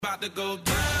about to go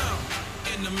down.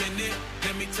 In a minute,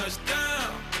 let me touch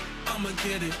down. I'ma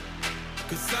get it.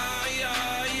 'Cause I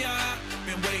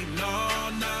been waiting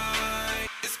all night.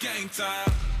 It's game time.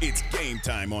 It's game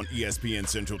time on ESPN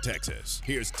Central Texas.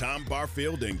 Here's Tom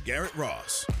Barfield and Garrett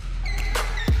Ross.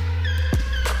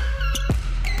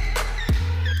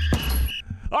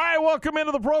 All right, welcome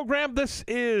into the program. This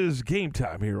is Game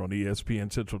Time here on ESPN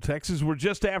Central Texas. We're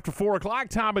just after 4 o'clock.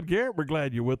 Tom and Garrett, we're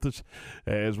glad you're with us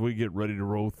as we get ready to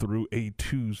roll through a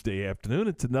Tuesday afternoon.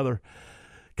 It's another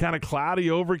kind of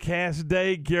cloudy, overcast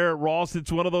day. Garrett Ross,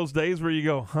 it's one of those days where you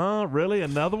go, huh, really,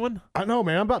 another one? I know,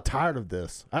 man. I'm about tired of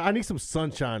this. I need some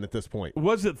sunshine at this point.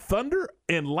 Was it thunder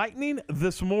and lightning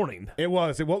this morning? It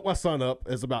was. It woke my son up.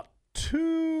 It was about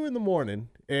 2 in the morning,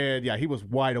 and, yeah, he was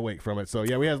wide awake from it. So,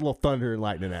 yeah, we had a little thunder and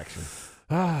lightning action.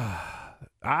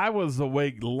 I was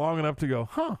awake long enough to go,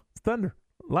 thunder,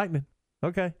 lightning.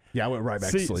 Okay. Yeah, I went right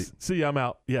back to sleep. See, I'm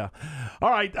out. Yeah.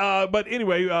 All right. But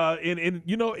anyway, and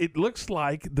you know, it looks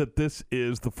like that this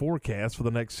is the forecast for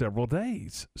the next several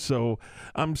days. So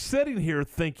I'm sitting here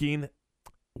thinking,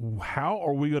 how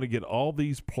are we going to get all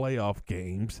these playoff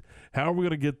games? How are we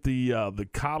going to get the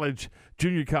college,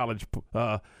 junior college,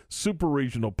 super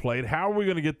regional played? How are we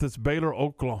going to get this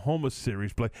Baylor-Oklahoma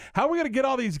series played? How are we going to get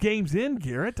all these games in,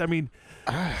 Garrett? I mean,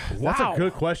 that's a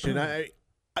good question.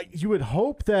 You would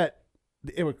hope that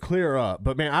it would clear up,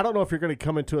 but man, I don't know if you're going to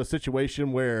come into a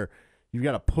situation where you've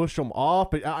got to push them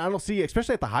off. But I don't see,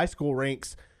 especially at the high school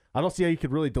ranks, I don't see how you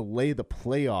could really delay the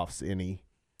playoffs any.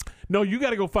 No, you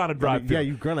got to go find a drive field. Yeah,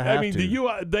 you're going to have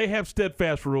to. They have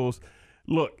steadfast rules.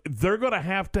 Look, they're going to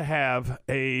have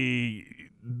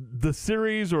the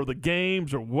series or the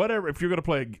games or whatever. If you're going to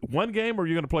play one game or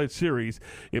you're going to play a series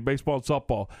in baseball and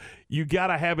softball, you got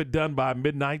to have it done by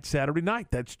midnight Saturday night.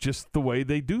 That's just the way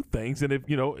they do things. And if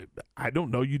I don't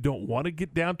know, you don't want to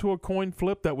get down to a coin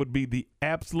flip. That would be the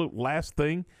absolute last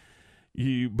thing.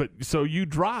 So you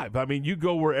drive. I mean, you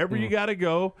go wherever you got to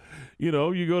go. You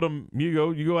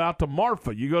go out to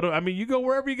Marfa. You go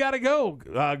wherever you got to go.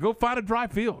 Go find a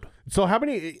drive field. So how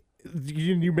many?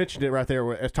 You mentioned it right there.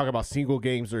 Let's talk about single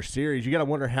games or series. You got to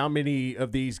wonder how many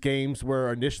of these games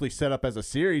were initially set up as a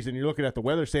series, and you're looking at the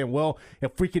weather saying, well,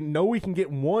 if we can get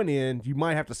one in, you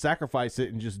might have to sacrifice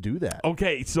it and just do that.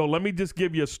 Okay, so let me just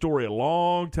give you a story a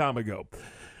long time ago.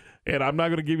 And I'm not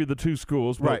going to give you the two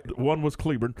schools, but right. One was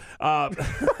Cleburne.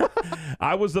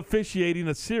 I was officiating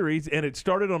a series, and it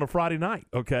started on a Friday night,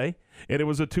 okay? And it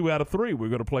was a 2 out of 3. We were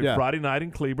going to play Friday night in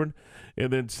Cleburne,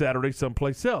 and then Saturday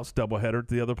someplace else, doubleheader at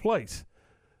the other place.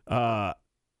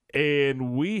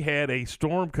 And we had a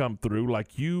storm come through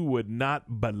like you would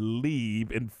not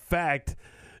believe. In fact,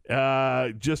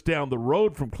 just down the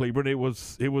road from Cleburne, it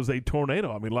was a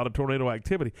tornado. I mean, a lot of tornado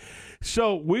activity.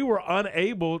 So we were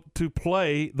unable to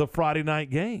play the Friday night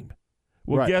game.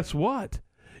 Well, Guess what?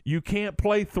 You can't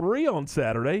play 3 on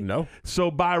Saturday. No.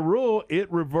 So by rule,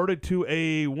 it reverted to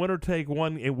a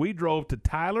winner-take-one, and we drove to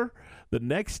Tyler the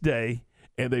next day,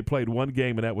 and they played one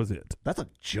game, and that was it. That's a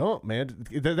jump, man.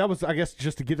 That was, I guess,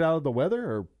 just to get out of the weather,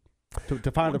 or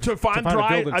to find a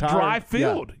dry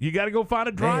field. Yeah. You got to go find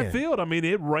a dry field. I mean,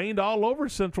 it rained all over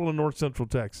central and north central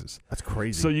Texas. That's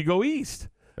crazy. So you go east,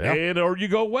 or you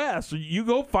go west. You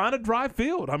go find a dry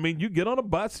field. I mean, you get on a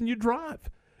bus and you drive.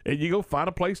 And you go find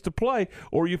a place to play,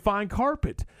 or you find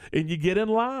carpet, and you get in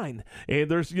line. And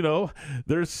there's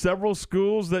several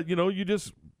schools that, you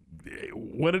just,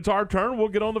 when it's our turn, we'll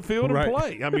get on the field and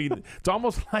play. I mean, it's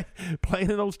almost like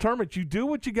playing in those tournaments. You do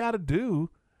what you got to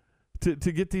do to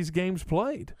get these games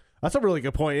played. That's a really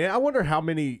good point. I wonder how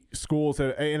many schools,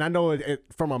 and I know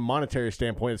from a monetary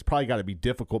standpoint, it's probably got to be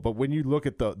difficult, but when you look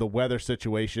at the weather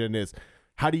situation, is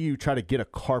how do you try to get a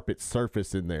carpet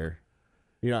surface in there?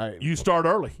 You start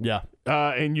early. Yeah.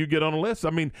 And you get on a list. I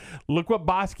mean, look what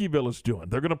Bosqueville is doing.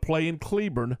 They're going to play in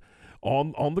Cleburne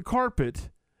on the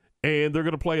carpet, and they're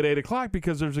going to play at 8 o'clock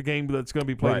because there's a game that's going to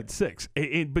be played at 6.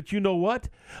 But you know what?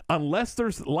 Unless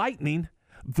there's lightning,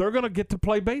 they're going to get to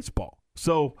play baseball.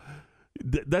 So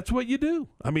that's what you do.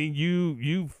 I mean,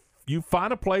 you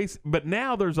find a place, but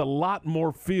now there's a lot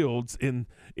more fields in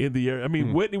the area. I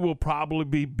mean, Whitney will probably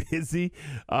be busy.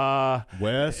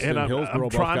 West and Hillsborough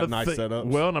both got nice setups.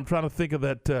 Well, and I'm trying to think of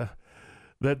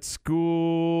that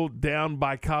school down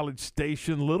by College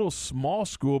Station, little small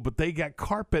school, but they got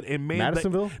carpet. And man,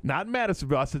 Madisonville? Not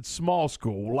Madisonville. I said small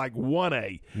school, like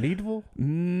 1A. Needville?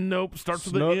 Nope. Starts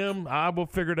with an M. I will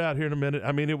figure it out here in a minute.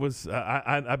 I mean, it was.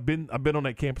 I've been on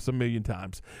that campus a million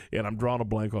times, and I'm drawing a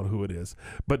blank on who it is.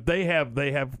 But they have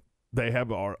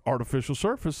our artificial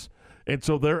surface. And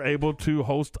so they're able to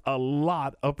host a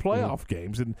lot of playoff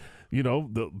games. And,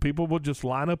 the people will just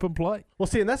line up and play. Well,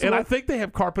 see, and I think they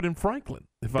have carpet in Franklin.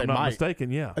 if I'm not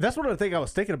mistaken. Yeah, that's one of the things I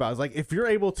was thinking about. Is like if you're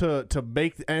able to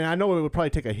make, and I know it would probably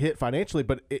take a hit financially,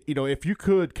 but if you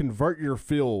could convert your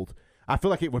field, I feel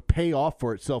like it would pay off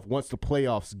for itself once the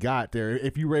playoffs got there.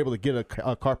 If you were able to get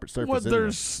a carpet surface. Well,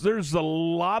 there's a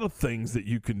lot of things that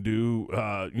you can do.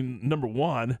 Number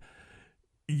one,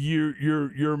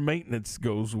 your maintenance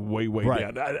goes way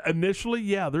down. Initially,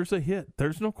 yeah, there's a hit.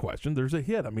 There's no question. There's a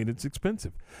hit. I mean, it's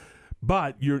expensive,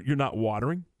 but you're not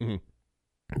watering. Mm-hmm.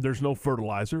 There's no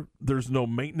fertilizer. There's no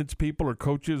maintenance people or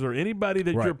coaches or anybody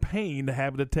that you're paying to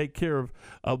have to take care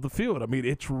of the field. I mean,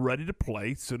 it's ready to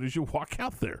play as soon as you walk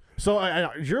out there. So I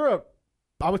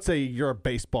would say you're a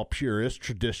baseball purist,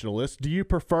 traditionalist. Do you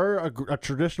prefer a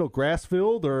traditional grass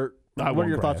field, or what are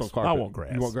your thoughts on carpet? I want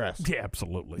grass. You want grass? Yeah,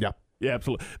 absolutely. Yeah,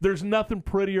 absolutely. There's nothing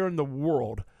prettier in the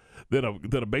world than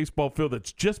a baseball field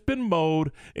that's just been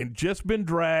mowed and just been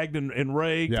dragged and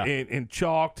raked and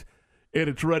chalked. And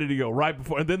it's ready to go right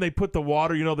before, and then they put the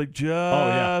water. They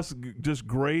just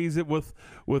graze it with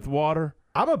water.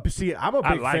 I'm a big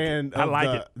fan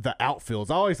of the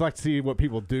outfields. I always like to see what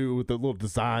people do with the little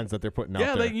designs that they're putting out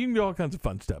there. Yeah, you can do all kinds of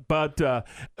fun stuff. But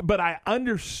I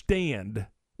understand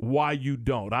why you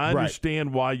don't. I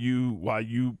understand why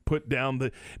you put down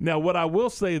the. Now, what I will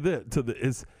say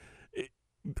is,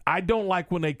 I don't like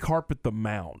when they carpet the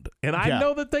mound, and I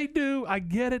know that they do. I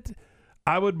get it.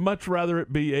 I would much rather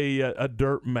it be a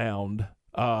dirt mound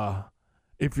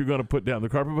if you're going to put down the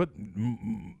carpet. But,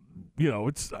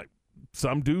 it's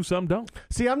some do, some don't.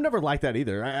 See, I've never liked that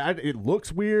either. It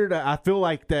looks weird. I feel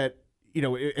like that,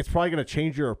 it's probably going to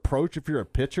change your approach if you're a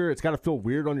pitcher. It's got to feel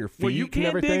weird on your feet. Well, you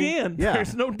can't dig in. Yeah.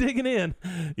 There's no digging in.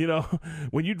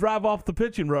 When you drive off the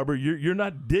pitching rubber, you're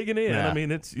not digging in. Yeah. I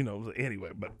mean, it's, anyway.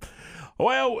 But,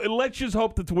 well, let's just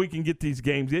hope that we can get these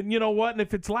games in. You know what? And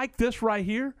if it's like this right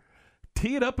here,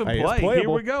 tee it up and play. Here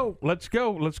we go. Let's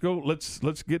go. Let's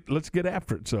get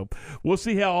after it. So we'll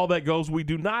see how all that goes. We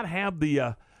do not have the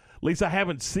at least I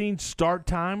haven't seen start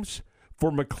times for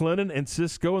McLennan and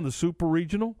Cisco in the Super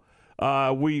Regional.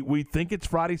 We think it's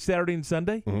Friday, Saturday, and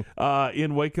Sunday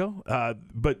in Waco.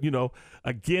 But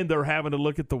again, they're having to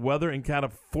look at the weather and kind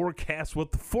of forecast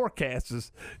what the forecast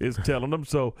is telling them.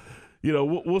 So.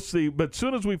 We'll see. But as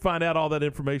soon as we find out all that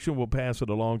information, we'll pass it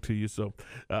along to you. So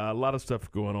a lot of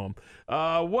stuff going on.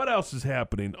 What else is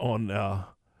happening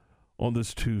on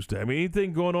this Tuesday? I mean,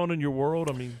 anything going on in your world?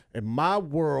 I mean, in my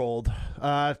world,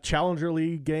 Challenger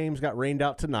League games got rained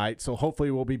out tonight, so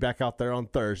hopefully we'll be back out there on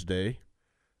Thursday.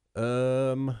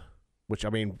 Which,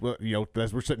 I mean,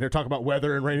 as we're sitting there talking about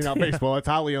weather and raining out baseball, it's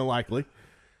highly unlikely.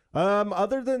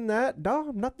 Other than that,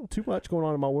 no, nothing too much going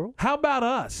on in my world. How about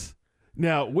us?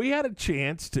 Now, we had a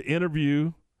chance to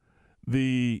interview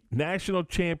the national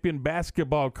champion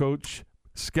basketball coach,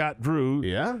 Scott Drew,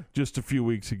 just a few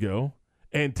weeks ago.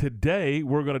 And today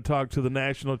we're going to talk to the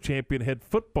national champion head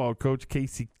football coach,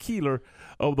 Casey Keeler,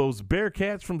 of those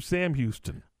Bearcats from Sam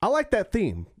Houston. I like that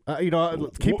theme.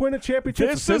 Keep winning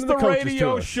championships. This is the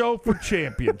radio show for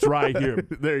champions right here.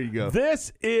 There you go.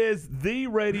 This is the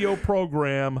radio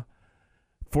program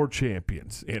for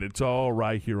champions, and it's all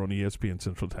right here on ESPN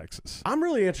Central Texas. I'm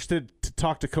really interested to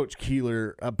talk to Coach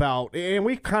Keeler about, and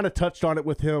we kind of touched on it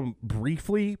with him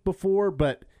briefly before,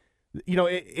 but,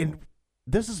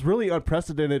 this is really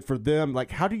unprecedented for them.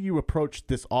 Like, how do you approach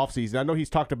this offseason? I know he's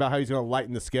talked about how he's going to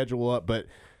lighten the schedule up, but,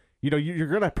 you're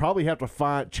going to probably have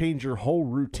to change your whole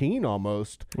routine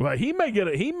almost. Well, he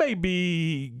may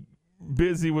be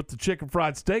busy with the chicken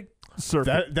fried steak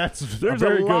circuit. There's a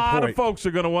lot of folks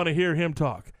are going to want to hear him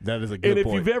talk. That is a good point. And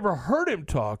if you've ever heard him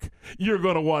talk, you're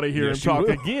going to want to hear him talk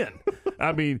again.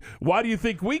 I mean, why do you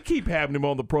think we keep having him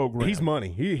on the program? He's money.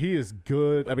 He is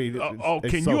good. I mean,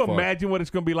 can you imagine what it's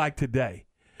going to be like today?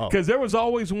 Because there was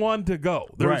always one to go.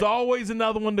 There was always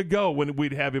another one to go when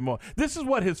we'd have him on. This is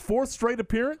what, his fourth straight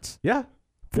appearance? Yeah.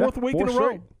 Fourth week in a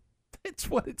row. It's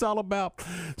what it's all about.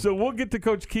 So we'll get to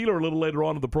Coach Keeler a little later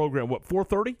on in the program. What,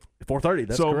 4:30? 4:30,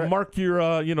 that's correct. So mark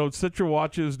your, set your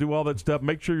watches, do all that stuff.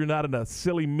 Make sure you're not in a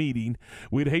silly meeting.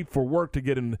 We'd hate for work to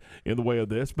get in the way of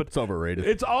this. But it's overrated.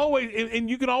 It's always, and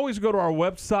you can always go to our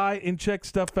website and check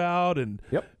stuff out. And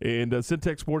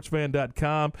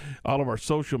CentexSportsFan.com. All of our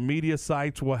social media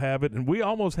sites will have it. And we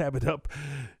almost have it up,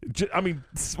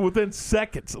 within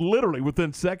seconds, literally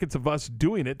within seconds of us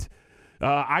doing it.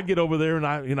 I get over there and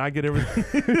I get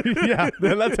everything. Yeah,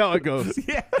 that's how it goes.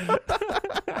 Yeah,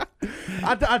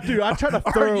 I do. I try to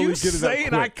thoroughly get it. Are you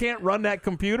saying I can't run that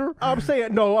computer? I'm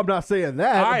saying no. I'm not saying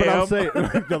that. I'm saying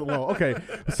well, okay.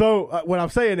 So what I'm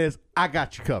saying is I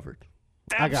got you covered.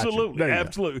 Absolutely,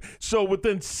 absolutely. So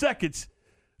within seconds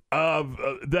of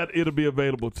that, it'll be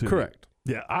available to you. Correct.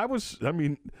 Yeah,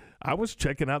 I was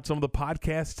checking out some of the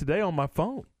podcasts today on my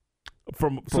phone.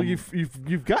 So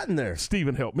you've gotten there.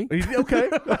 Stephen, help me. Okay.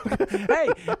 Hey,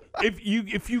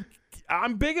 if you,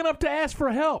 I'm big enough to ask for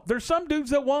help. There's some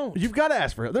dudes that won't. You've got to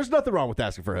ask for help. There's nothing wrong with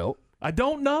asking for help. I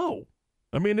don't know.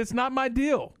 I mean, it's not my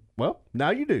deal. Well,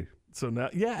 now you do. So now,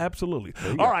 yeah, absolutely.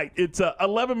 All right, it's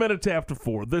 11 minutes after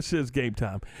 4. This is Game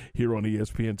Time here on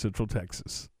ESPN Central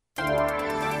Texas.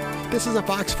 This is a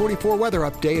Fox 44 weather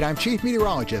update. I'm Chief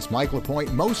Meteorologist Mike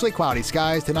LaPointe. Mostly cloudy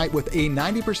skies tonight with a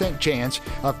 90% chance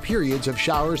of periods of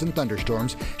showers and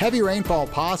thunderstorms. Heavy rainfall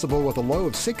possible with a low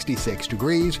of 66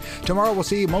 degrees. Tomorrow we'll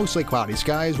see mostly cloudy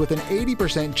skies with an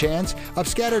 80% chance of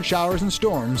scattered showers and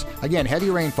storms. Again, heavy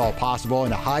rainfall possible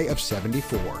and a high of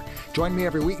 74. Join me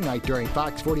every weeknight during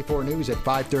Fox 44 News at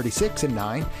 5:36 and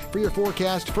 9 for your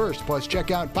forecast first. Plus,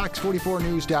 check out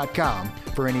fox44news.com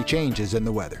for any changes in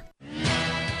the weather.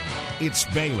 It's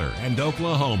Baylor and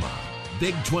Oklahoma.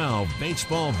 Big 12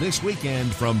 baseball this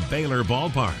weekend from Baylor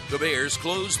Ballpark. The Bears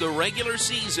close the regular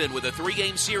season with a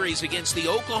 3-game series against the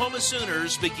Oklahoma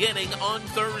Sooners beginning on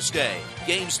Thursday.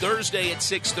 Games Thursday at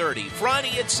 6:30,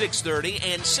 Friday at 6:30,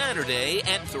 and Saturday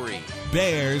at 3.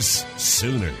 Bears,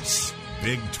 Sooners.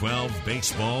 Big 12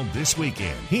 baseball this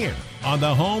weekend here on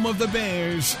the home of the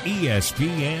Bears,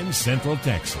 ESPN Central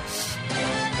Texas.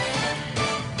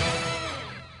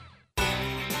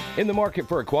 In the market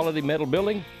for a quality metal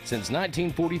building? Since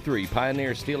 1943,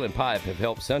 Pioneer Steel and Pipe have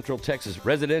helped Central Texas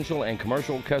residential and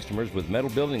commercial customers with metal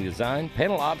building design,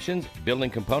 panel options, building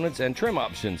components, and trim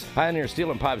options. Pioneer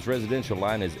Steel and Pipe's residential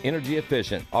line is energy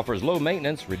efficient, offers low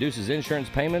maintenance, reduces insurance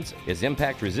payments, is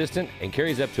impact resistant, and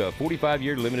carries up to a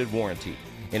 45-year limited warranty.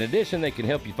 In addition, they can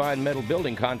help you find metal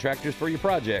building contractors for your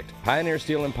project. Pioneer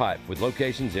Steel and Pipe, with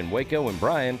locations in Waco and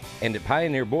Bryan, and at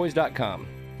pioneerboys.com.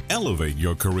 Elevate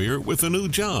your career with a new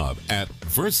job at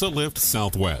VersaLift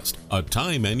Southwest, a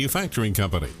Thai manufacturing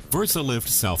company. VersaLift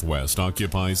Southwest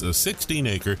occupies a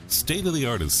 16-acre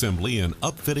state-of-the-art assembly and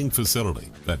upfitting facility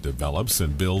that develops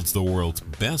and builds the world's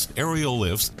best aerial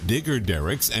lifts, digger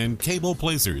derricks, and cable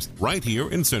placers right here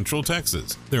in Central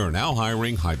Texas. They are now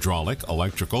hiring hydraulic,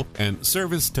 electrical, and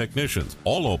service technicians.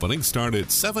 All openings start at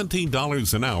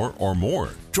 $17 an hour or more.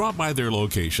 Drop by their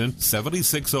location,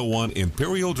 7601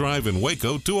 Imperial Drive in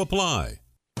Waco, to apply.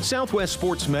 Southwest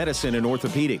Sports Medicine and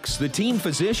Orthopedics, the team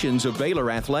physicians of Baylor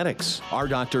Athletics. Our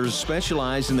doctors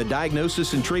specialize in the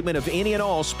diagnosis and treatment of any and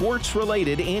all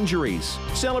sports-related injuries.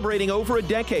 Celebrating over a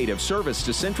decade of service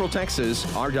to Central Texas,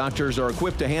 our doctors are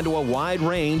equipped to handle a wide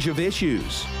range of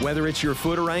issues. Whether it's your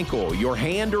foot or ankle, your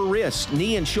hand or wrist,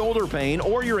 knee and shoulder pain,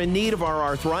 or you're in need of our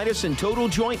arthritis and total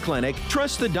joint clinic,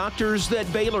 trust the doctors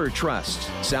that Baylor trusts.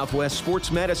 Southwest Sports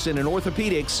Medicine and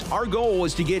Orthopedics, our goal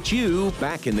is to get you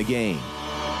back in the game.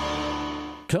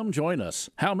 Come join us.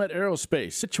 Howmet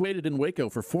Aerospace, situated in Waco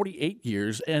for 48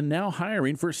 years and now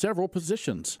hiring for several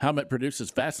positions. Howmet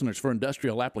produces fasteners for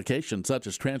industrial applications such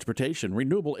as transportation,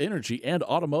 renewable energy, and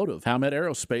automotive. Howmet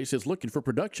Aerospace is looking for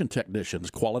production technicians,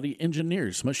 quality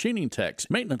engineers, machining techs,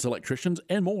 maintenance electricians,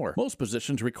 and more. Most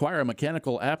positions require a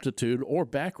mechanical aptitude or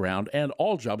background, and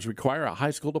all jobs require a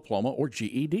high school diploma or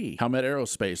GED. Howmet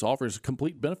Aerospace offers a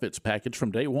complete benefits package from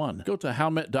day one. Go to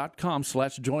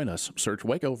howmet.com/join us. Search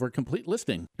Waco for a complete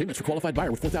listing. Payments for qualified buyer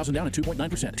with $4,000 down and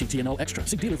 2.9%. TTNL Extra.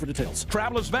 See dealer for details.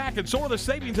 Travelers back, and so are the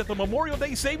savings at the Memorial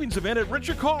Day Savings Event at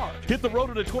Richard Carr. Hit the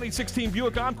road in a 2016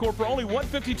 Buick Encore for only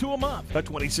 $152 a month. A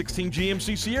 2016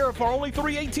 GMC Sierra for only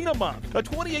 $318 a month. A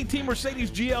 2018 Mercedes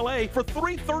GLA for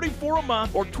 $334 a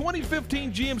month. Or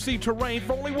 2015 GMC Terrain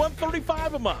for only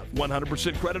 $135 a month.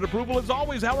 100% credit approval is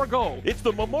always our goal. It's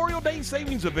the Memorial Day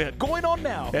Savings Event going on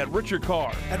now at Richard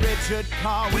Carr. At Richard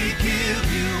Carr, we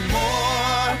give you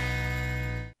more.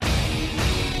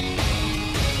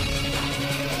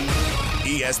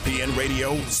 ESPN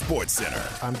Radio Sports Center.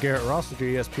 I'm Garrett Ross with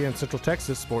your ESPN Central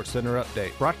Texas Sports Center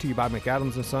update. Brought to you by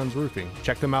McAdams & Sons Roofing.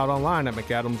 Check them out online at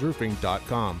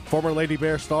McAdamsRoofing.com. Former Lady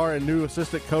Bear star and new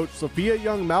assistant coach Sophia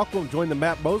Young-Malcolm joined the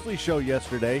Matt Mosley Show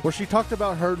yesterday, where she talked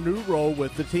about her new role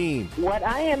with the team. What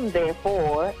I am there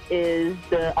for is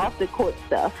the off-the-court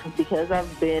stuff, because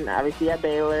I've been obviously at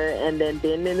Baylor and then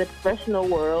been in the professional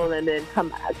world and then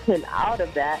come out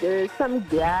of that. There's some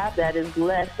gap that is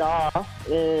left off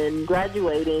in graduating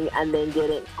and then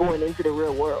going into the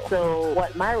real world. So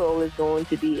what my role is going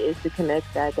to be is to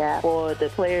connect that gap for the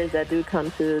players that do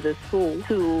come to the school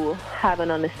to have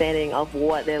an understanding of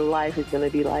what their life is going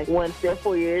to be like once their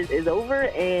 4 years is over,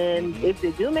 and if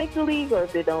they do make the league or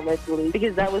if they don't make the league,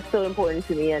 because that was so important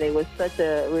to me, and it was such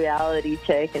a reality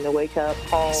check and a wake-up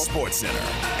call. Sports Center,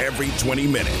 every 20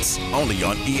 minutes, only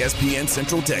on ESPN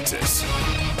Central Texas.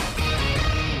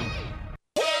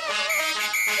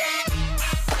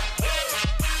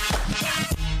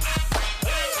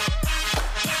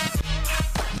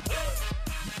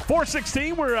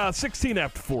 4:16, we're 16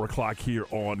 after 4 o'clock here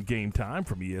on Game Time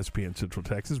from ESPN Central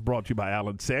Texas, brought to you by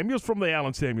Allen Samuels from the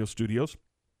Allen Samuels Studios.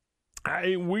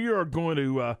 We are going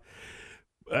to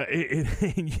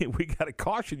we got to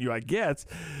caution you, I guess.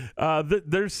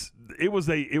 It was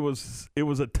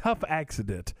a tough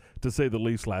accident, to say the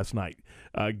least, last night,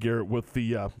 Garrett, with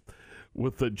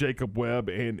the Jacob Webb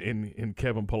and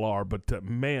Kevin Pillar. But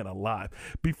man alive,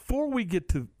 before we get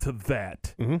to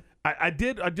that, I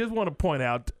just want to point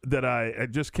out that I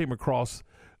just came across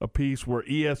a piece where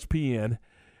ESPN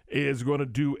is going to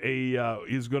do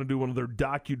one of their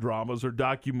docudramas or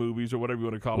docu-movies or whatever you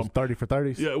want to call them. 30 for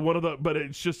 30s. Yeah, but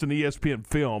it's just an ESPN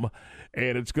film,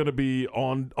 and it's going to be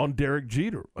on Derek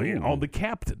Jeter, on the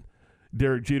captain,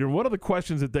 Derek Jeter. And one of the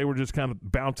questions that they were just kind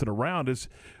of bouncing around is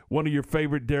one of your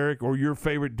favorite Derek or your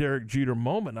favorite Derek Jeter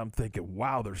moment. I'm thinking,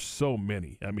 wow, there's so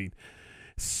many. I mean,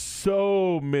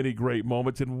 so many great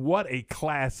moments, and what a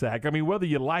class act. I mean, whether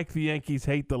you like the Yankees,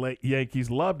 hate the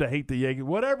Yankees, love to hate the Yankees,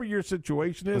 whatever your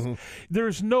situation is,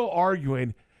 there's no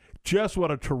arguing just what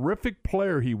a terrific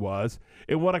player he was,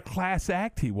 and what a class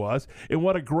act he was, and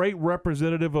what a great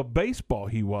representative of baseball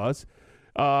he was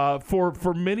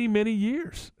for many, many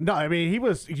years. No, I mean,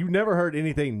 you never heard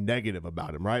anything negative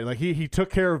about him, right? Like he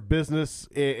took care of business,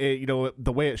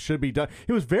 the way it should be done.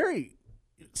 He was very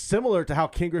similar to how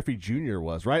Ken Griffey Jr.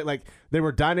 was, right? Like, they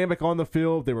were dynamic on the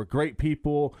field. They were great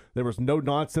people. There was no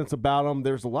nonsense about them.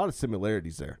 There's a lot of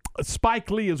similarities there.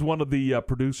 Spike Lee is one of the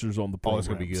producers on the program. Oh, it's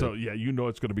going to be good. So, yeah,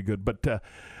 it's going to be good. But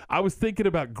I was thinking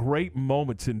about great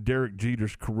moments in Derek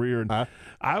Jeter's career.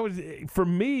 And for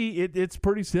me, it's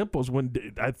pretty simple. It's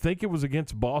when I think it was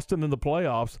against Boston in the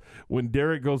playoffs when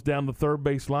Derek goes down the third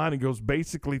base line and goes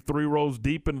basically 3 rows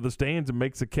deep into the stands and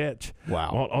makes a catch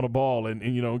on a ball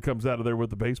and comes out of there with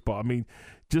the baseball. I mean,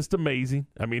 just amazing.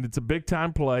 I mean, it's a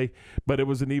big-time play, but it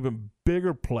was an even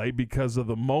bigger play because of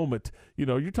the moment.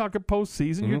 You're talking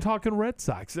postseason. You're talking Red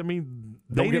Sox. I mean,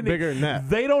 don't get bigger than that.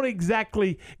 They don't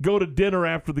exactly go to dinner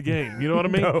after the game. You know what I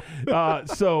mean? No.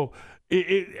 So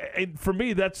it for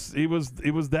me, it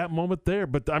was that moment there.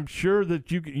 But I'm sure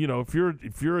that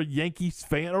if you're a Yankees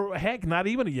fan, or heck, not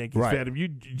even a Yankees fan, if you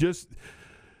just.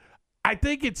 I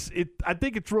think it's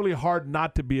really hard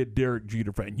not to be a Derek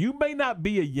Jeter fan. You may not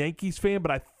be a Yankees fan, but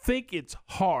I think it's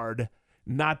hard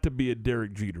not to be a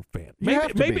Derek Jeter fan.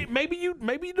 Maybe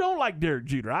you don't like Derek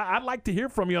Jeter. I'd like to hear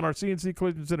from you on our CNC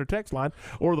Collision Center text line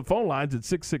or the phone lines at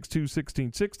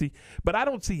 662-1660. But I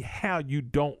don't see how you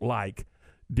don't like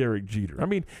Derek Jeter. I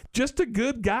mean, just a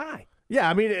good guy. Yeah,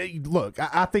 I mean, look,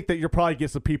 I think that you'll probably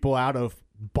get some people out of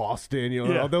Boston,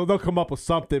 they'll come up with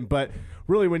something, but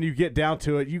really when you get down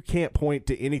to it, you can't point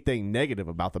to anything negative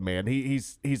about the man.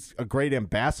 He's a great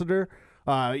ambassador.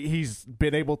 He's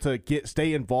been able to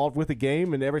stay involved with the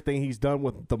game and everything he's done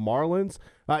with the Marlins.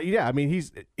 I mean,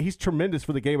 he's tremendous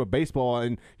for the game of baseball,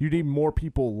 and you need more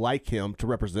people like him to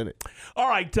represent it. All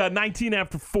right, 19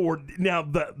 after 4. Now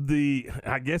the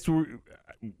I guess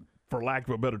for lack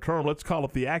of a better term, let's call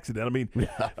it the accident. I mean,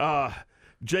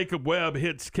 Jacob Webb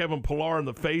hits Kevin Pillar in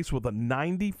the face with a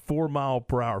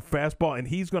 94-mile-per-hour fastball, and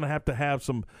he's going to have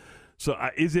some. So,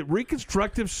 is it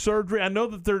reconstructive surgery? I know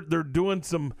that they're doing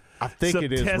some. I think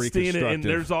it is testing, and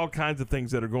there's all kinds of things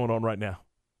that are going on right now.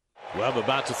 Webb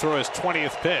about to throw his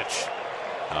 20th pitch.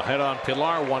 A hit on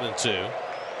Pillar, 1-2.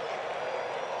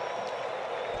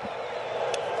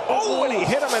 Oh, and he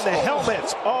hit him in the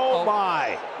helmet. Oh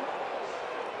my!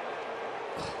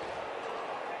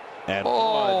 And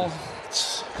one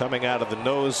coming out of the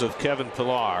nose of Kevin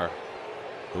Pillar,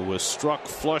 who was struck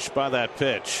flush by that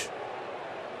pitch.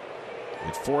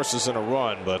 It forces in a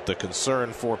run, but the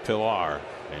concern for Pillar,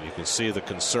 and you can see the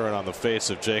concern on the face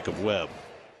of Jacob Webb.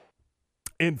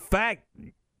 In fact,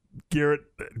 Garrett,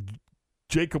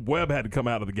 Jacob Webb had to come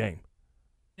out of the game.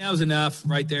 That was enough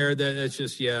right there. That's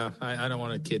just, I don't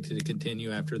want a kid to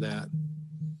continue after that.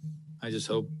 I just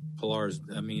hope I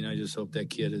just hope that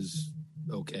kid is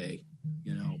okay.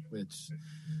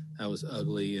 That was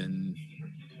ugly, and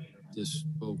just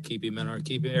keep him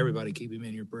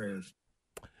in your prayers.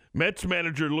 Mets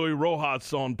manager Luis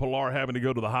Rojas on Pillar having to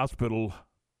go to the hospital.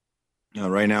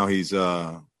 Right now he's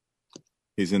in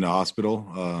the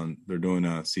hospital. They're doing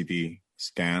a CT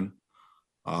scan.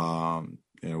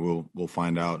 We'll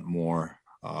find out more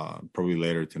probably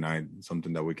later tonight.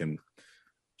 Something that we can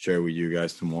share with you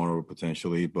guys tomorrow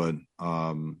potentially. But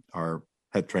our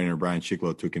head trainer Brian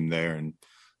Chiclo took him there, and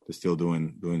they're still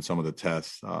doing some of the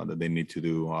tests that they need to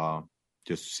do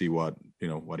just to see what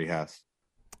he has.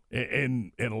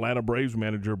 And Atlanta Braves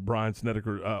manager Brian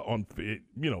Snedeker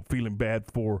feeling bad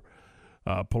for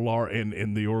Pillar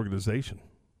and the organization.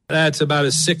 That's about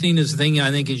as sickening as thing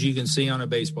I think as you can see on a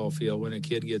baseball field when a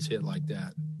kid gets hit like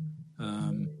that.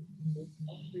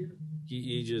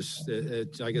 You just,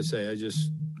 like I say, I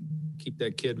just keep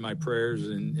that kid in my prayers,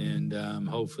 and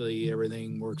hopefully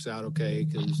everything works out okay.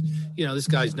 Because this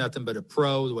guy's nothing but a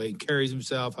pro. The way he carries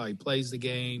himself, how he plays the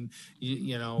game,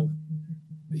 he's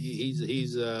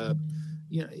a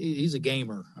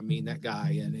gamer. I mean, that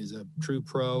guy, and he's a true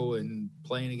pro and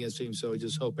playing against him. So I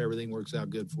just hope everything works out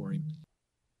good for him.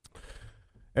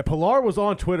 And Pilar was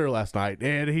on Twitter last night,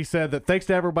 and he said that thanks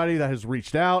to everybody that has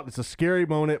reached out. It's a scary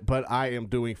moment, but I am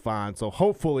doing fine. So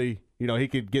hopefully, he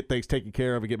could get things taken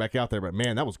care of and get back out there. But,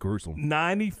 man, that was gruesome.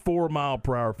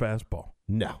 94-mile-per-hour fastball.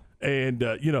 No. And,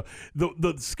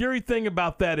 the scary thing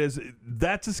about that is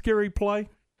that's a scary play,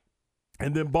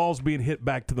 and then balls being hit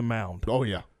back to the mound. Oh,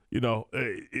 yeah.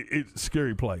 It's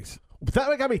scary plays. But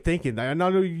that got me thinking. I know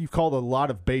you've called a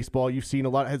lot of baseball. You've seen a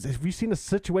lot. Have you seen a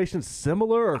situation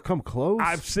similar or come close?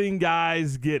 I've seen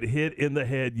guys get hit in the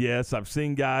head, yes. I've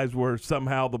seen guys where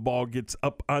somehow the ball gets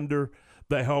up under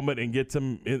the helmet and gets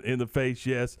them in the face,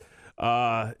 yes.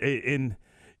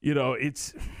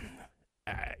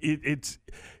 It's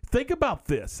think about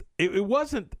this. It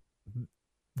wasn't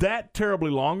that terribly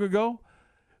long ago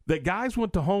that guys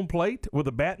went to home plate with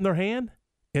a bat in their hand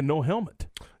and no helmet.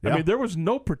 Yeah. I mean, there was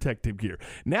no protective gear.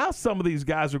 Now some of these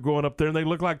guys are going up there and they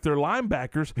look like they're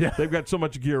linebackers. Yeah. They've got so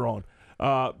much gear on.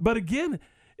 But again,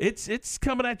 it's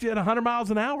coming at you at 100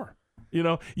 miles an hour.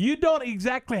 You don't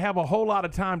exactly have a whole lot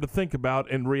of time to think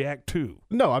about and react to.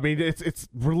 No, I mean, it's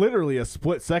literally a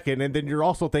split second, and then you're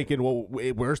also thinking, well,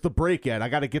 where's the break at? I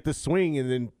got to get this swing, and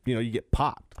then, you get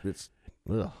popped. It's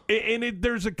ugh. And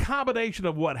there's a combination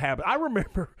of what happened. I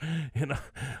remember, and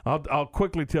I'll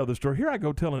quickly tell the story. Here I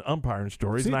go telling umpiring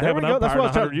stories, and I haven't umpired That's what I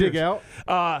was trying to years. dig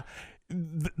out.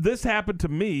 This happened to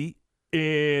me,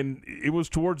 and it was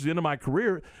towards the end of my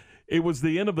career. It was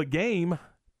the end of the game,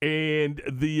 and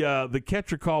the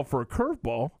catcher called for a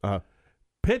curveball.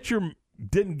 Pitcher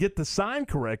didn't get the sign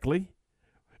correctly.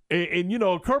 And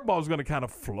a curveball is going to kind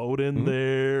of float in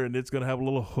there, and it's going to have a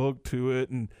little hook to it,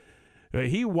 and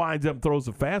he winds up and throws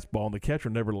a fastball, and the catcher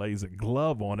never lays a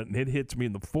glove on it, and it hits me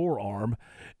in the forearm,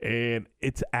 and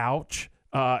it's ouch.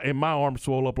 And my arm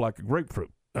swelled up like a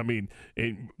grapefruit. I mean,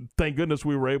 and thank goodness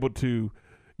we were able to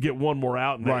get one more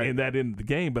out and that ended the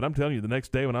game. But I'm telling you, the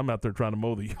next day when I'm out there trying to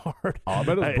mow the yard, I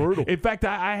bet it was brutal. In fact,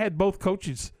 I had both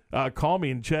coaches call me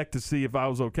and check to see if I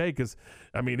was okay because,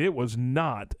 I mean, it was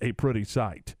not a pretty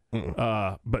sight.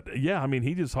 But, yeah, I mean,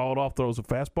 he just hauled off, throws a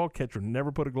fastball. Catcher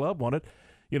never put a glove on it.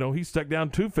 He stuck down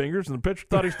 2 fingers, and the pitcher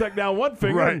thought he stuck down 1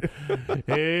 finger,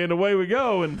 and away we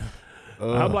go. And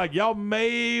I'm like, y'all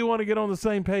may want to get on the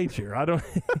same page here. I don't,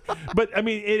 but I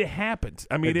mean, it happens.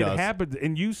 I mean, it happens,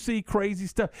 and you see crazy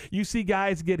stuff. You see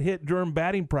guys get hit during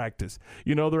batting practice.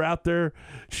 They're out there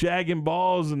shagging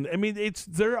balls, and I mean,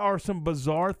 there are some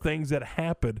bizarre things that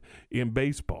happen in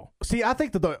baseball. See, I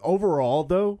think that overall,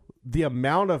 though, the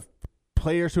amount of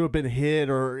players who have been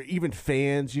hit or even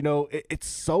fans, it's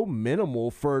so minimal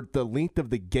for the length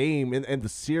of the game and the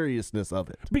seriousness of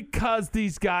it. Because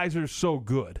these guys are so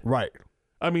good. Right.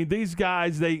 I mean, these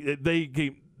guys,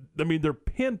 they're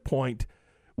pinpoint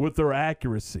with their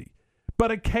accuracy.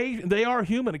 But they are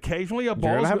human. Occasionally a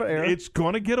ball, it's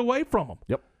going to get away from them.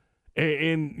 Yep.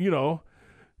 And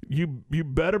you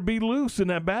better be loose in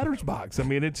that batter's box. I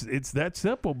mean, it's that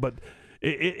simple, but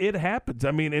it happens.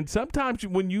 I mean, and sometimes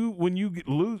when you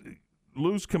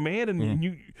lose command and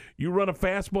you run a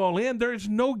fastball in, there's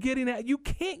no getting out. You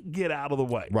can't get out of the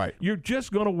way. Right. You're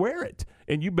just going to wear it,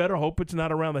 and you better hope it's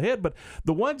not around the head. But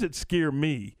the ones that scare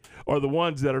me are the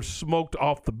ones that are smoked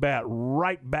off the bat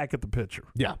right back at the pitcher.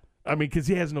 Yeah. I mean, because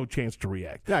he has no chance to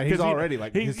react. Yeah, he's already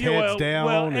his head's down.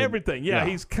 Well, everything. Yeah,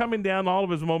 he's coming down. All of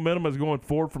his momentum is going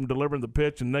forward from delivering the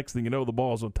pitch, and next thing you know, the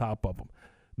ball's on top of him.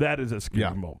 That is a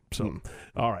scary moment. So,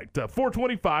 all right,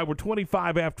 4:25. We're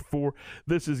 25 after 4.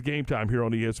 This is Game Time here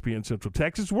on ESPN Central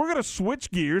Texas. We're going to switch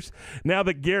gears now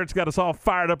that Garrett's got us all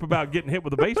fired up about getting hit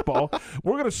with a baseball.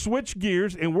 We're going to switch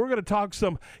gears, and we're going to talk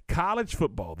some college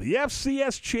football. The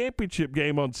FCS championship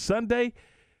game on Sunday,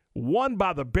 won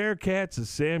by the Bearcats of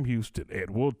Sam Houston.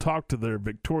 And we'll talk to their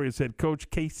victorious head coach,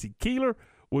 Casey Keeler.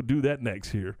 We'll do that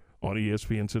next here on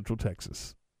ESPN Central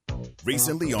Texas.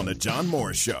 Recently on the John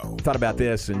Morris Show. Thought about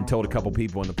this and told a couple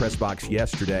people in the press box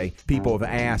yesterday. People have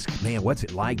asked, man, what's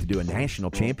it like to do a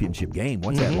national championship game?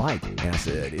 What's that like? And I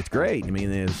said, it's great. I mean,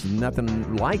 there's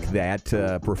nothing like that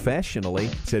professionally.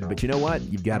 I said, but you know what?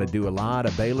 You've got to do a lot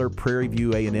of Baylor, Prairie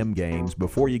View, A&M games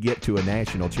before you get to a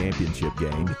national championship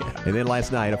game. And then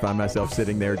last night, I found myself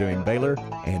sitting there doing Baylor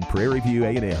and Prairie View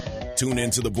A&M. Tune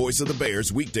in to the Voice of the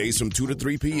Bears weekdays from 2 to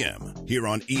 3 p.m. here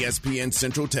on ESPN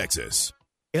Central Texas.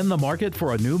 In the market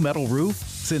for a new metal roof?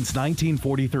 Since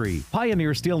 1943,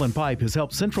 Pioneer Steel and Pipe has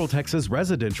helped Central Texas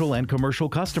residential and commercial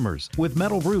customers with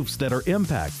metal roofs that are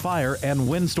impact, fire, and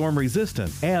windstorm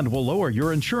resistant and will lower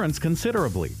your insurance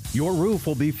considerably. Your roof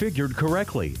will be figured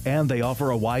correctly, and they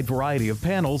offer a wide variety of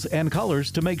panels and colors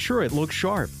to make sure it looks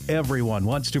sharp. Everyone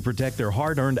wants to protect their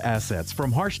hard-earned assets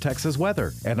from harsh Texas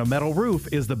weather, and a metal roof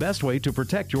is the best way to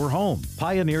protect your home.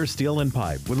 Pioneer Steel and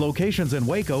Pipe, with locations in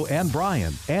Waco and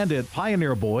Bryan, and at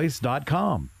pioneerboys.com.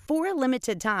 For a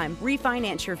limited time,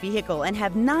 refinance your vehicle and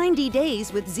have 90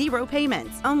 days with zero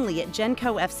payments. Only at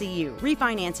Genco FCU.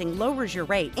 Refinancing lowers your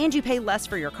rate and you pay less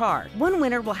for your car. One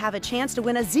winner will have a chance to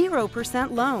win a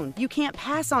 0% loan. You can't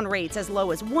pass on rates as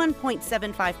low as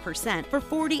 1.75% for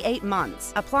 48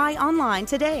 months. Apply online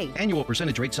today. Annual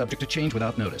percentage rate subject to change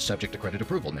without notice. Subject to credit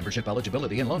approval, membership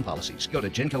eligibility, and loan policies. Go to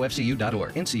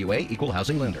GencoFCU.org. NCUA, Equal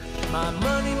Housing Lender. My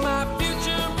money, my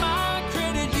future, my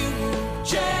credit union.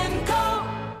 Genco.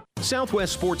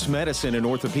 Southwest Sports Medicine and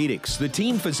Orthopedics, the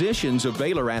team physicians of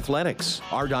Baylor Athletics.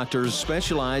 Our doctors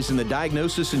specialize in the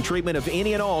diagnosis and treatment of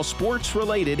any and all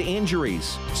sports-related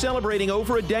injuries. Celebrating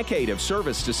over a decade of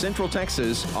service to Central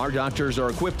Texas, our doctors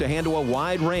are equipped to handle a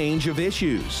wide range of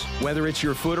issues. Whether it's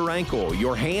your foot or ankle,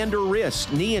 your hand or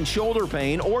wrist, knee and shoulder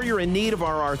pain, or you're in need of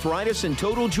our arthritis and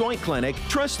total joint clinic,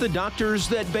 trust the doctors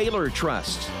that Baylor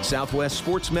trusts. Southwest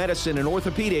Sports Medicine and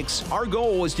Orthopedics, our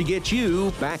goal is to get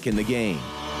you back in the game.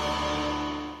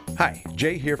 Hi,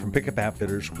 Jay here from Pickup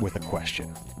Outfitters with a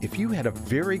question. If you had a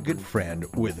very good friend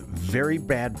with very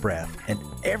bad breath and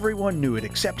everyone knew it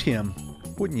except him,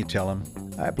 wouldn't you tell him?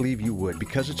 I believe you would,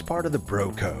 because it's part of the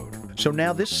bro code. So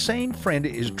now this same friend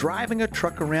is driving a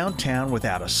truck around town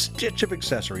without a stitch of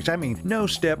accessories. I mean, no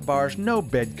step bars, no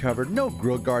bed cover, no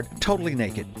grill guard, totally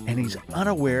naked. And he's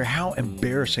unaware how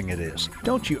embarrassing it is.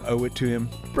 Don't you owe it to him,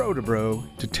 bro to bro,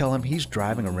 to tell him he's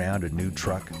driving around a new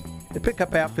truck? At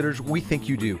Pickup Outfitters, we think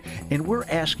you do, and we're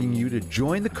asking you to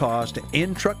join the cause to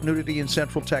end truck nudity in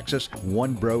Central Texas,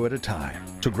 one bro at a time.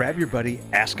 So grab your buddy,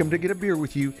 ask him to get a beer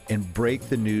with you, and break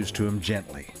the news to him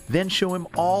gently. Then show him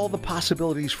all the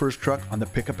possibilities for his truck on the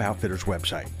Pickup Outfitters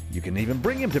website. You can even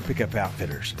bring him to Pickup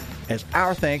Outfitters. As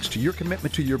our thanks to your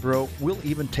commitment to your bro, we'll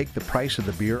even take the price of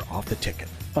the beer off the ticket.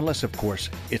 Unless, of course,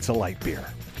 it's a light beer.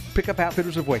 Pickup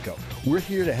Outfitters of Waco. We're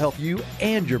here to help you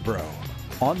and your bro.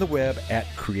 On the web at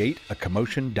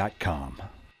createacommotion.com.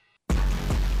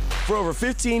 For over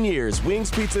 15 years,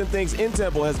 Wings Pizza and Things in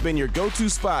Temple has been your go-to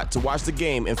spot to watch the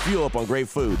game and fuel up on great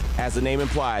food. As the name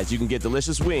implies, you can get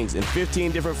delicious wings in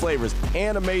 15 different flavors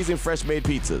and amazing fresh-made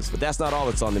pizzas. But that's not all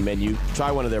that's on the menu.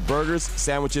 Try one of their burgers,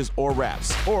 sandwiches, or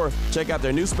wraps. Or check out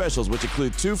their new specials, which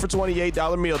include 2 for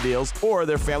 $28 meal deals or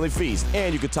their family feast.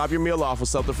 And you can top your meal off with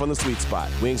something from the sweet spot.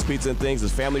 Wings Pizza and Things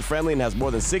is family-friendly and has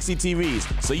more than 60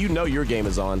 TVs, so you know your game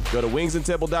is on. Go to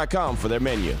wingsandtemple.com for their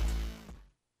menu.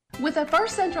 With a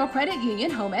First Central Credit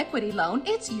Union home equity loan,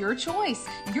 it's your choice.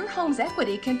 Your home's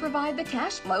equity can provide the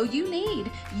cash flow you need.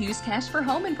 Use cash for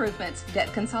home improvements,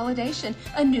 debt consolidation,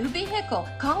 a new vehicle,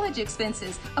 college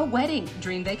expenses, a wedding,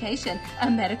 dream vacation,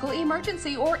 a medical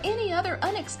emergency, or any other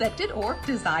unexpected or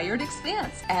desired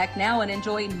expense. Act now and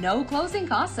enjoy no closing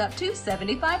costs up to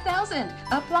 $75,000.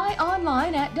 Apply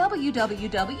online at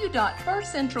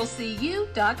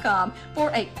www.firstcentralcu.com for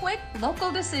a quick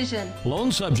local decision.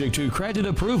 Loan subject to credit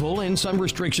approval and some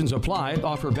restrictions apply.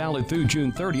 Offer valid through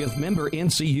June 30th. Member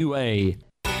NCUA.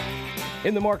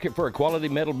 In the market for a quality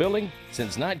metal building?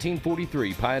 Since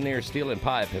 1943, Pioneer Steel and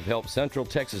Pipe have helped Central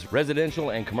Texas residential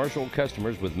and commercial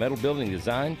customers with metal building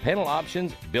design, panel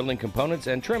options, building components,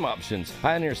 and trim options.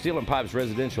 Pioneer Steel and Pipe's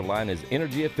residential line is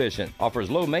energy efficient, offers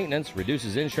low maintenance,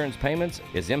 reduces insurance payments,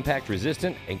 is impact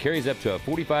resistant, and carries up to a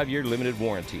 45-year limited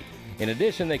warranty. In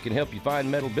addition, they can help you find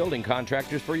metal building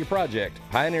contractors for your project.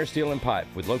 Pioneer Steel and Pipe,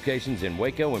 with locations in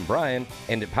Waco and Bryan,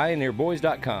 and at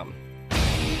pioneerboys.com.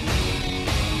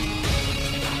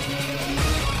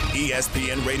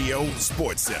 ESPN Radio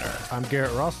Sports Center. I'm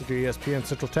Garrett Ross with your ESPN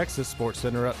Central Texas Sports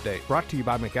Center update. Brought to you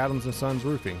by McAdams & Sons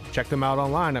Roofing. Check them out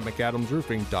online at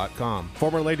McAdamsRoofing.com.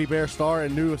 Former Lady Bear star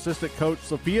and new assistant coach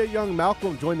Sophia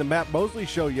Young-Malcolm joined the Matt Mosley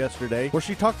Show yesterday, where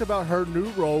she talked about her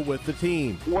new role with the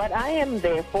team. What I am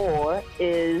there for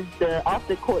is the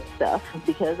off-the-court stuff,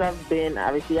 because I've been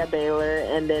obviously at Baylor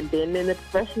and then been in the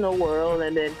professional world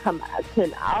and then come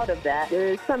out of that. There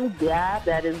is some gap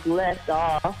that is left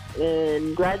off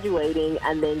in graduating graduating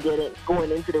and then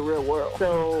going into the real world.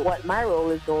 So what my role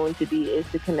is going to be is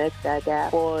to connect that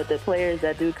gap for the players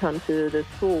that do come to the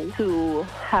school to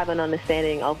have an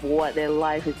understanding of what their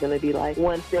life is going to be like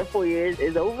once their 4 years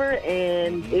is over,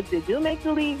 and if they do make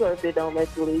the league or if they don't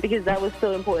make the league, because that was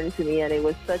so important to me, and it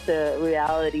was such a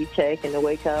reality check and a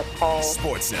wake-up call.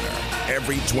 Sports Center,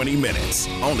 every 20 minutes,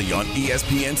 only on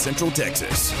ESPN Central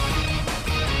Texas.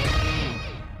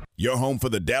 Your home for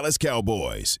the Dallas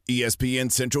Cowboys,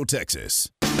 ESPN Central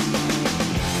Texas.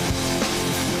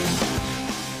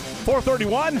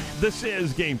 4:31. This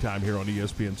is Game Time here on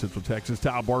ESPN Central Texas.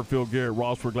 Tom Barfield, Garrett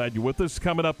Ross, we're glad you're with us.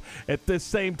 Coming up at this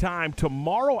same time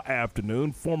tomorrow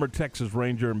afternoon, former Texas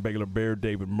Ranger and Baylor Bear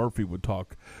David Murphy would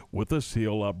talk with us.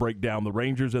 He'll break down the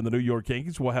Rangers and the New York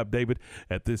Yankees. We'll have David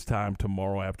at this time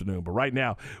tomorrow afternoon. But right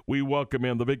now, we welcome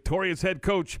in the victorious head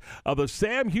coach of the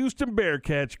Sam Houston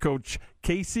Bearcats, Coach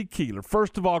Casey Keeler.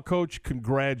 First of all, Coach,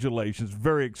 congratulations.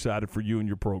 Very excited for you and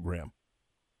your program.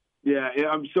 Yeah,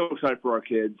 I'm so excited for our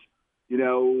kids. You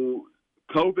know,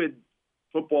 COVID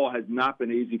football has not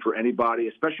been easy for anybody,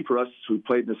 especially for us who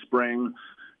played in the spring.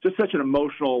 Just such an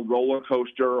emotional roller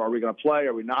coaster. Are we going to play?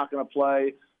 Are we not going to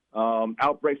play?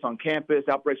 Outbreaks on campus,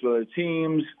 outbreaks with other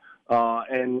teams.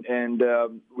 And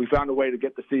we found a way to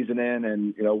get the season in,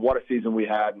 and, you know, what a season we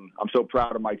had. And I'm so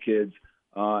proud of my kids.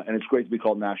 And it's great to be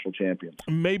called national champions.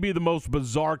 Maybe the most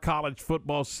bizarre college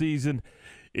football season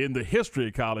in the history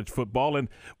of college football, and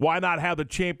why not have the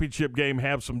championship game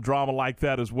have some drama like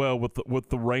that as well with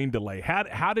the rain delay?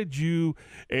 How did you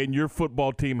and your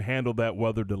football team handle that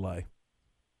weather delay?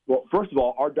 Well, first of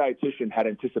all, our dietitian had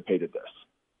anticipated this,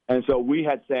 and so we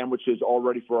had sandwiches all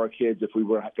ready for our kids if we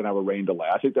were going to have a rain delay.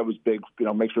 I think that was big. You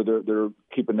know, make sure they're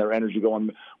keeping their energy going.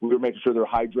 We were making sure they're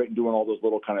hydrating, doing all those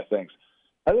little kind of things.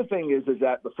 Other thing is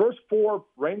that the first 4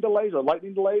 rain delays or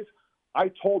lightning delays, I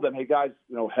told them, hey, guys,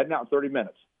 you know, heading out in 30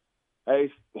 minutes.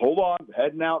 Hey, hold on,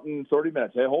 heading out in 30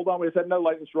 minutes. Hey, hold on, we just had another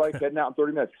lightning strike, heading out in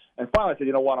 30 minutes. And finally I said,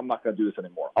 you know what, I'm not going to do this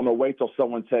anymore. I'm going to wait till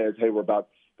someone says, hey, we're about,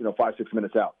 5-6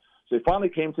 minutes out. So he finally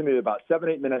came to me about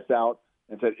 7-8 minutes out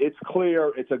and said, it's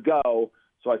clear, it's a go.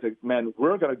 So I said, man,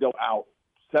 we're going to go out.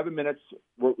 7 minutes,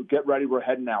 get ready, we're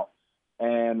heading out.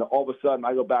 And all of a sudden,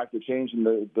 I go back to change in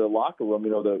the locker room,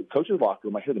 the coach's locker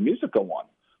room. I hear the music go on.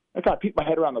 I kind of peek my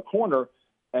head around the corner,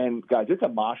 and, guys, it's a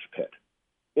mosh pit.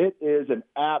 It is an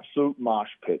absolute mosh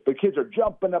pit. The kids are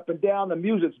jumping up and down. The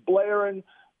music's blaring.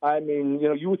 I mean,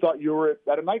 you thought you were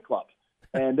at a nightclub.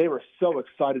 And they were so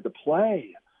excited to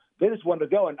play. They just wanted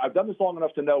to go. And I've done this long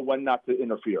enough to know when not to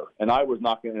interfere. And I was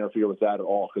not going to interfere with that at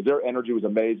all because their energy was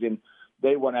amazing.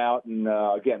 They went out, and,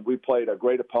 again, we played a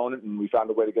great opponent, and we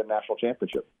found a way to get a national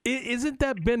championship. Isn't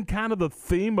that been kind of the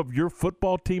theme of your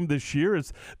football team this year,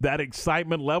 is that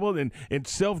excitement level and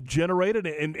self-generated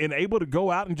and able to go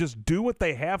out and just do what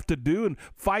they have to do and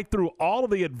fight through all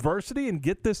of the adversity and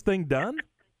get this thing done?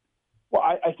 Well,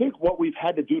 I think what we've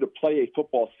had to do to play a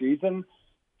football season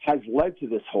has led to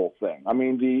this whole thing. I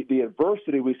mean, the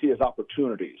adversity we see as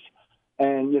opportunities.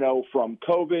 And, from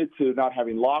COVID to not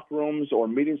having locker rooms or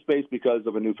meeting space because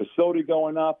of a new facility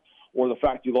going up, or the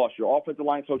fact you lost your offensive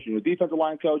line coach and your defensive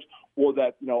line coach, or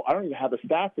that, I don't even have the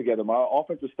staff together. My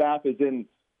offensive staff is in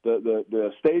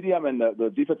the stadium, and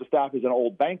the defensive staff is in an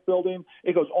old bank building.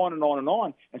 It goes on and on and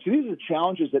on. And so these are the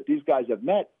challenges that these guys have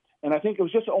met. And I think it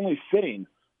was just only fitting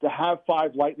to have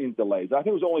 5 lightning delays. I think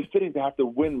it was only fitting to have to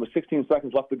win with 16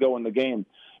 seconds left to go in the game.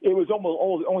 It was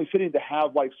almost only fitting to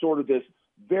have sort of this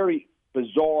very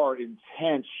bizarre,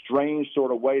 intense, strange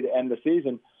sort of way to end the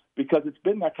season, because it's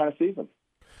been that kind of season.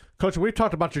 Coach, we've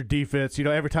talked about your defense,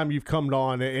 every time you've come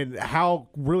on, and how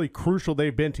really crucial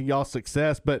they've been to y'all's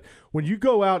success. But when you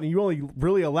go out and you only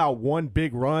really allow one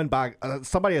big run by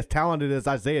somebody as talented as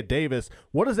Isaiah Davis,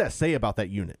 what does that say about that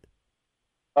unit?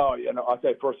 Oh, I'll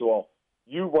say, first of all,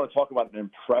 you want to talk about an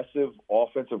impressive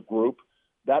offensive group.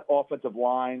 That offensive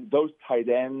line, those tight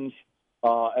ends,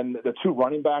 and the 2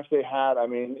 running backs they had, I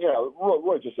mean,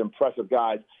 really just impressive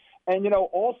guys. And,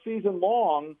 all season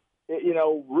long,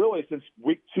 really since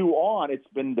week 2 on, it's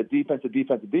been the defense.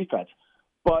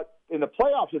 But in the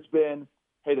playoffs, it's been,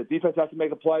 hey, the defense has to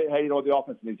make a play. Hey, the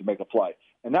offense needs to make a play.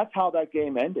 And that's how that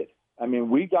game ended. I mean,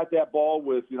 we got that ball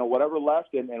with, whatever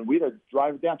left, and we had to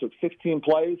drive it down. It took 16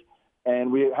 plays,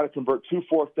 and we had to convert 2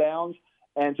 fourth downs.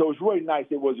 And so it was really nice.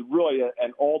 It was really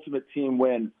an ultimate team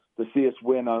win to see us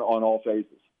win on all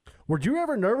phases. Were you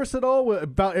ever nervous at all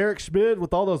about Eric Schmid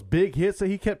with all those big hits that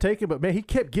he kept taking? But, man, he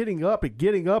kept getting up, and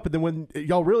then when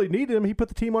y'all really needed him, he put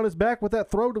the team on his back with that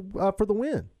throw for the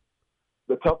win.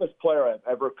 The toughest player I've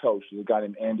ever coached is a guy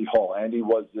named Andy Hall. Andy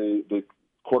was the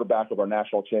quarterback of our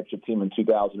national championship team in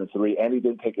 2003. Andy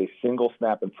didn't take a single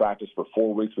snap in practice for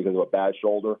 4 weeks because of a bad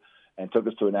shoulder and took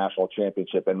us to a national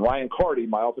championship. And Ryan Carty,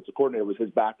 my offensive coordinator, was his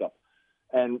backup.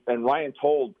 And Ryan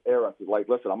told Eric, like,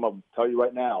 listen, I'm going to tell you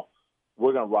right now,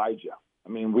 we're going to ride you. I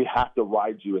mean, we have to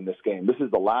ride you in this game. This is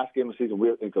the last game of the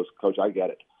season. He goes, Coach, I get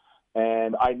it.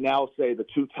 And I now say the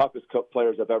two toughest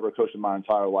players I've ever coached in my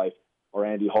entire life are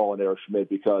Andy Hall and Eric Schmid,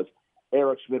 because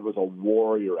Eric Schmid was a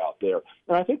warrior out there.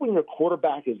 And I think when your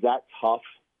quarterback is that tough,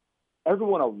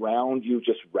 everyone around you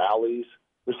just rallies.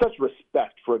 There's such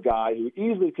respect for a guy who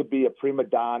easily could be a prima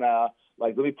donna,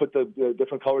 like, let me put the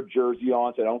different colored jersey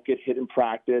on so I don't get hit in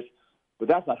practice. But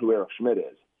that's not who Eric Schmid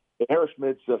is. Eric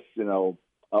Schmid's just,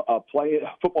 a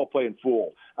football playing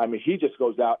fool. I mean, he just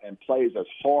goes out and plays as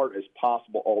hard as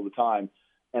possible all the time.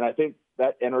 And I think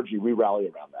that energy, we rally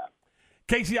around that.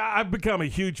 Casey, I've become a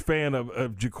huge fan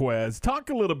of Jaquez. Talk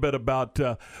a little bit about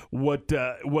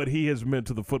what he has meant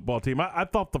to the football team. I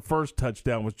thought the first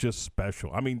touchdown was just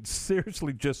special. I mean,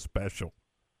 seriously, just special.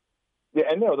 Yeah,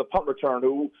 and the punt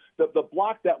return, the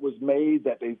block that was made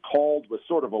that they called was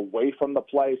sort of away from the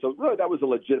play. So really, that was a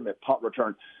legitimate punt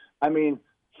return. I mean,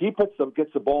 he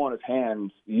gets the ball in his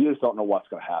hands. You just don't know what's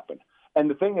going to happen. And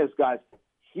the thing is, guys,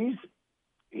 he's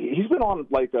been on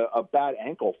like a bad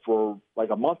ankle for like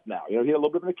a month now. He had a little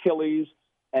bit of an Achilles,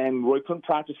 and Roy couldn't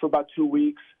practice for about 2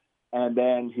 weeks, and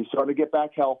then he's starting to get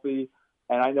back healthy.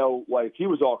 And I know, like, he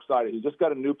was all excited. He just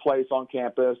got a new place on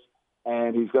campus,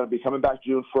 and he's going to be coming back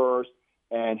June 1st.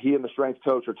 And he and the strength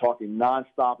coach are talking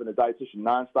nonstop, and the dietitian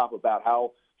nonstop, about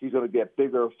how he's going to get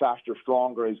bigger, faster,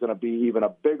 stronger. He's going to be even a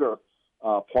bigger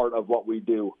part of what we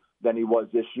do than he was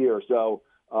this year. So,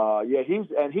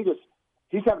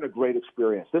 he's having a great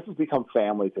experience. This has become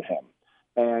family to him.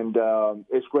 And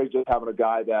it's great just having a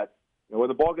guy that, when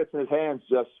the ball gets in his hands,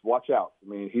 just watch out. I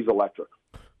mean, he's electric.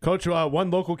 Coach,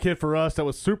 one local kid for us that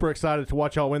was super excited to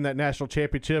watch y'all win that national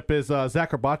championship is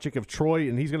Zach Urbancic of Troy,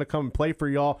 and he's going to come and play for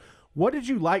y'all. What did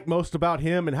you like most about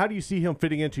him, and how do you see him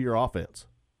fitting into your offense?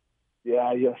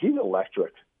 Yeah, he's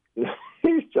electric.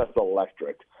 He's just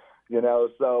electric.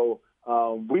 So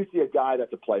we see a guy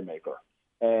that's a playmaker.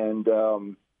 And,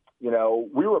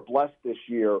 we were blessed this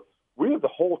year. We have the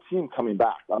whole team coming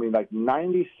back. I mean, like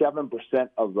 97%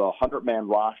 of the 100-man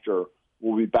roster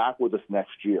will be back with us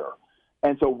next year.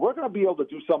 And so we're going to be able to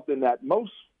do something that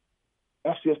most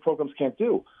FCS programs can't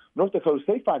do. North Dakota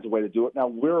State finds a way to do it. Now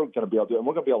we're going to be able to do it, and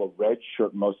we're going to be able to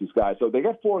redshirt most of these guys. So they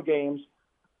get 4 games.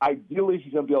 Ideally,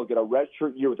 he's going to be able to get a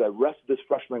redshirt year with the rest of this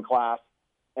freshman class,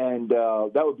 and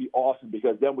that would be awesome,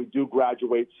 because then we do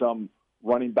graduate some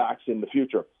running backs in the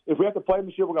future. If we have to play him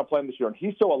this year, we're going to play him this year. And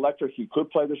he's so electric, he could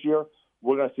play this year.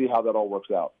 We're going to see how that all works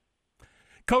out.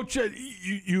 Coach,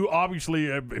 you obviously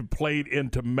have played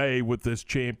into May with this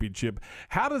championship.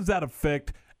 How does that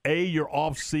affect, A, your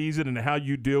off season and how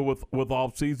you deal with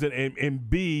off season, and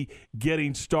B,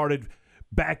 getting started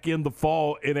back in the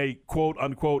fall in a quote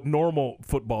unquote normal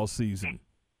football season?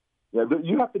 Yeah,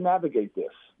 you have to navigate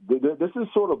this. This is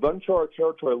sort of uncharted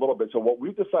territory a little bit. So what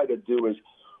we've decided to do is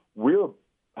we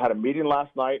had a meeting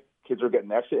last night. Kids are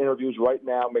getting extra interviews right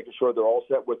now, making sure they're all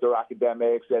set with their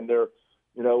academics and they're,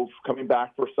 coming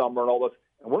back for summer and all this.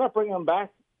 And we're not bringing them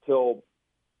back till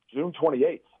June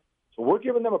 28th. So we're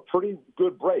giving them a pretty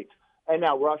good break. And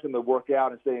now we're asking them to work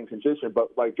out and stay in condition, but,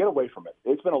 get away from it.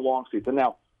 It's been a long season.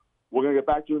 Now, we're going to get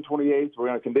back June 28th. We're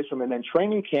going to condition them. And then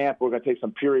training camp, we're going to take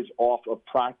some periods off of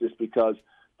practice, because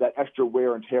that extra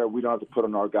wear and tear we don't have to put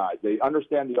on our guys. They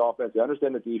understand the offense. They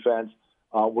understand the defense.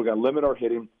 We're going to limit our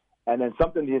hitting. And then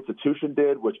something the institution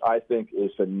did, which I think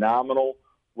is phenomenal,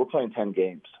 we're playing 10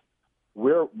 games.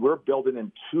 We're building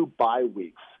in 2 bye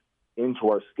weeks into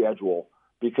our schedule,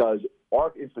 because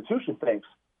our institution thinks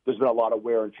there's been a lot of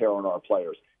wear and tear on our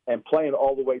players. And playing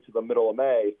all the way to the middle of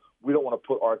May, we don't want to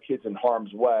put our kids in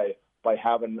harm's way by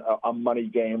having a money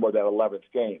game or that 11th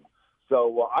game.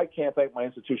 So I can't thank my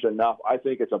institution enough. I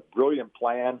think it's a brilliant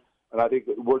plan, and I think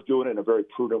that we're doing it in a very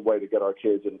prudent way to get our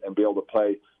kids and be able to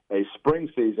play a spring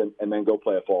season and then go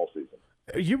play a fall season.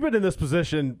 You've been in this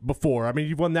position before. I mean,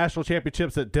 you've won national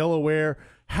championships at Delaware.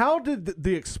 How did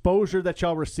the exposure that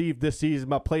y'all received this season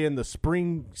by playing the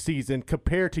spring season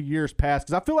compare to years past?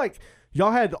 Because I feel like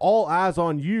y'all had all eyes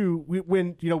on you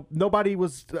when, nobody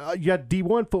was you had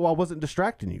D1 football wasn't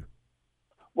distracting you.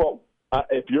 Well,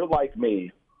 if you're like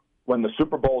me, when the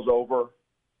Super Bowl's over,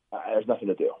 there's nothing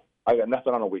to do. I got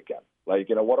nothing on a weekend. What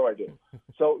do I do?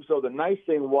 So the nice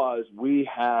thing was we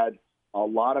had a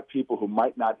lot of people who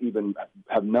might not even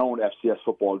have known FCS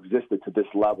football existed to this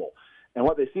level. And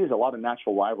what they see is a lot of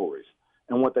natural rivalries.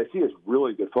 And what they see is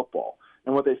really good football.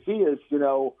 And what they see is,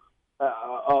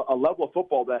 a level of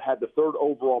football that had the 3rd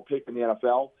overall pick in the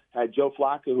NFL, had Joe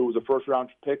Flacco, who was a first-round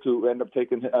pick, who ended up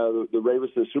taking the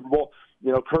Ravens to the Super Bowl.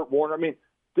 Kurt Warner. I mean,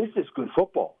 this is good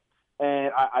football.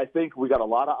 And I think we got a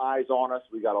lot of eyes on us.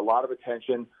 We got a lot of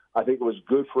attention. I think it was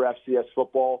good for FCS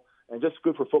football and just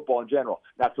good for football in general.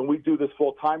 Now, can we do this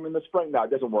full-time in the spring? No,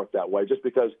 it doesn't work that way just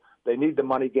because they need the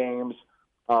money games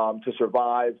to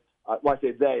survive. When I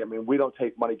say they, I mean, we don't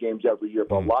take money games every year,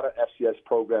 but a lot of FCS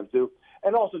programs do.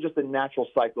 And also just the natural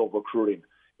cycle of recruiting.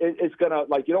 It's going to,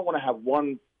 you don't want to have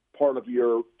one part of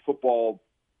your football,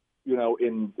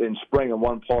 in spring and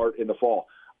one part in the fall.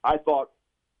 I thought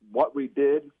what we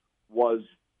did was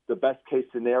the best case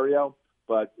scenario,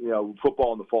 but,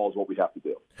 football in the fall is what we have to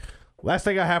do. Last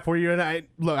thing I have for you, and I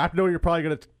know you're probably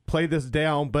going to play this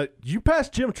down, but you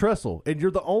passed Jim Tressel, and you're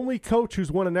the only coach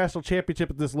who's won a national championship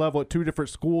at this level at 2 different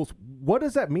schools. What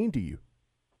does that mean to you?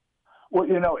 Well,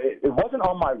 it wasn't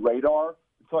on my radar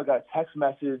until I got a text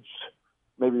message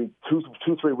maybe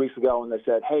 2-3 weeks ago, and they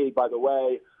said, hey, by the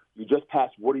way, you just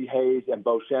passed Woody Hayes and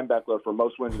Bo Schembechler for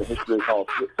most wins in the history of college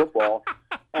football.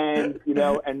 And,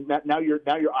 and now you're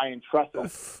eyeing Tressel.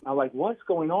 I'm like, what's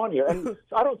going on here? And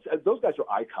so those guys are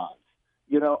icons.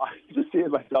 I just see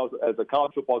myself as a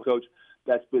college football coach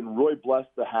that's been really blessed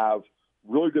to have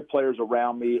really good players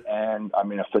around me and,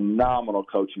 a phenomenal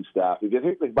coaching staff. If you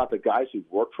think about the guys who've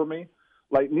worked for me,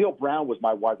 like Neil Brown was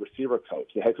my wide receiver coach,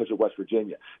 the head coach of West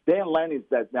Virginia. Dan Lanning's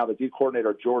now the D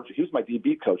coordinator at Georgia. He was my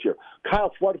DB coach here.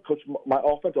 Kyle Flood coached my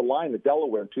offensive line in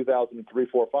Delaware in 2003,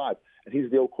 4, 5, and he's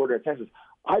the old coordinator in Texas.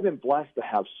 I've been blessed to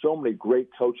have so many great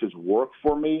coaches work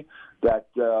for me that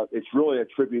it's really a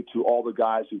tribute to all the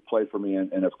guys who played for me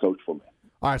and have coached for me.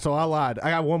 All right, so I lied.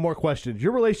 I got one more question.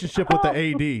 Your relationship with the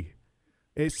AD,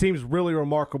 it seems really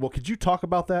remarkable. Could you talk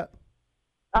about that?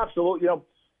 Absolutely.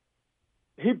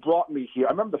 He brought me here.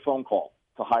 I remember the phone call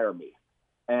to hire me,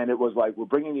 and it was like, we're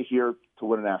bringing you here to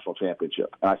win a national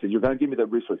championship. And I said, you're going to give me the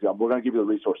resources. We're going to give you the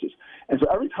resources. And so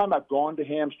every time I've gone to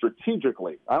him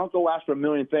strategically, I don't go ask for a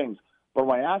million things, but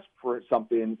when I ask for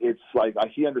something, it's like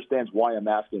he understands why I'm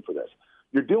asking for this.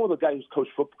 You're dealing with a guy who's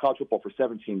coached college football for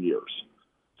 17 years.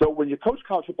 So when you coach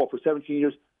college football for 17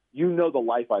 years, you know the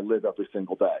life I live every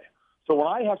single day. So when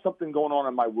I have something going on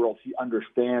in my world, he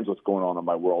understands what's going on in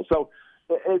my world. So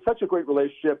it's such a great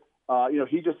relationship.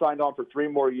 He just signed on for 3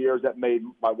 more years. That made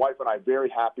my wife and I very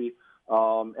happy.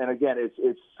 And again,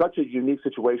 it's such a unique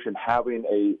situation having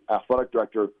a athletic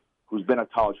director who's been a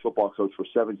college football coach for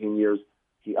 17 years.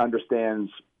 He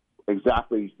understands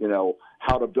exactly,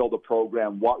 how to build a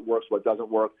program, what works, what doesn't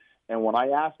work. And when I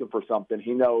ask him for something,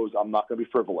 he knows I'm not going to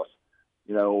be frivolous,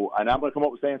 and I'm going to come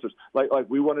up with answers. Like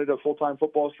we wanted a full-time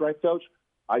football strength coach.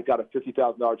 I got a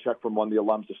 $50,000 check from one of the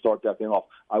alums to start that thing off.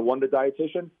 I wanted a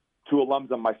dietitian. 2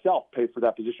 alums and myself paid for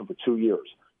that position for 2 years.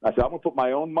 I said, I'm going to put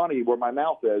my own money where my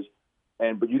mouth is,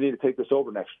 but you need to take this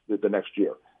over the next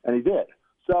year. And he did.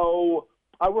 So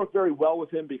I work very well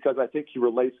with him because I think he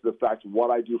relates to the fact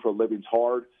what I do for a living is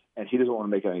hard, and he doesn't want to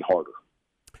make it any harder.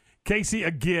 Casey,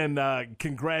 again,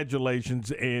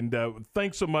 congratulations, and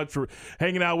thanks so much for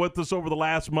hanging out with us over the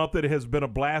last month. It has been a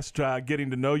blast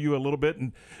getting to know you a little bit,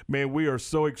 and, man, we are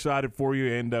so excited for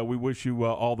you, and we wish you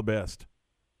all the best.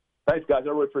 Thanks, guys. I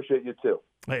really appreciate you, too.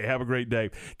 Hey, have a great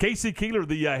day. Casey Keeler,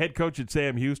 the head coach at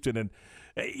Sam Houston, and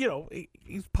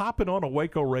he's popping on a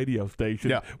Waco radio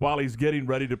station while he's getting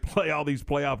ready to play all these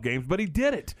playoff games, but he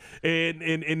did it,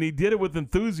 and he did it with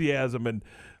enthusiasm, and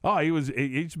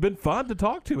he's been fun to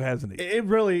talk to, hasn't he?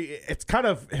 It's kind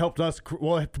of helped us.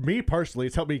 Well, for me personally,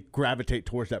 it's helped me gravitate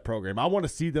towards that program. I want to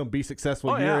see them be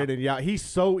successful year in and year out. He's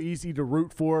so easy to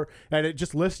root for, and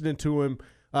just listening to him.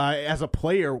 As a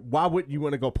player, why wouldn't you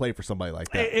want to go play for somebody like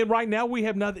that? And right now we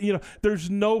have nothing. There's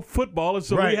no football, and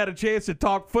so we had a chance to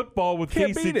talk football with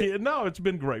Casey. No, it's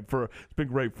been great for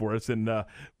us, and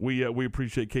we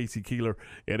appreciate Casey Keeler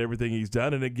and everything he's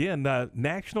done. And again,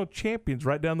 national champions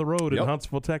right down the road in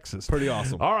Huntsville, Texas. Pretty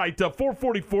awesome. All right,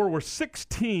 4:44. We're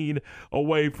 16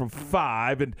 away from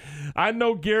 5, and I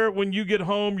know, Garrett, when you get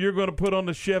home, you're going to put on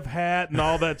the chef hat and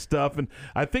all that stuff. And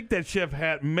I think that chef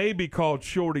hat may be called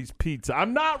Shorty's Pizza.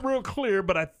 I'm not real clear,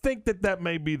 but I think that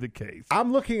may be the case.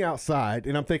 I'm looking outside,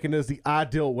 and I'm thinking this is the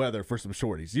ideal weather for some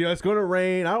Shorties. It's going to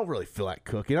rain. I don't really feel like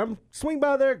cooking. I'm swing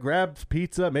by there, grab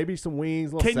pizza, maybe some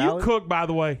wings, a little salad. Can you cook, by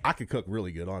the way? I can cook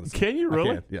really good, honestly. Can you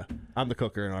really? I can, yeah. I'm the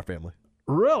cooker in our family.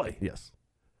 Really? Yes.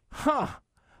 Huh.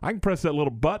 I can press that little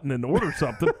button and order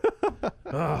something.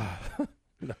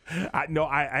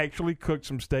 I actually cooked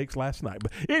some steaks last night.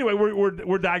 But anyway,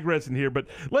 we're digressing here. But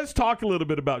let's talk a little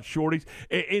bit about Shorty's.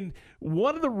 And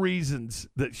one of the reasons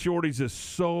that Shorty's is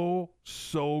so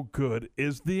good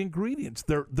is the ingredients.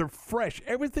 They're fresh.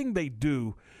 Everything they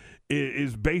do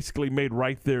is basically made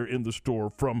right there in the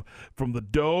store, from the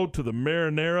dough to the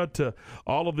marinara to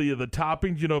all of the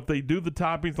toppings. If they do the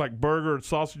toppings like burger and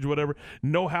sausage or whatever,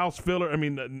 no house filler.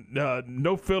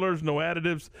 No fillers, no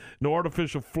additives, no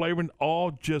artificial flavoring,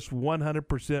 all just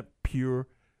 100% pure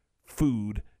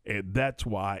food, and that's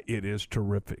why it is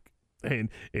terrific. And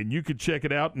you can check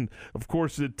it out, and of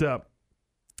course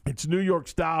it's New York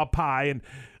style pie, and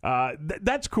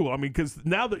that's cool. Because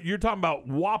now that you're talking about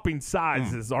whopping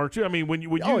sizes, aren't you?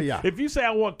 If you say I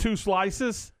want 2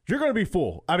 slices, you're going to be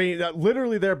full.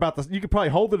 Literally, they're about the. You can probably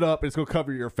hold it up, and it's going to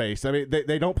cover your face.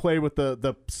 They don't play with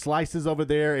the slices over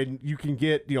there, and you can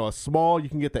get a small, you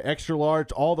can get the extra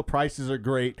large. All the prices are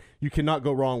great. You cannot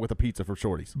go wrong with a pizza from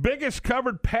Shorty's. Biggest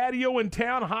covered patio in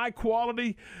town, high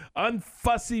quality,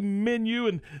 unfussy menu,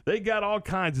 and they got all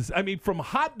kinds of. From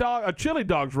chili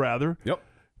dogs rather. Yep.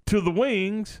 To the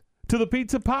wings, to the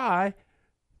pizza pie,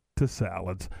 to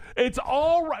salads. It's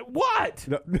all right. What?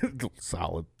 No,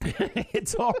 solid.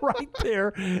 It's all right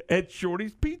there at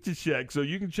Shorty's Pizza Shack. So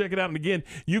you can check it out. And again,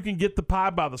 you can get the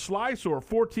pie by the slice, or a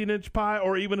 14-inch pie,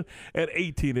 or even an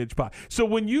 18-inch pie. So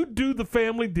when you do the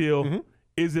family deal,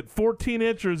 is it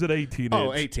 14-inch or is it 18-inch?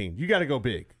 Oh, 18. You got to go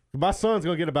big. My son's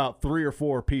going to get about 3 or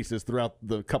 4 pieces throughout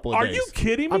the couple of days. Are you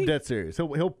kidding me? I'm dead serious.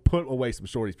 He'll put away some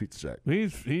Shorty's Pizza Shack.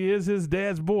 He is his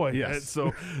dad's boy. Yes.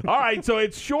 So, all right. So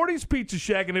it's Shorty's Pizza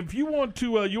Shack, and if you want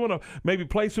to, maybe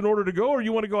place an order to go, or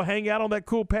you want to go hang out on that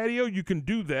cool patio, you can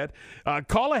do that.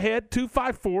 Call ahead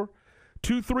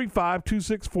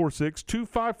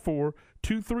 254-235-2646,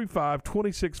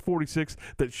 254-235-2646.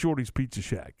 That's Shorty's Pizza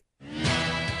Shack.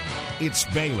 It's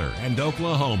Baylor and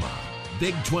Oklahoma.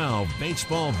 Big 12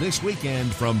 baseball this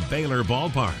weekend from Baylor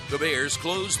Ballpark. The Bears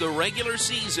close the regular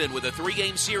season with a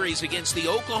 3-game series against the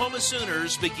Oklahoma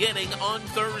Sooners beginning on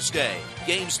Thursday.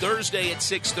 Games Thursday at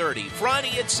 6:30,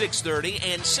 Friday at 6:30,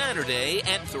 and Saturday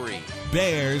at 3.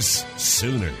 Bears,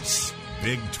 Sooners.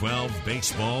 Big 12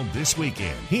 baseball this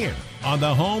weekend here on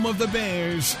the home of the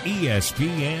Bears,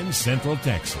 ESPN Central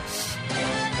Texas.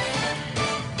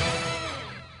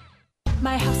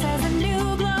 My house has a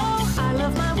new glow. I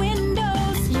love my windows.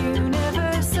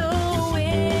 Universal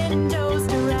Windows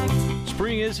Direct.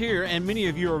 Spring is here, and many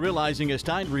of you are realizing it's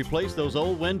time to replace those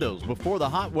old windows before the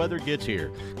hot weather gets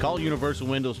here. Call Universal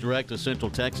Windows Direct of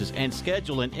Central Texas and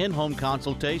schedule an in-home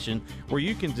consultation where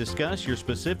you can discuss your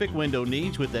specific window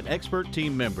needs with an expert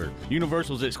team member.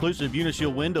 Universal's exclusive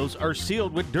Unishield windows are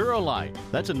sealed with Duralite.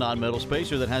 That's a non-metal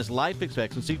spacer that has life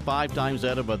expectancy 5 times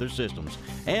that of other systems.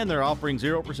 And they're offering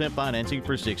 0% financing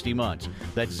for 60 months.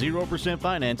 That's 0%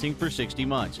 financing for 60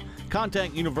 months.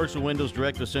 Contact Universal Windows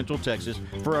Direct of Central Texas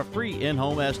for a free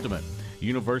in-home estimate.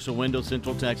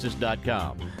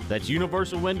 UniversalWindowsCentralTexas.com. That's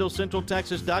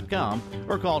UniversalWindowsCentralTexas.com,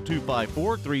 or call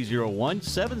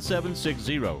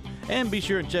 254-301-7760. And be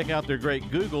sure and check out their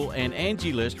great Google and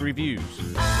Angie List reviews.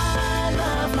 I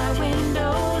love my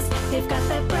windows. They've got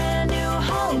that brand new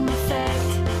home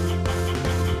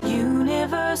effect.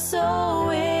 Universal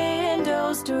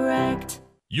Windows Direct.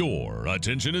 Your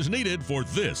attention is needed for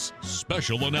this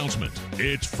special announcement.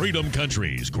 It's Freedom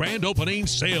Country's grand opening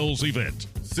sales event.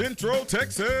 Central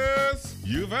Texas,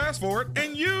 you've asked for it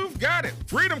and you've got it.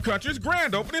 Freedom Country's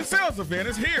grand opening sales event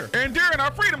is here. And during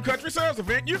our Freedom Country sales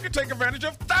event, you can take advantage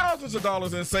of thousands of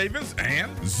dollars in savings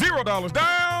and $0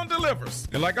 down delivers.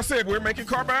 And like I said, we're making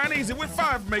car buying easy with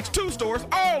 5 Makes 2 stores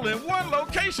all in one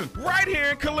location, right here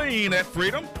in Killeen at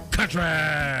Freedom Country.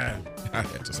 I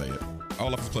had to say it.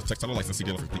 All offers plus textile license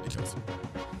dealer for complete details.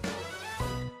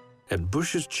 At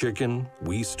Bush's Chicken,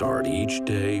 we start each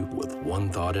day with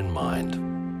one thought in mind.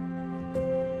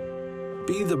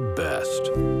 Be the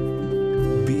best.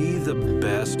 Be the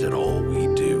best at all we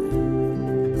do.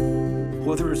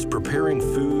 Whether it's preparing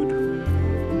food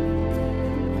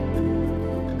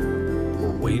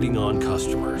or waiting on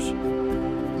customers.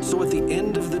 So at the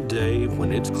end of the day,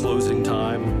 when it's closing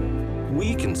time,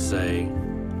 we can say,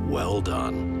 well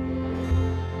done.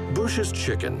 Bush's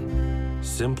Chicken,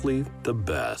 simply the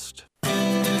best.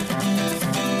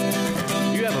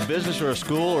 You have a business or a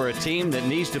school or a team that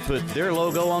needs to put their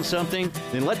logo on something?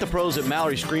 Then let the pros at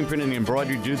Mallory Screen Printing and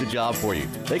Embroidery do the job for you.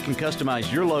 They can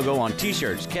customize your logo on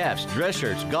t-shirts, caps, dress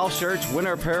shirts, golf shirts,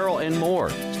 winter apparel, and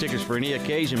more. Stickers for any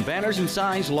occasion, banners and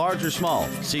signs, large or small.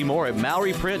 See more at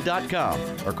MalloryPrint.com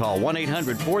or call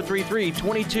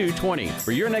 1-800-433-2220.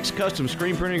 For your next custom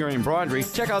screen printing or embroidery,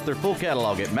 check out their full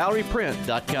catalog at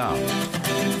MalloryPrint.com.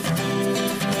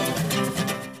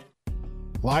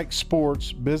 Like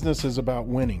sports, business is about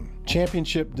winning.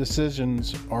 Championship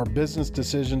decisions are business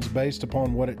decisions based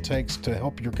upon what it takes to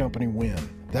help your company win.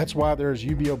 That's why there's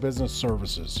UBO Business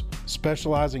Services,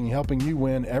 specializing in helping you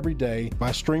win every day by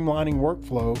streamlining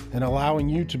workflow and allowing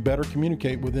you to better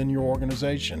communicate within your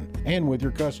organization and with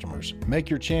your customers. Make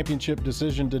your championship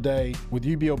decision today with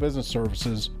UBO Business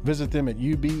Services. Visit them at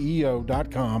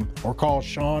ubeo.com or call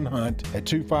Sean Hunt at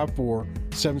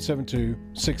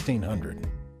 254-772-1600.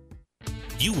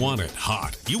 You want it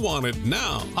hot. You want it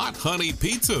now. Hot Honey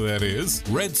Pizza, that is.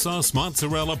 Red sauce,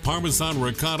 mozzarella, parmesan,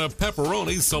 ricotta,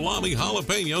 pepperoni, salami,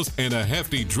 jalapenos, and a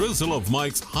hefty drizzle of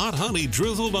Mike's Hot Honey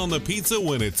drizzled on the pizza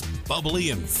when it's bubbly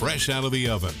and fresh out of the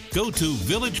oven. Go to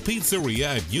Village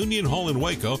Pizzeria at Union Hall in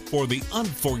Waco for the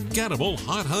unforgettable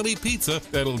Hot Honey Pizza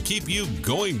that'll keep you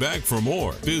going back for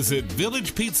more. Visit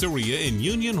Village Pizzeria in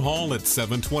Union Hall at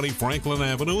 720 Franklin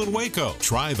Avenue in Waco.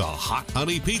 Try the Hot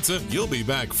Honey Pizza. You'll be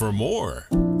back for more.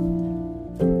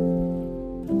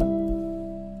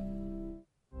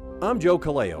 I'm Joe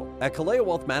Kaleo. At Kaleo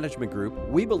Wealth Management Group,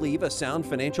 we believe a sound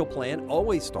financial plan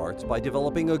always starts by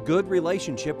developing a good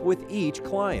relationship with each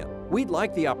client. We'd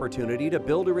like the opportunity to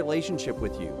build a relationship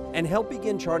with you and help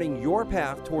begin charting your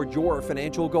path toward your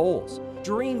financial goals.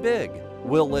 Dream big.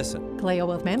 We'll listen. Kaleo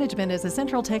Wealth Management is a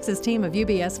Central Texas team of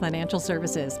UBS Financial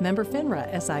Services, member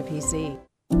FINRA SIPC.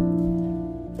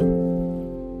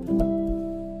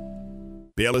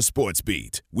 Baylor Sports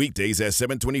Beat, weekdays at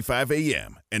 7:25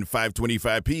 a.m. and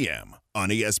 5:25 p.m. on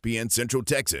ESPN Central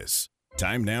Texas.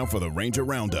 Time now for the Ranger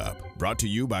Roundup, brought to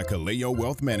you by Kaleo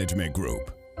Wealth Management Group.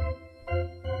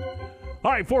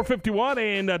 All right, 4:51,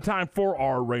 and time for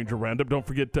our Ranger Roundup. Don't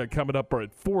forget, coming up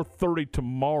at 4:30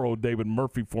 tomorrow, David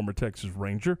Murphy, former Texas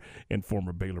Ranger and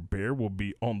former Baylor Bear, will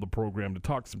be on the program to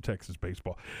talk some Texas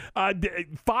baseball.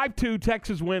 5-2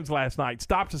 Texas wins last night,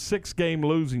 stops a 6-game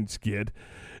losing skid,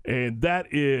 and that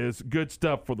is good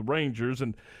stuff for the Rangers.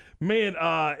 And, man,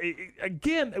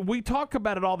 again, we talk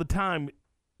about it all the time,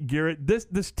 Garrett.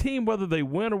 This team, whether they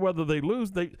win or whether they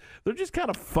lose, they're just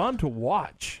kind of fun to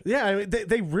watch. Yeah, I mean,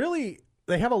 they really –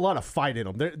 they have a lot of fight in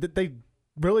them. They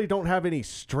really don't have any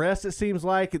stress, it seems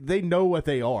like. They know what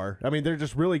they are. I mean, they're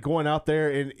just really going out there,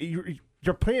 and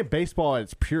you're playing baseball at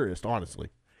its purest, honestly.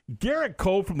 Garrett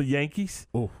Cole from the Yankees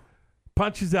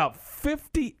punches out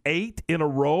 58 in a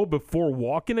row before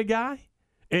walking a guy.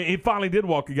 And he finally did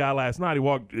walk a guy last night. He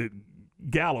walked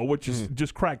Gallo, which is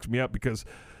just cracks me up because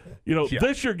 –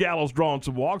 this year Gallo's drawing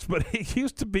some walks, but it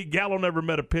used to be Gallo never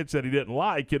met a pitch that he didn't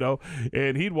like,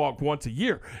 and he'd walk once a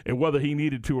year, and whether he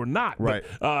needed to or not. Right.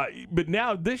 But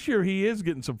now this year he is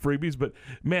getting some freebies. But,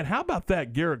 man, how about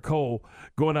that Garrett Cole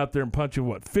going out there and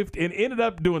punching, 50, and ended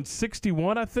up doing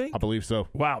 61, I think? I believe so.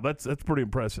 Wow, that's pretty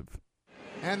impressive.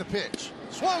 And the pitch.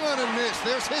 Swung on and missed.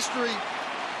 There's history.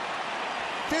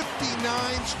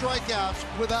 59 strikeouts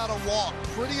without a walk.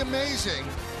 Pretty amazing.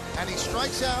 And he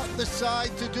strikes out the side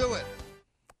to do it.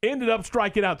 Ended up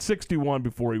striking out 61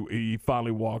 before he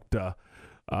finally walked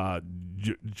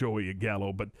Joey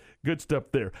Gallo. But good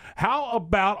stuff there. How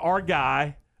about our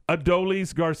guy,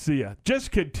 Adolis Garcia?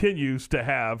 Just continues to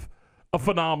have a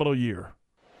phenomenal year.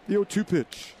 The 0-2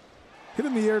 pitch. Hit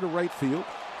in the air to right field.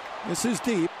 This is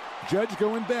deep. Judge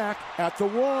going back at the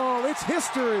wall. It's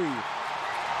history.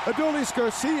 Adolis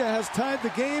Garcia has tied the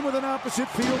game with an opposite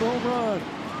field home run.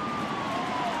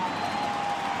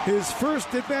 His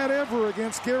first at-bat ever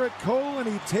against Garrett Cole, and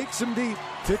he takes him deep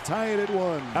to tie it at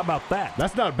 1. How about that?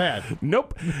 That's not bad.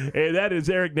 Nope. And that is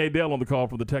Eric Nadell on the call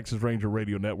from the Texas Ranger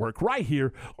Radio Network right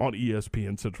here on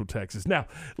ESPN Central Texas. Now,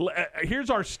 here's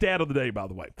our stat of the day, by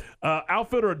the way.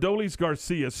 Outfielder Adolis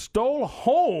Garcia stole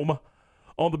home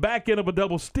on the back end of a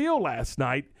double steal last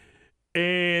night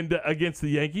and against the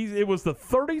Yankees. It was the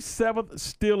 37th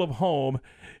steal of home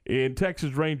in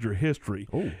Texas Ranger history.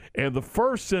 Ooh. And the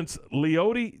first since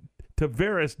Leody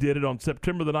Taveras did it on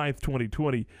September the 9th,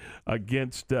 2020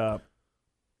 against the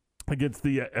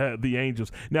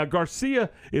Angels. Now, Garcia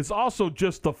is also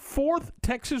just the 4th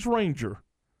Texas Ranger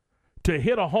to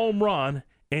hit a home run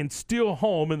and steal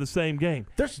home in the same game.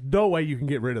 There's no way you can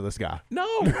get rid of this guy. No.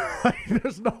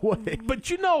 There's no way. But,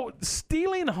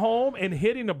 stealing home and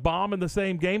hitting a bomb in the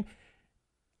same game,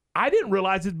 I didn't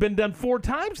realize it's been done 4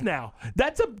 times now.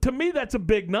 To me, that's a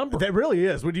big number. That really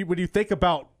is. When you think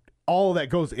about all that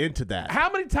goes into that.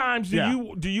 How many times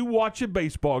do you watch a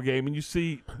baseball game and do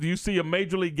you see a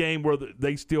major league game where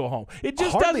they steal home? It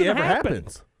just hardly doesn't ever happen.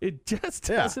 Happens. It just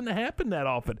doesn't happen that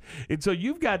often. And so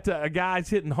you've got guys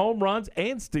hitting home runs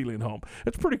and stealing home.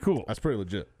 It's pretty cool. That's pretty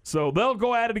legit. So they'll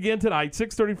go at it again tonight,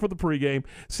 6:30 for the pregame,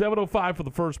 7:05 for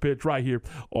the first pitch right here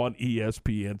on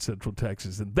ESPN Central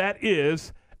Texas. And that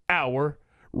is our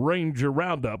Ranger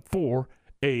Roundup for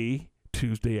a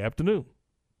Tuesday afternoon.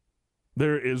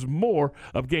 There is more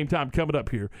of Game Time coming up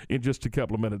here in just a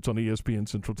couple of minutes on ESPN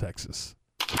Central Texas.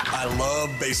 I love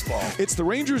baseball. It's the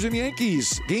Rangers and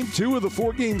Yankees. Game 2 of the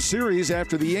 4-game series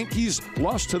after the Yankees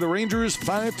lost to the Rangers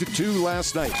 5-2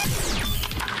 last night.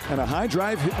 And a high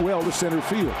drive hit well to center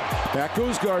field. Back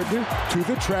goes Gardner to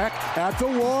the track, at the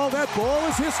wall. That ball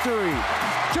is history.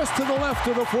 Just to the left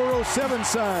of the 407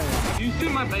 sign. You see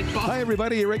my baseball? Hi,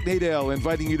 everybody. Eric Nadel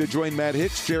inviting you to join Matt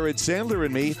Hicks, Jared Sandler,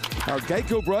 and me. Our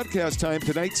Geico broadcast time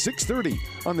tonight, 6:30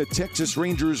 on the Texas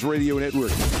Rangers Radio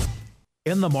Network.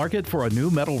 In the market for a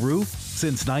new metal roof?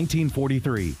 Since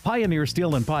 1943, Pioneer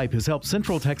Steel and Pipe has helped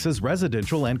Central Texas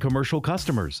residential and commercial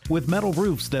customers with metal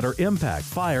roofs that are impact,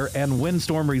 fire, and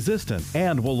windstorm resistant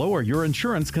and will lower your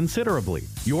insurance considerably.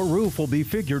 Your roof will be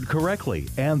figured correctly,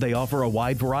 and they offer a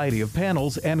wide variety of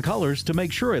panels and colors to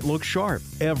make sure it looks sharp.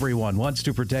 Everyone wants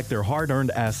to protect their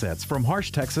hard-earned assets from harsh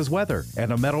Texas weather,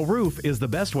 and a metal roof is the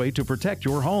best way to protect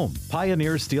your home.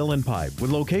 Pioneer Steel and Pipe,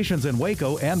 with locations in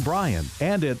Waco and Bryan,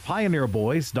 and at pioneerboys.com.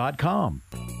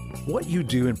 What you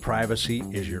do in privacy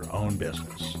is your own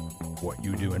business. What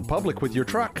you do in public with your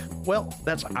truck, well,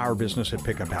 that's our business at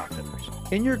Pickup Outfitters.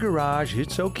 In your garage,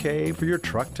 it's okay for your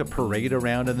truck to parade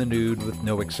around in the nude with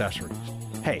no accessories.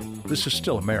 Hey, this is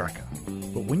still America.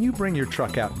 But when you bring your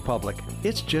truck out in public,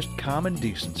 it's just common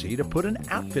decency to put an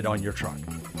outfit on your truck.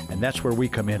 And that's where we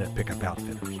come in at Pickup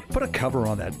Outfitters. Put a cover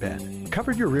on that bed.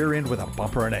 Cover your rear end with a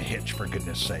bumper and a hitch, for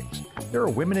goodness sakes. There are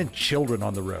women and children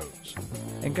on the roads.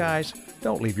 And guys,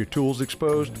 don't leave your tools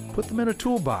exposed. Put them in a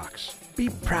toolbox. Be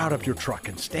proud of your truck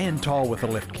and stand tall with a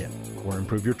lift kit. Or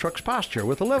improve your truck's posture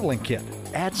with a leveling kit.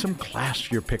 Add some class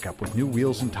to your pickup with new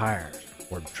wheels and tires.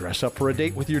 Or dress up for a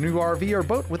date with your new RV or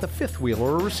boat with a fifth wheel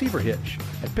or a receiver hitch.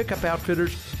 At Pickup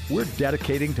Outfitters, we're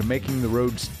dedicating to making the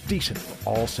roads decent for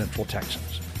all Central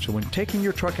Texans. So when taking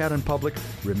your truck out in public,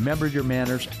 remember your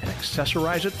manners and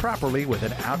accessorize it properly with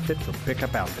an outfit from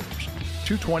Pickup Outfitters.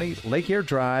 220 Lake Air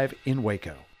Drive in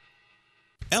Waco.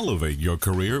 Elevate your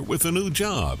career with a new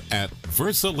job at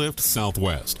VersaLift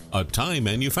Southwest, a tie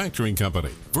manufacturing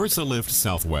company. VersaLift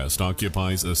Southwest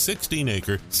occupies a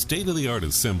 16-acre state-of-the-art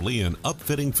assembly and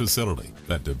upfitting facility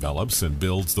that develops and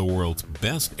builds the world's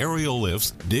best aerial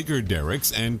lifts, digger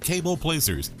derricks, and cable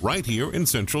placers right here in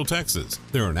Central Texas.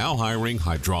 They are now hiring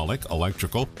hydraulic,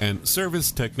 electrical, and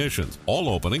service technicians. All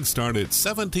openings start at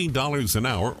 $17 an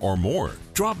hour or more.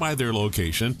 Drop by their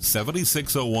location,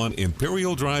 7601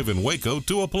 Imperial Drive in Waco,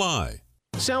 to apply.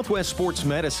 Southwest Sports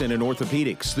Medicine and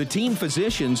Orthopedics, the team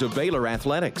physicians of Baylor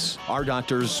Athletics. Our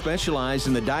doctors specialize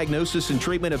in the diagnosis and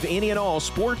treatment of any and all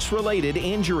sports-related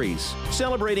injuries.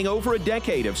 Celebrating over a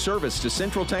decade of service to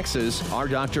Central Texas, our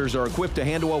doctors are equipped to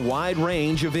handle a wide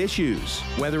range of issues.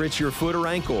 Whether it's your foot or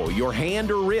ankle, your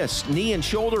hand or wrist, knee and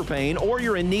shoulder pain, or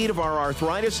you're in need of our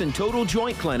arthritis and total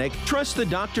joint clinic, trust the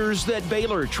doctors that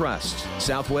Baylor trusts.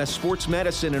 Southwest Sports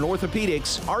Medicine and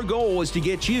Orthopedics, our goal is to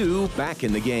get you back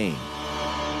in the game.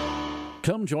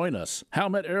 Come join us.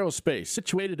 Howmet Aerospace,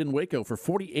 situated in Waco for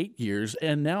 48 years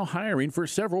and now hiring for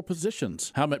several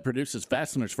positions. Howmet produces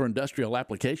fasteners for industrial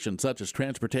applications such as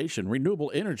transportation,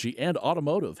 renewable energy, and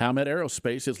automotive. Howmet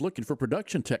Aerospace is looking for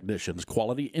production technicians,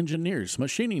 quality engineers,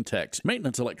 machining techs,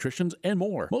 maintenance electricians, and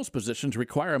more. Most positions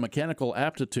require a mechanical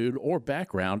aptitude or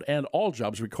background, and all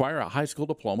jobs require a high school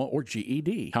diploma or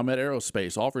GED. Howmet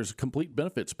Aerospace offers a complete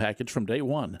benefits package from day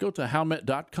one. Go to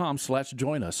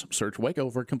howmet.com/join us. Search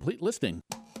Waco for a complete listing.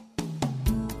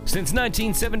 Since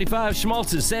 1975,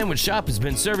 Schmaltz's Sandwich Shop has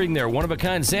been serving their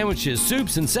one-of-a-kind sandwiches,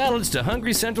 soups, and salads to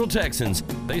hungry Central Texans.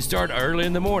 They start early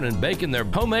in the morning baking their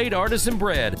homemade artisan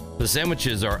bread. The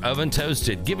sandwiches are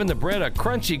oven-toasted, giving the bread a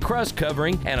crunchy crust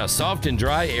covering and a soft and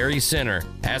dry, airy center.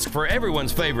 Ask for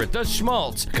everyone's favorite, the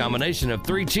Schmaltz, combination of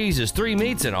 3 cheeses, 3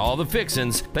 meats, and all the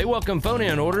fixins. They welcome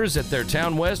phone-in orders at their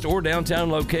Town West or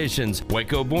downtown locations.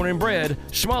 Waco born and bred,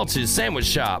 Schmaltz's Sandwich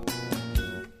Shop.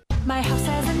 My house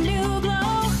has a new glow.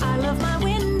 I love my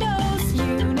windows.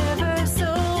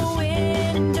 Universal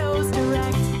Windows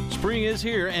Direct. Spring is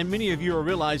here, and many of you are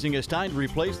realizing it's time to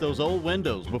replace those old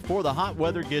windows before the hot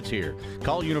weather gets here.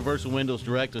 Call Universal Windows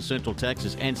Direct of Central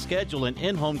Texas and schedule an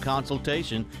in-home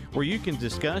consultation where you can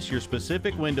discuss your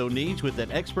specific window needs with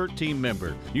an expert team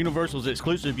member. Universal's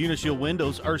exclusive Unishield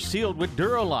windows are sealed with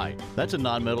Duralite. That's a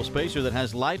non-metal spacer that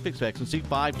has life expectancy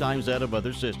 5 times that of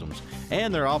other systems.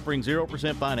 And they're offering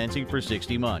 0% financing for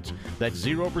 60 months. That's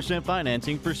 0%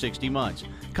 financing for 60 months.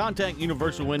 Contact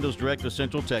Universal Windows Direct of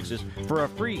Central Texas for a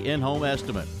free in-home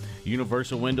estimate.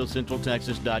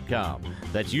 UniversalWindowsCentralTexas.com.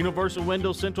 That's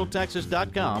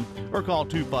UniversalWindowsCentralTexas.com or call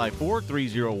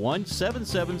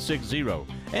 254-301-7760.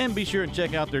 And be sure and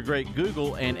check out their great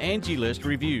Google and Angie List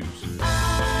reviews.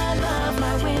 I love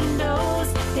my windows.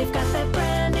 They've got that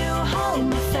brand new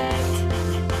home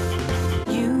effect.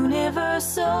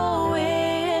 Universal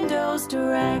Windows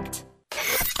Direct.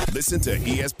 Listen to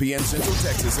ESPN Central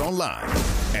Texas online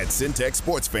at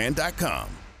centexsportsfan.com.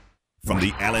 From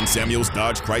the Allen Samuels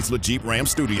Dodge Chrysler Jeep Ram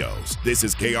Studios, this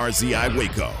is KRZI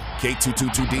Waco,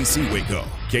 K222DC Waco,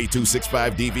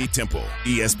 K265DV Temple,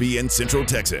 ESPN Central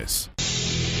Texas.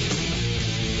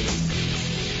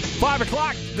 5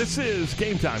 o'clock, this is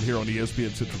Game Time here on ESPN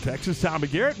Central Texas. Tommy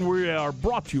Garrett, and we are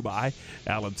brought to you by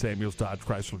Allen Samuels Dodge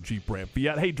Chrysler Jeep Ram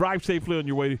Fiat. Hey, drive safely on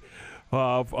your way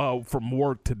from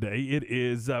work today. It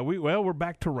is, we're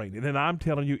back to raining, and I'm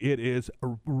telling you, it is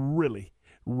really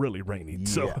raining. Yeah.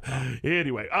 So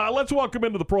anyway, let's welcome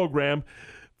into the program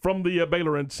from the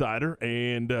Baylor Insider,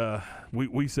 and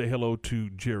we say hello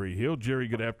to Jerry Hill. Jerry,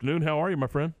 good afternoon. How are you, my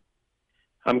friend?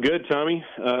 I'm good, Tommy.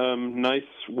 Nice,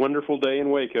 wonderful day in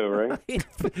Waco, right?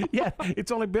 Yeah,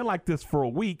 it's only been like this for a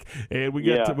week, and we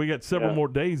got several more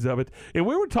days of it. And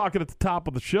we were talking at the top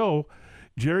of the show,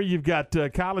 Jerry, you've got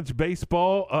college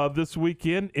baseball this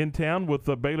weekend in town with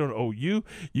Baylor and OU.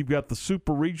 You've got the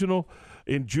Super Regional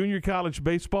in junior college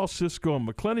baseball, Cisco and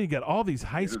McLennan. You got all these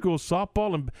high school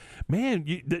softball, and man,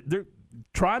 they're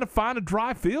trying to find a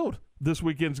dry field this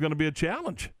weekend is going to be a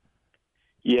challenge.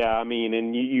 Yeah, I mean,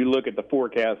 and you look at the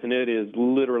forecast, and it is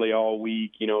literally all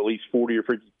week, at least 40 or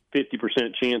 50%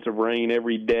 chance of rain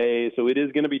every day. So it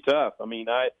is going to be tough. I mean,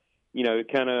 you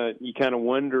kind of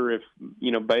wonder if,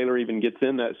 Baylor even gets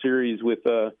in that series with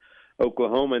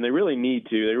Oklahoma, and they really need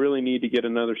to. They really need to get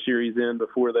another series in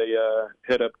before they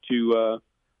head up to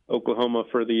Oklahoma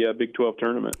for the Big 12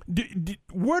 tournament.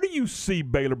 Where do you see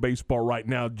Baylor baseball right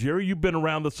now, Jerry? You've been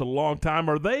around this a long time.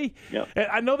 Are they? Yep.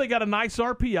 I know they got a nice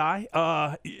RPI.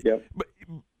 Yep.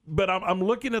 But I'm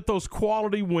looking at those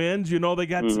quality wins. They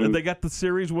got they got the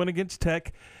series win against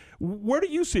Tech. Where do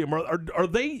you see them? Are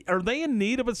they in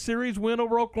need of a series win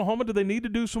over Oklahoma? Do they need to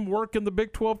do some work in the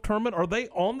Big 12 tournament? Are they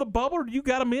on the bubble, or do you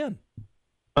got them in?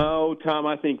 Oh, Tom,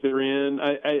 I think they're in.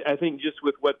 I think just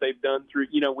with what they've done through,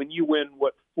 when you win,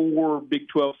 4 Big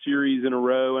 12 series in a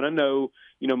row, and I know,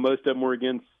 most of them were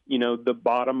against, the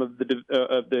bottom of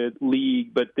the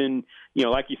league, but then,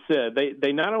 like you said,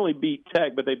 they not only beat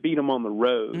Tech, but they beat them on the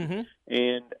road. Mm-hmm.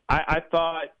 And I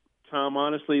thought, Tom,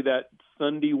 honestly, that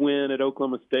Sunday win at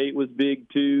Oklahoma State was big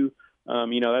too.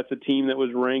 That's a team that was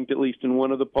ranked at least in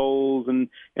one of the polls and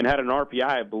had an RPI,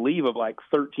 I believe, of like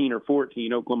 13 or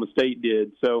 14. Oklahoma State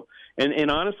did. So, and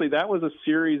honestly, that was a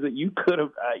series that you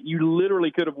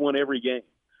literally could have won every game.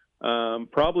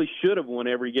 Probably should have won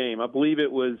every game. I believe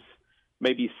it was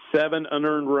maybe 7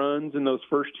 unearned runs in those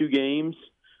first 2 games.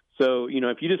 So,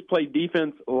 if you just play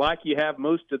defense like you have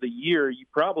most of the year, you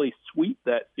probably sweep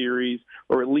that series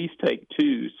or at least take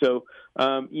 2. So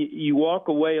you walk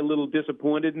away a little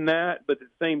disappointed in that, but at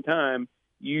the same time,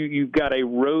 you've got a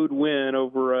road win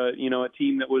over a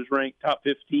team that was ranked top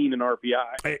 15 in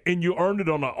RPI. And you earned it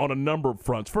on a number of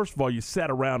fronts. First of all, you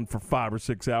sat around for 5 or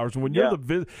 6 hours. And when you're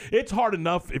it's hard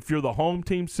enough if you're the home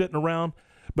team sitting around.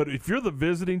 But if you're the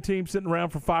visiting team sitting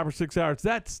around for 5 or 6 hours,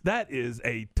 that is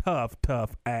a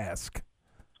tough ask.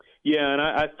 Yeah, and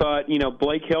I thought,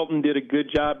 Blake Helton did a good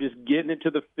job just getting it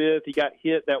to the 5th. He got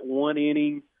hit that one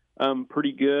inning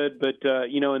pretty good. But,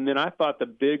 and then I thought the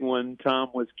big one,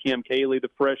 Tom, was Cam Cayley, the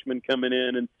freshman, coming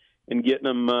in and getting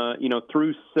them,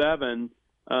 through 7,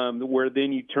 where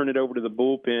then you turn it over to the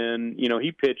bullpen.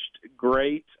 He pitched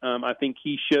great. I think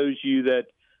he shows you that,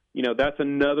 that's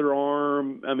another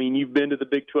arm. I mean, you've been to the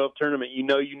Big 12 tournament. You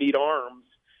need arms.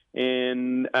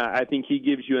 And I think he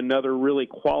gives you another really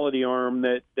quality arm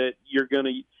that you're going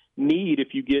to need if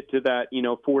you get to that,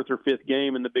 4th or 5th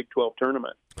game in the Big 12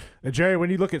 tournament. And Jerry, when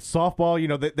you look at softball,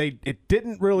 it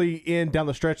didn't really end down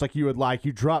the stretch like you would like.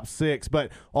 You dropped 6,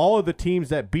 but all of the teams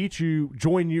that beat you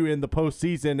join you in the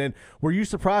postseason. And were you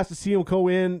surprised to see them go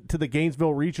in to the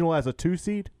Gainesville Regional as a 2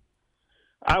 seed?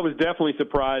 I was definitely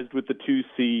surprised with the 2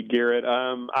 seed, Garrett.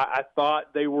 I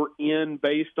thought they were in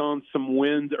based on some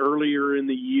wins earlier in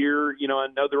the year. I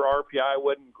know their RPI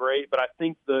wasn't great, but I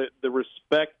think the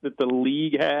respect that the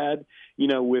league had,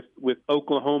 with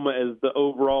Oklahoma as the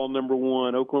overall number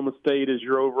 1, Oklahoma State as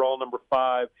your overall number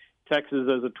 5, Texas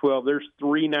as a 12. There's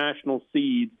 3 national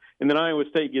seeds, and then Iowa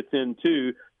State gets in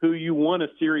too, who you won a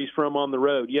series from on the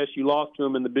road. Yes, you lost to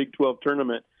them in the Big 12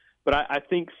 tournament. But I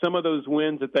think some of those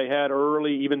wins that they had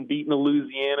early, even beating a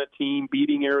Louisiana team,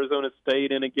 beating Arizona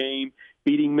State in a game,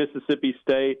 beating Mississippi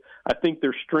State, I think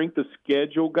their strength of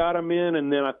schedule got them in,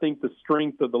 and then I think the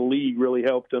strength of the league really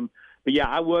helped them. But, yeah,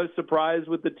 I was surprised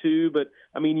with the 2. But,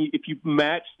 I mean, if you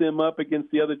match them up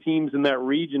against the other teams in that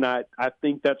region, I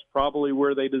think that's probably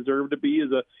where they deserve to be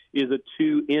is a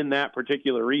 2 in that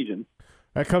particular region.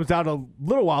 That comes down a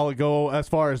little while ago as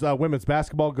far as women's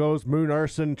basketball goes. Moon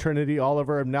Urson, Trinity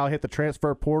Oliver have now hit the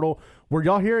transfer portal. Were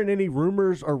y'all hearing any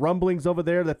rumors or rumblings over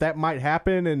there that might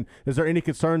happen? And is there any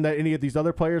concern that any of these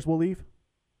other players will leave?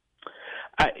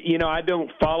 I don't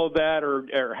follow that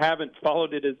or haven't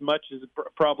followed it as much as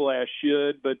probably I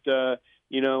should. But,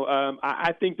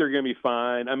 I think they're going to be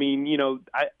fine. I mean,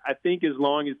 I think as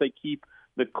long as they keep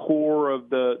the core of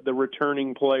the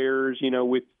returning players,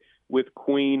 with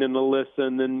Queen and Alyssa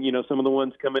and then, some of the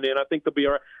ones coming in, I think they'll be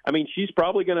all right. I mean, she's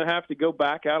probably going to have to go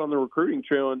back out on the recruiting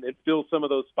trail and fill some of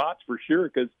those spots for sure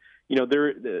because,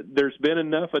 there's been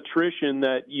enough attrition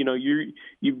that,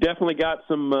 you've definitely got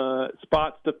some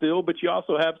spots to fill, but you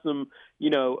also have some,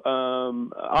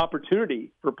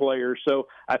 opportunity for players. So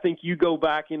I think you go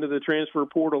back into the transfer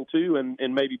portal too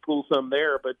and maybe pull some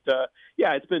there. But,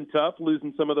 it's been tough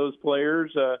losing some of those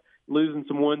players, losing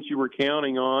some ones you were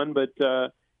counting on. But,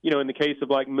 in the case of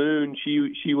like Moon,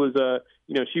 she was a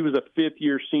fifth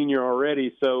year senior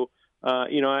already. So,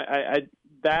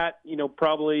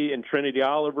 probably, and Trinity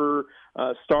Oliver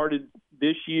started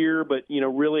this year, but,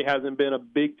 really hasn't been a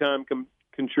big time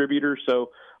contributor.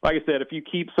 So like I said, if you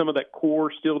keep some of that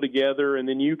core still together and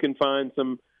then you can find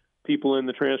some people in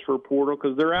the transfer portal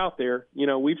because they're out there,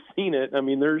 we've seen it. I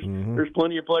mean, there's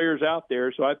plenty of players out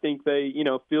there. So I think they,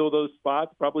 fill those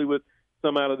spots probably with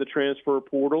some out of the transfer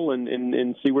portal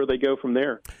and see where they go from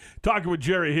there. Talking with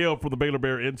Jerry Hill from the Baylor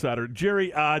Bear Insider.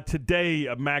 Jerry, today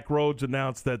Mack Rhoades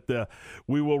announced that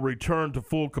we will return to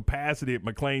full capacity at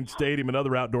McLean Stadium and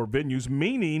other outdoor venues,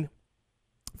 meaning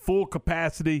full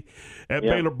capacity at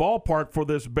Baylor Ballpark for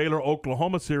this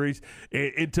Baylor-Oklahoma series.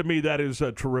 And to me, that is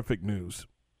terrific news.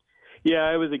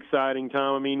 Yeah, it was exciting,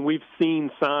 Tom. I mean, we've seen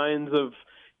signs of,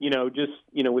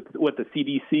 with what the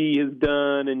CDC has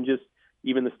done and just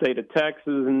even the state of Texas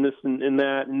and this and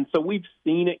that. And so we've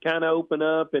seen it kind of open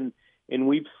up and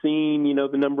we've seen,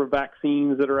 the number of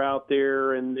vaccines that are out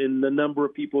there and the number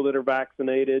of people that are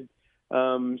vaccinated.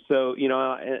 I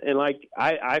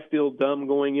feel dumb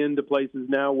going into places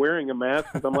now wearing a mask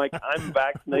because I'm like, I'm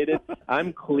vaccinated.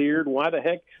 I'm cleared. Why the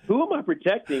heck? Who am I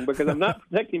protecting? Because I'm not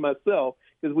protecting myself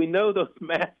because we know those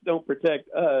masks don't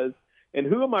protect us. And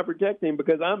who am I protecting?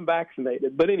 Because I'm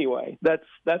vaccinated. But anyway, that's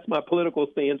my political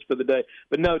stance for the day.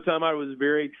 But no, Tom, I was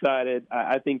very excited.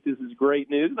 I think this is great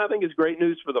news. And I think it's great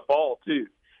news for the fall, too,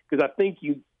 because I think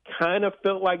you kind of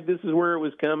felt like this is where it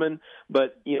was coming,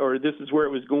 or this is where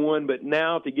it was going. But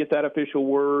now to get that official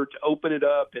word, to open it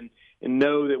up and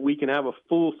know that we can have a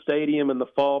full stadium in the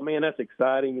fall, man, that's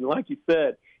exciting. And like you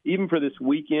said, even for this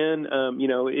weekend,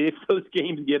 if those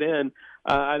games get in,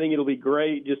 I think it'll be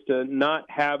great just to not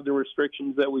have the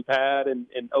restrictions that we've had and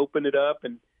open it up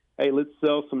and, hey, let's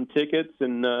sell some tickets.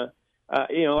 And, like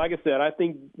I said, I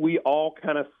think we all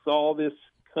kind of saw this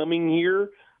coming here,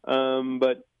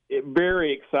 but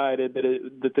very excited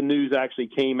that the news actually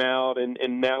came out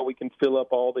and now we can fill up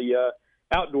all the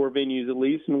outdoor venues at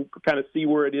least and kind of see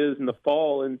where it is in the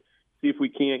fall and see if we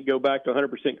can't go back to 100%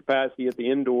 capacity at the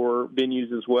indoor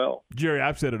venues as well. Jerry,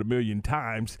 I've said it a million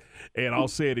times, and I'll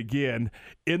say it again.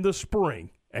 In the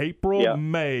spring, April,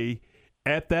 May,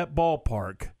 at that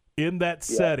ballpark, in that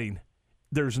setting,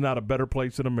 there's not a better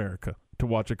place in America to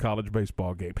watch a college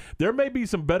baseball game. There may be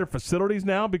some better facilities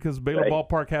now because Baylor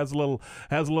Ballpark has a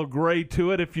little grade to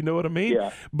it, if you know what I mean.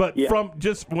 Yeah. But from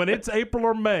just when it's April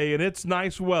or May and it's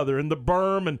nice weather and the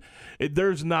berm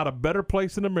there's not a better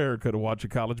place in America to watch a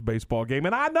college baseball game.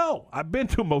 And I know I've been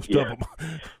to most of them.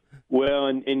 Well,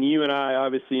 and you and I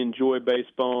obviously enjoy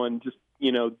baseball and just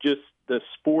the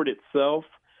sport itself.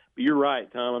 But you're right,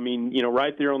 Tom. I mean,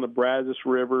 right there on the Brazos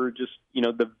River, just,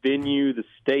 the venue, the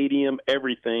stadium,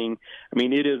 everything. I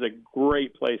mean, it is a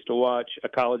great place to watch a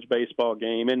college baseball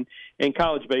game. And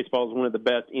college baseball is one of the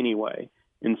best anyway.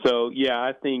 And so,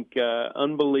 I think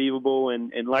unbelievable.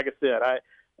 And like I said,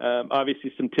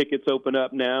 obviously some tickets open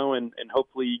up now, and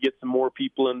hopefully you get some more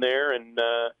people in there and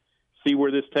see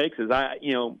where this takes us. Back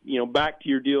to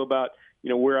your deal about,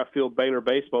 where I feel Baylor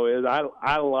baseball is.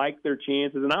 I like their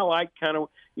chances, and I like kind of,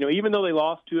 even though they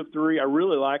lost 2 of 3, I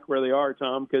really like where they are,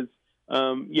 Tom, because,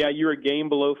 you're a game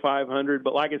below 500,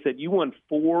 but like I said, you won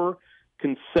 4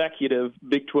 consecutive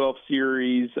Big 12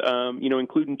 series,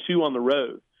 including 2 on the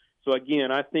road. So,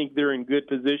 again, I think they're in good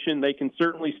position. They can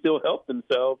certainly still help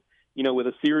themselves, with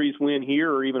a series win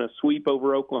here or even a sweep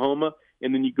over Oklahoma,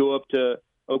 and then you go up to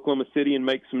Oklahoma City and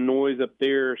make some noise up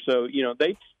there. So,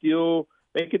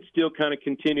 they could still kind of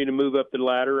continue to move up the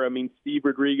ladder. I mean, Steve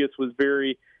Rodriguez was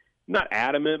very, not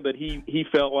adamant, but he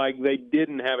felt like they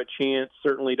didn't have a chance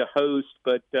certainly to host.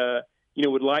 But,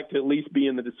 would like to at least be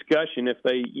in the discussion if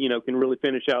they, can really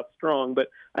finish out strong. But,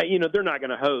 they're not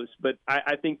going to host. But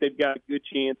I think they've got a good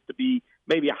chance to be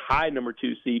maybe a high number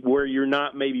 2 seed where you're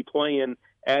not maybe playing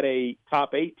at a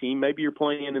top 8 team. Maybe you're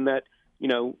playing in that,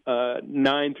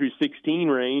 9 through 16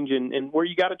 range and where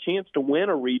you got a chance to win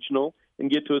a regional and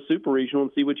get to a super regional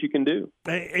and see what you can do.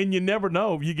 And you never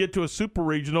know. If you get to a super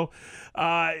regional,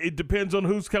 it depends on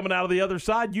who's coming out of the other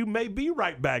side. You may be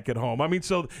right back at home. I mean,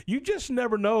 so you just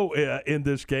never know in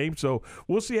this game. So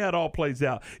we'll see how it all plays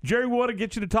out. Jerry, we want to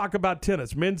get you to talk about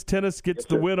tennis. Men's tennis gets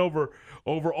the win over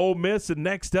Ole Miss, and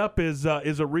next up is a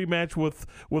rematch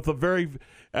with a very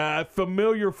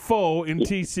familiar foe in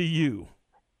TCU.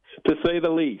 To say the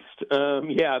least.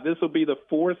 This will be the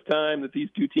 4th time that these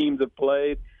two teams have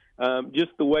played.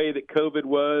 Just the way that COVID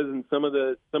was and some of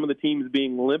the teams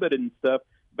being limited and stuff,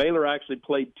 Baylor actually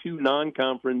played 2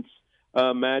 non-conference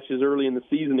matches early in the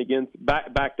season against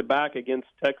back-to-back against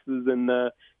Texas and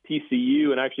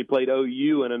TCU, and actually played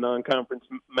OU in a non-conference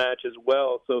match as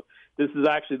well. So this is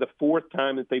actually the 4th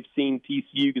time that they've seen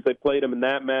TCU because they played them in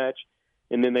that match,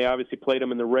 and then they obviously played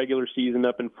them in the regular season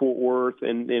up in Fort Worth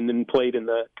and then played in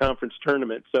the conference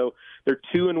tournament. So they're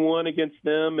 2-1 against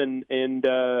them, and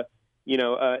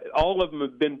all of them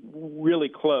have been really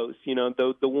close.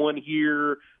 The one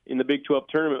here in the Big 12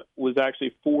 tournament was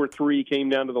actually 4-3, came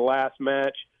down to the last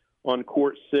match on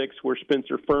court 6 where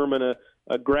Spencer Furman,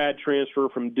 a grad transfer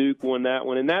from Duke, won that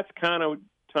one. And that's kind of,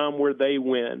 Tom, where they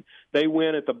win. They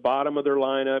win at the bottom of their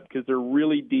lineup because they're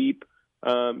really deep.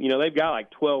 They've got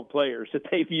like 12 players that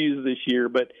they've used this year,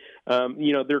 but,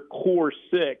 their core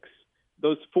 6,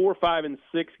 those 4, 5, and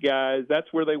 6 guys, that's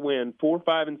where they win, 4,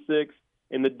 5, and 6.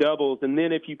 In the doubles, and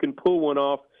then if you can pull one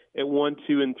off at 1,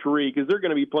 2, and 3, because they're going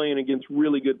to be playing against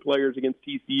really good players against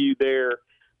TCU there.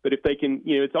 But if they can,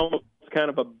 it's almost kind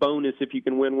of a bonus if you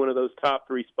can win one of those top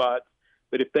 3 spots.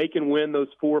 But if they can win those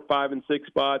 4, 5, and 6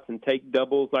 spots and take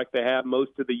doubles like they have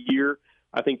most of the year,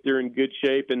 I think they're in good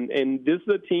shape. And this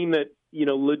is a team that,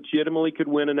 legitimately could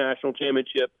win a national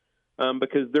championship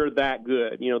because they're that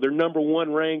good. They're number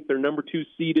 1 ranked, they're number 2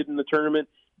 seeded in the tournament.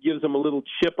 Gives them a little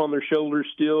chip on their shoulder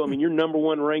still. I mean, you're number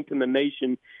 1 ranked in the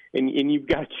nation, and you've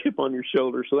got a chip on your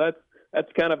shoulder. So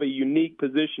that's kind of a unique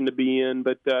position to be in.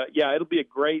 But, it'll be a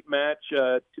great match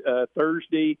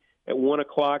Thursday at 1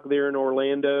 o'clock there in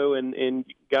Orlando, and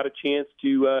got a chance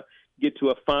to get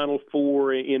to a Final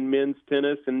Four in men's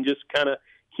tennis and just kind of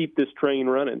keep this train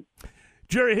running.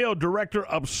 Jerry Hill, Director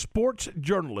of Sports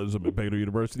Journalism at Baylor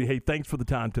University. Hey, thanks for the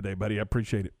time today, buddy. I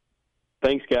appreciate it.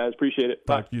 Thanks, guys. Appreciate it.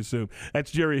 Bye. Talk to you soon. That's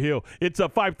Jerry Hill. It's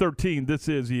 5:13. This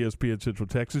is ESPN Central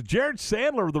Texas. Jared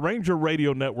Sandler of the Ranger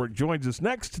Radio Network joins us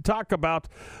next to talk about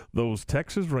those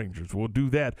Texas Rangers. We'll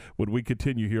do that when we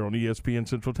continue here on ESPN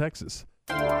Central Texas.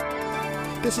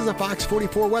 This is a Fox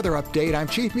 44 weather update. I'm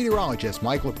Chief Meteorologist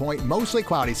Mike LaPointe. Mostly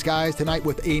cloudy skies tonight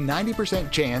with a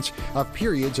 90% chance of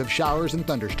periods of showers and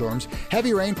thunderstorms.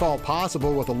 Heavy rainfall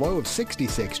possible with a low of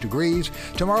 66 degrees.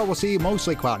 Tomorrow we'll see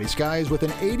mostly cloudy skies with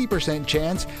an 80%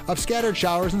 chance of scattered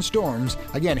showers and storms.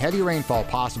 Again, heavy rainfall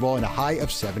possible and a high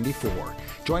of 74.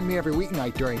 Join me every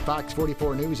weeknight during Fox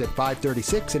 44 News at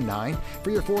 5:36 and 9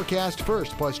 for your forecast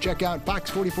first. Plus, check out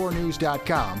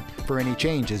fox44news.com for any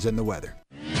changes in the weather.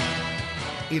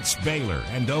 It's Baylor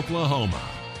and Oklahoma.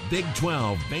 Big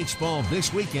 12 baseball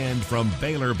this weekend from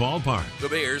Baylor Ballpark. The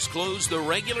Bears close the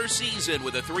regular season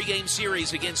with a 3-game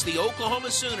series against the Oklahoma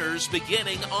Sooners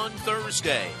beginning on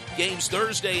Thursday. Games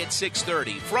Thursday at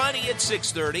 6:30, Friday at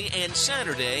 6:30, and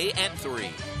Saturday at 3.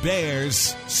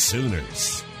 Bears,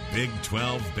 Sooners. Big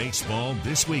 12 baseball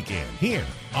this weekend here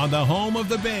on the home of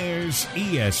the Bears,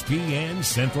 ESPN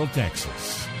Central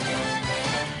Texas.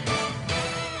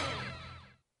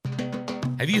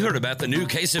 Have you heard about the new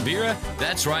Quesabirra?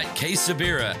 That's right,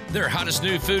 Quesabirra. Their hottest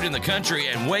new food in the country,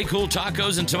 and Way Cool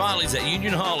Tacos and Tamales at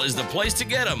Union Hall is the place to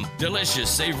get them. Delicious,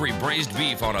 savory braised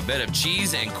beef on a bed of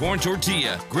cheese and corn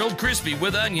tortilla. Grilled crispy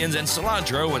with onions and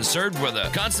cilantro and served with a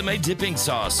consomme dipping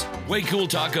sauce. Way Cool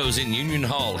Tacos in Union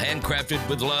Hall, handcrafted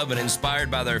with love and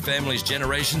inspired by their family's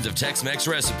generations of Tex-Mex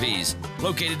recipes.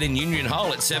 Located in Union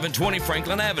Hall at 720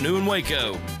 Franklin Avenue in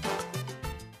Waco.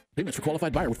 Payments for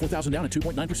qualified buyer with $4,000 down at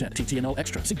 2.9%. TTNL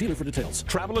Extra. See dealer for details.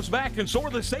 Travel is back, and so are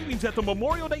the savings at the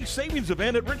Memorial Day Savings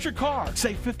Event at Richard Carr.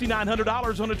 Save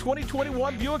 $5,900 on a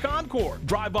 2021 Buick Encore.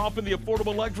 Drive off in the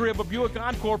affordable luxury of a Buick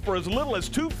Encore for as little as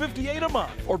 $258 a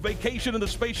month. Or vacation in the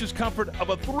spacious comfort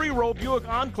of a 3-row Buick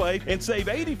Enclave and save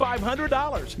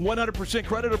 $8,500. 100%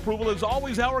 credit approval is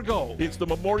always our goal. It's the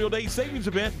Memorial Day Savings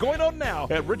Event going on now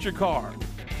at Richard Carr.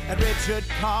 At Richard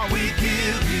Carr, we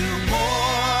give you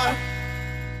more.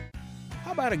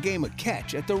 How about a game of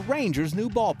catch at the Rangers' new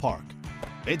ballpark?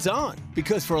 It's on,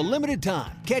 because for a limited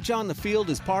time, Catch on the Field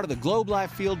is part of the Globe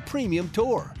Life Field Premium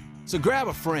Tour. So grab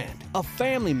a friend, a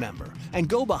family member, and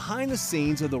go behind the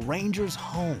scenes of the Rangers'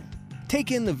 home. Take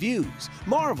in the views,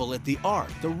 marvel at the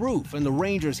art, the roof, and the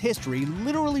Rangers' history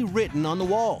literally written on the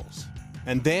walls.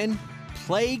 And then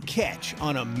play catch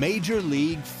on a major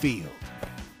league field.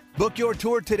 Book your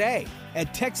tour today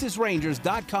at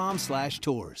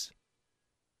texasrangers.com/tours.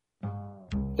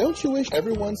 Don't you wish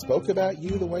everyone spoke about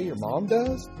you the way your mom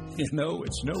does? You know,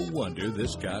 it's no wonder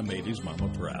this guy made his mama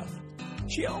proud.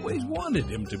 She always wanted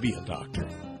him to be a doctor.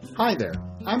 Hi there,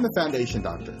 I'm the Foundation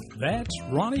Doctor. That's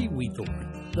Ronnie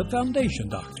Wheathorn, the Foundation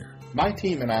Doctor. My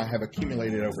team and I have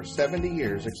accumulated over 70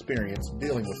 years' experience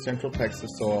dealing with Central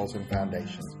Texas soils and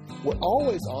foundations. We're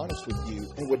always honest with you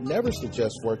and would never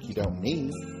suggest work you don't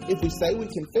need. If we say we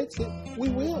can fix it, we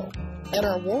will. And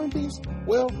our warranties,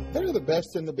 well, they're the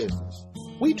best in the business.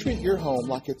 We treat your home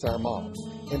like it's our mom's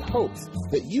in hopes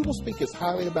that you will speak as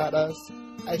highly about us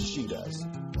as she does.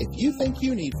 If you think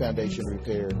you need foundation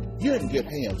repair, you're in good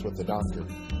hands with the doctor.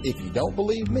 If you don't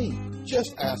believe me,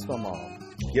 just ask my mom.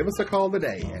 Give us a call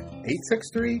today at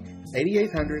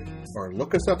 863-8800 or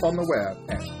look us up on the web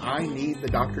at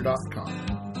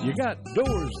ineedthedoctor.com. You got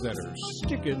doors that are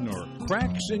sticking or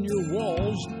cracks in your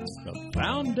walls, the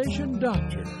Foundation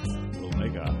Doctor will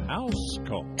make a house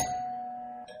call.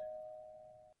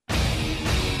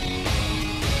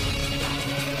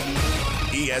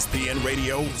 ESPN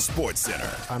Radio Sports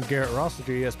Center. I'm Garrett Ross with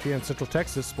your ESPN Central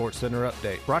Texas Sports Center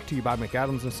update, brought to you by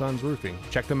McAdams & Sons Roofing.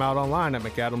 Check them out online at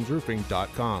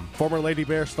McAdamsRoofing.com. Former Lady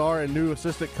Bear star and new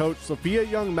assistant coach Sophia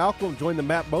Young-Malcolm joined the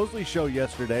Matt Mosley Show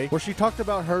yesterday, where she talked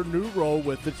about her new role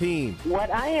with the team. What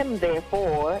I am there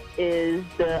for is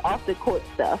the off-the-court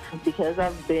stuff, because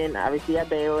I've been obviously at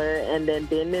Baylor and then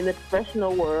been in the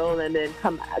professional world and then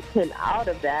come out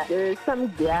of that. There is some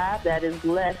gap that is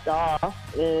left off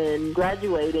in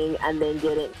graduating and then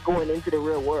going into the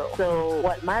real world. So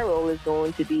what my role is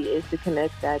going to be is to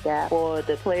connect that gap for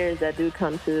the players that do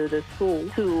come to the school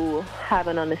to have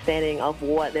an understanding of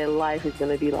what their life is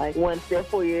going to be like once their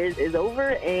 4 years is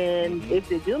over, and if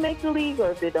they do make the league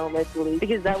or if they don't make the league,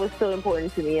 because that was so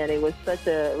important to me, and it was such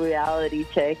a reality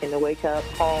check and a wake-up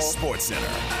call. Sports Center,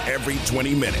 every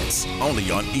 20 minutes, only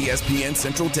on ESPN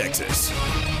Central Texas.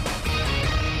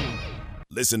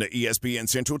 Listen to ESPN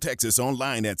Central Texas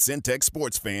online at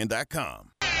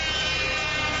centexsportsfan.com.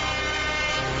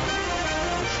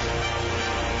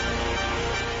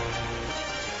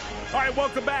 All right,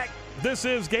 welcome back. This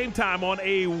is Game Time on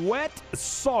a wet,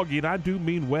 soggy, and I do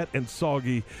mean wet and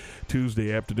soggy,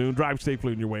 Tuesday afternoon. Drive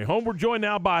safely on your way home. We're joined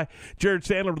now by Jared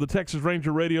Sandler of the Texas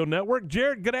Ranger Radio Network.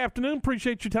 Jared, good afternoon.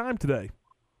 Appreciate your time today.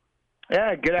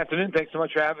 Yeah, good afternoon. Thanks so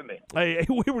much for having me. Hey,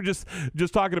 we were just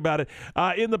talking about it.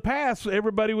 In the past,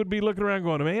 everybody would be looking around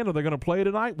going, man, are they going to play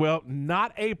tonight? Well,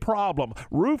 not a problem.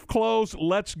 Roof closed.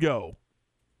 Let's go.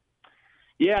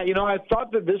 Yeah, I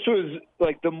thought that this was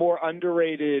like the more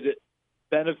underrated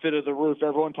benefit of the roof.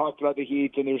 Everyone talked about the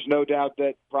heat, and there's no doubt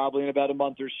that probably in about a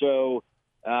month or so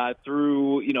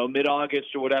through,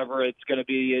 mid-August or whatever, it's going to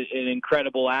be an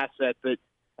incredible asset. But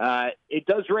it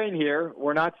does rain here.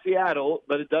 We're not Seattle,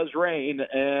 but it does rain.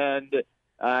 And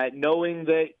knowing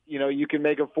that, you can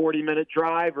make a 40-minute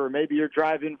drive, or maybe you're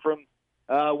driving from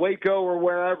Waco or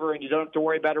wherever, and you don't have to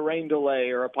worry about a rain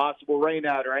delay or a possible rain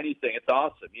out or anything. It's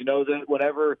awesome. You know that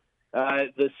whenever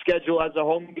the schedule has a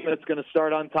home game, it's going to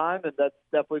start on time, and that's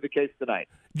definitely the case tonight.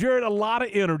 Jared, a lot of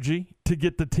energy to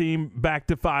get the team back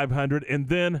to 500, and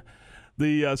then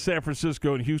the San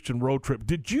Francisco and Houston road trip.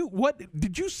 Did you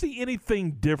see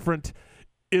anything different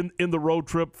in the road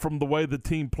trip from the way the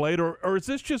team played, or is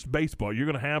this just baseball? You're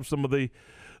going to have some of the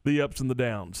ups and the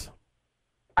downs.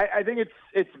 I think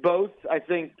it's both. I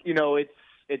think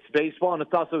it's baseball, and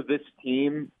it's also this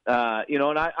team.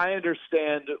 And I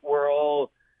understand we're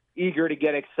all eager to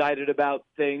get excited about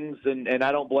things, and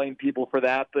I don't blame people for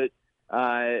that. But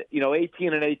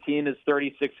 18-18 is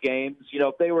 36 games.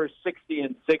 If they were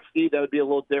 60-60, that would be a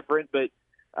little different. But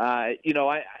I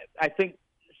think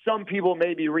some people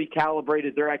maybe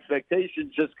recalibrated their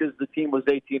expectations just because the team was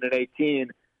 18-18.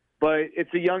 But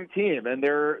it's a young team, and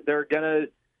they're gonna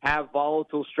have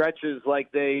volatile stretches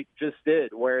like they just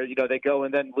did, where they go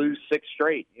and then lose 6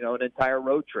 straight. An entire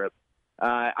road trip.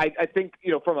 I think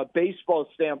from a baseball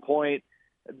standpoint,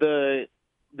 the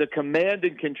command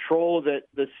and control that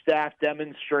the staff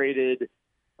demonstrated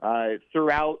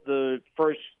throughout the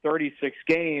first 36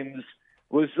 games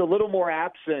was a little more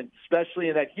absent, especially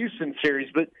in that Houston series.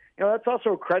 But that's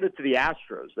also a credit to the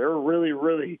Astros. They're a really,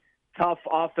 really tough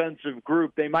offensive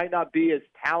group. They might not be as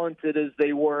talented as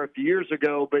they were a few years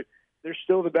ago, but they're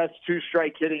still the best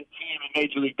two-strike hitting team in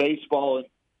Major League Baseball,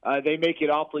 and they make it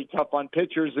awfully tough on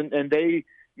pitchers, and they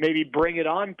maybe bring it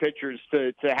on pitchers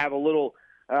to have a little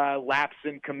lapse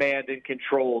in command and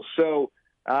control. So,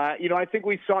 I think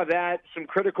we saw that, some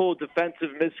critical defensive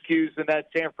miscues in that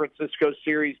San Francisco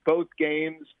series. Both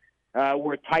games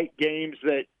were tight games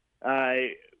that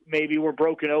maybe were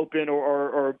broken open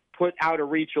or put out of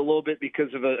reach a little bit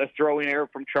because of a throwing error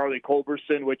from Charlie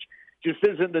Culberson, which just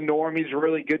isn't the norm. He's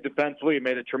really good defensively. He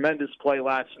made a tremendous play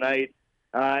last night.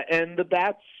 And the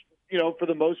bats, for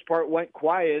the most part went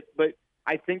quiet, but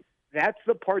I think that's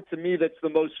the part to me that's the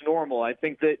most normal. I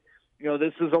think that,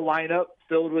 this is a lineup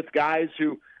filled with guys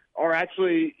who are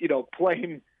actually,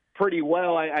 playing pretty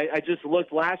well. I just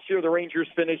looked last year, the Rangers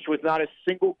finished with not a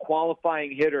single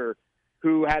qualifying hitter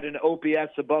who had an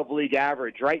OPS above league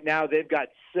average. Right now they've got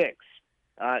 6.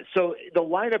 So the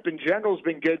lineup in general has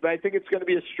been good, but I think it's going to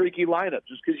be a streaky lineup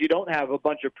just because you don't have a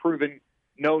bunch of proven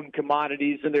known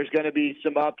commodities, and there's going to be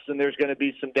some ups and there's going to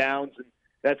be some downs, and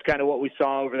that's kind of what we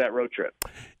saw over that road trip.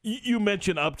 You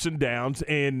mentioned ups and downs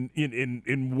and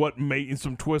in what in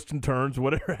some twists and turns,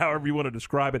 whatever, however you want to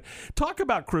describe it. Talk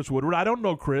about Chris Woodward. I don't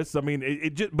know Chris. I mean,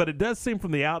 but it does seem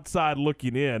from the outside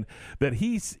looking in that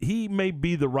he may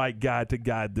be the right guy to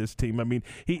guide this team. I mean,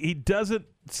 he doesn't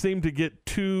seem to get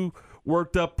too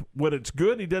worked up when it's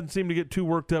good. He doesn't seem to get too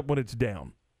worked up when it's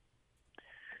down.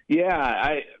 Yeah,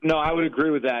 I would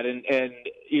agree with that. And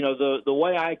the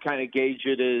way I kind of gauge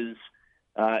it is,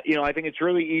 I think it's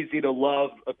really easy to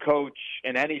love a coach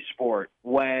in any sport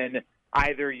when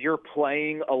either you're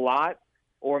playing a lot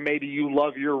or maybe you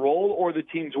love your role or the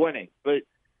team's winning. But,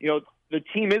 the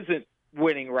team isn't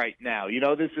winning right now.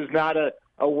 This is not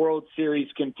a World Series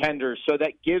contender. So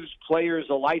that gives players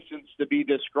a license to be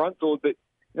disgruntled. But,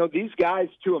 these guys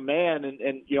to a man,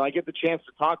 and I get the chance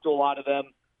to talk to a lot of them,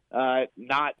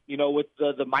 not, with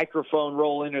the microphone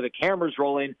rolling or the cameras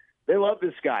rolling. They love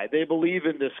this guy. They believe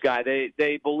in this guy.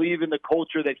 They believe in the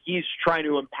culture that he's trying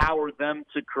to empower them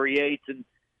to create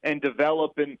and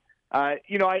develop. And, I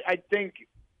think,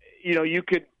 you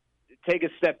could take a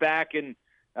step back and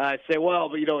say, well,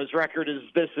 but, his record is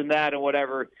this and that and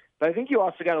whatever. But I think you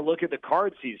also got to look at the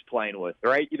cards he's playing with,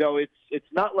 right? It's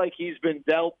not like he's been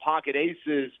dealt pocket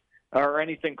aces or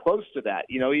anything close to that.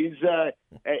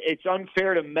 It's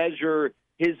unfair to measure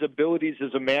his abilities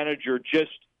as a manager just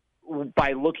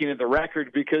by looking at the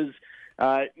record because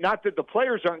not that the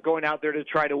players aren't going out there to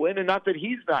try to win and not that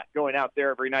he's not going out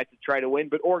there every night to try to win,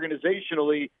 but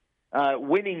organizationally,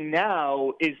 winning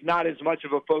now is not as much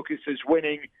of a focus as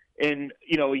winning in,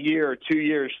 a year, 2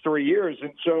 years, 3 years.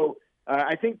 And so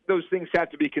I think those things have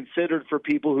to be considered for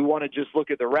people who want to just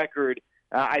look at the record.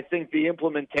 I think the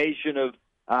implementation of,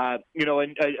 a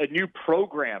new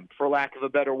program, for lack of a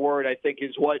better word, I think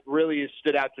is what really has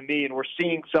stood out to me. And we're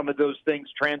seeing some of those things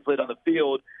translate on the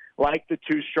field, like the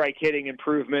two-strike hitting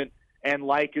improvement and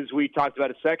like, as we talked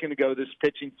about a second ago, this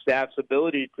pitching staff's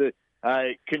ability to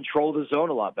control the zone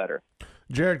a lot better.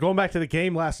 Jared, going back to the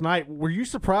game last night, were you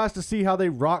surprised to see how they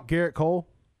rocked Garrett Cole?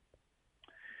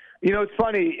 It's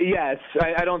funny. Yes,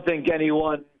 I don't think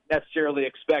anyone necessarily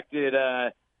expected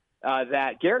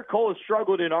that. Garrett Cole has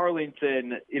struggled in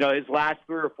Arlington, his last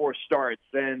 3 or 4 starts,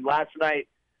 and last night,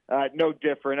 no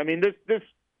different. I mean,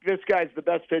 this guy's the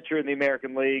best pitcher in the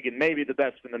American League and maybe the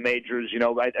best in the majors.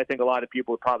 I think a lot of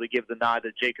people would probably give the nod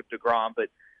to Jacob deGrom, but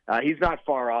he's not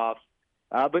far off.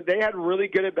 But they had really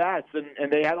good at-bats,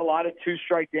 and they had a lot of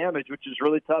two-strike damage, which is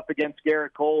really tough against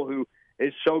Garrett Cole, who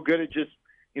is so good at just,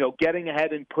 getting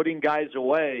ahead and putting guys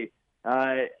away.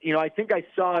 I think I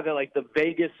saw that, the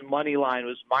Vegas money line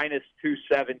was minus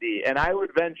 270, and I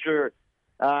would venture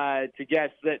to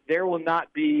guess that there will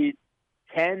not be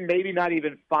 10, maybe not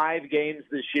even 5 games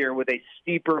this year with a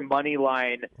steeper money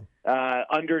line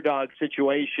underdog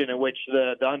situation in which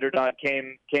the underdog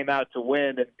came out to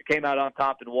win and came out on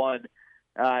top and won.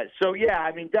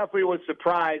 Definitely was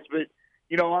surprised. But,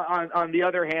 on the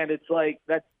other hand, it's like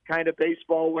that's kind of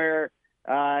baseball where,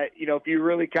 if you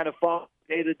really kind of follow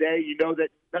day to day, that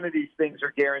none of these things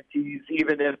are guarantees,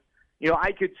 even if,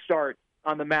 I could start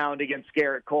on the mound against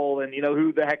Garrett Cole and,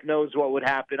 who the heck knows what would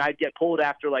happen. I'd get pulled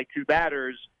after 2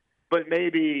 batters, but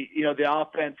maybe, the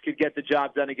offense could get the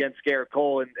job done against Garrett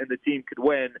Cole and the team could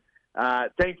win.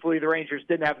 Thankfully, the Rangers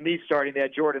didn't have me starting. They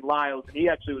had Jordan Lyles, and he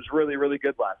actually was really, really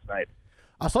good last night.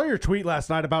 I saw your tweet last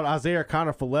night about Isaiah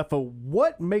Kiner-Falefa.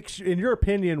 What makes, in your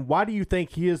opinion, why do you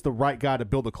think he is the right guy to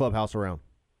build the clubhouse around?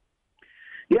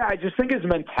 Yeah, I just think his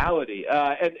mentality,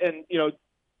 and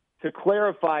to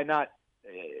clarify, not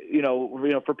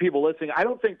for people listening, I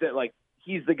don't think that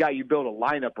he's the guy you build a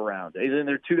lineup around. And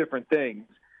they're 2 different things.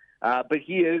 But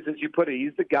he is, as you put it,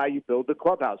 he's the guy you build the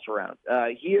clubhouse around.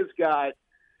 He has got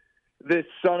this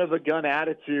son of a gun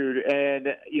attitude, and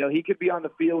he could be on the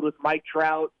field with Mike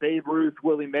Trout, Babe Ruth,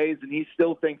 Willie Mays, and he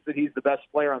still thinks that he's the best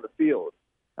player on the field.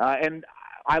 And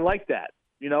I like that.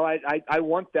 I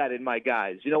want that in my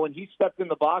guys. When he stepped in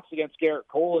the box against Garrett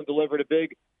Cole and delivered a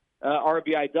big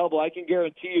RBI double, I can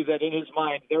guarantee you that in his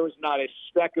mind there was not a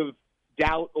speck of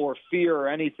doubt or fear or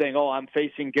anything. Oh, I'm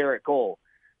facing Garrett Cole.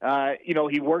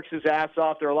 He works his ass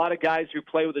off. There are a lot of guys who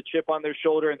play with a chip on their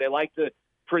shoulder, and they like to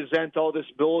present all this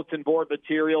bulletin board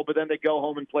material, but then they go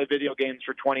home and play video games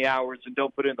for 20 hours and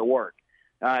don't put in the work.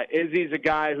 Izzy's a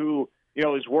guy who,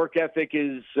 his work ethic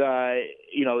is,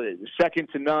 second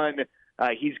to none.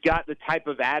 He's got the type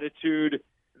of attitude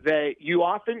that you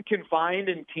often can find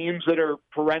in teams that are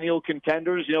perennial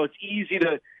contenders. It's easy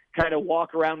to kind of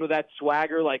walk around with that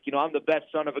swagger, like, I'm the best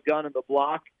son of a gun in the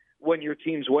block when your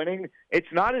team's winning.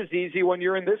 It's not as easy when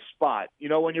you're in this spot,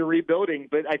 when you're rebuilding.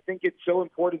 But I think it's so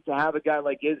important to have a guy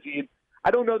like Izzy.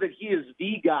 I don't know that he is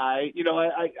the guy.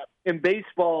 In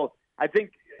baseball, I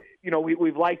think,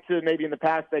 we've liked to maybe in the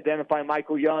past identify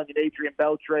Michael Young and Adrian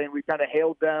Beltre, and we kind of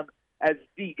hailed them as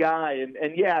the guy.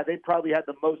 And yeah, they probably had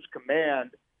the most command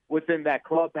within that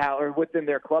clubhouse or within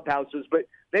their clubhouses, but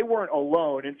they weren't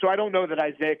alone. And so I don't know that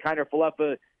Isaiah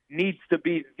Kiner-Falefa needs to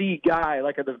be the guy,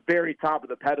 like at the very top of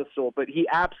the pedestal, but he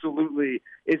absolutely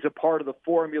is a part of the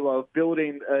formula of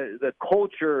building the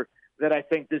culture that I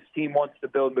think this team wants to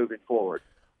build moving forward.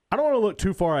 I don't want to look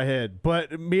too far ahead,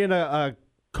 but me and a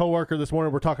coworker this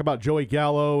morning, we're talking about Joey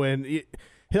Gallo, and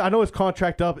I know his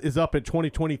contract is up in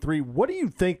 2023. What do you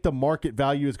think the market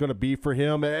value is going to be for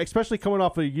him, especially coming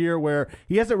off a year where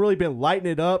he hasn't really been lighting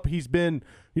it up? He's been,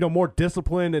 more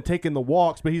disciplined and taking the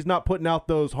walks, but he's not putting out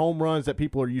those home runs that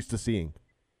people are used to seeing.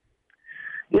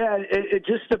 Yeah, it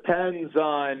just depends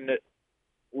on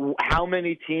how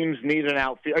many teams need an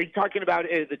outfield. Are you talking about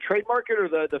the trade market or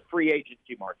the free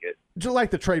agency market? Just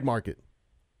like the trade market.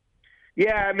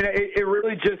 Yeah, I mean, it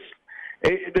really just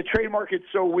the trade market's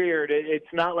so weird.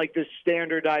 It's not like this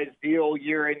standardized deal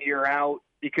year in, year out,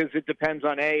 because it depends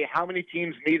on, how many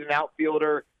teams need an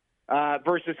outfielder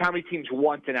versus how many teams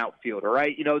want an outfielder,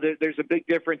 right? There's a big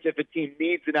difference if a team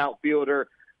needs an outfielder,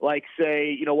 like,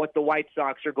 say, what the White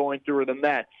Sox are going through or the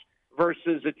Mets,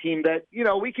 versus a team that,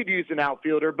 we could use an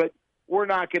outfielder, but we're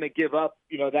not going to give up,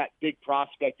 that big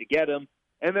prospect to get him.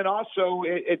 And then also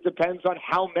it depends on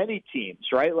how many teams,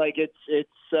 right? Like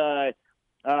the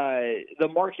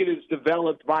market is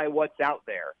developed by what's out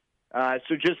there.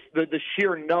 So just the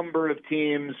sheer number of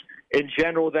teams in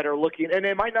general that are looking, and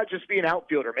it might not just be an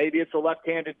outfielder. Maybe it's a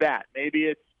left-handed bat. Maybe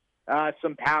it's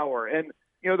some power. And,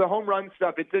 the home run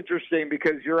stuff, it's interesting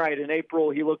because you're right. In April,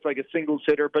 he looks like a singles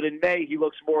hitter, but in May, he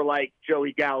looks more like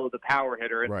Joey Gallo, the power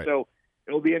hitter. And so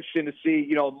it'll be interesting to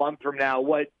see, a month from now,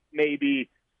 what maybe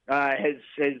has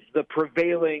the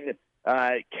prevailing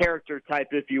character type,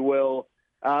 if you will.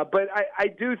 But I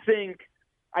do think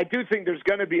there's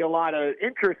going to be a lot of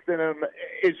interest in him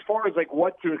as far as like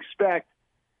what to expect.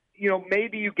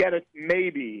 Maybe you get a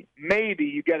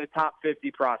top 50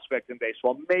 prospect in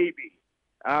baseball. Maybe.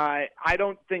 I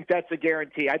don't think that's a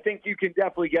guarantee. I think you can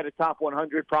definitely get a top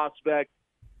 100 prospect.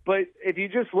 But if you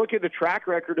just look at the track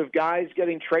record of guys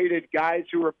getting traded, guys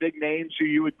who are big names who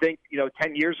you would think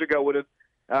 10 years ago would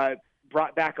have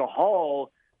brought back a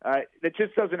haul, that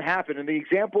just doesn't happen. And the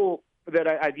example that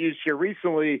I've used here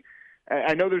recently,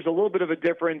 I know there's a little bit of a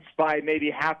difference by maybe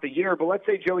half a year, but let's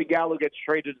say Joey Gallo gets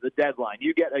traded to the deadline.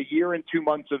 You get a year and 2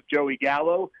 months of Joey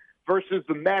Gallo versus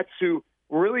the Mets, who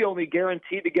were really only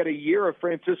guaranteed to get a year of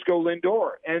Francisco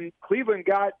Lindor. And Cleveland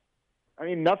got,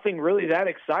 nothing really that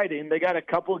exciting. They got a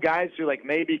couple of guys who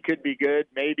maybe could be good,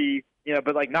 maybe,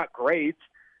 but not great.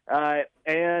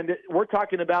 And we're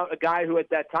talking about a guy who at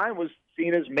that time was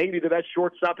seen as maybe the best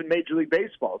shortstop in Major League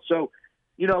Baseball. So,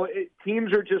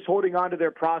 teams are just holding on to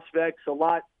their prospects a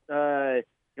lot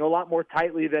more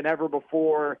tightly than ever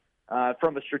before,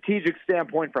 from a strategic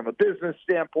standpoint, from a business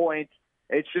standpoint.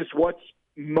 It's just what's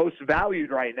most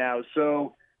valued right now.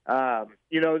 So,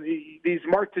 these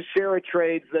Mark Teixeira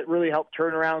trades that really helped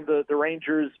turn around the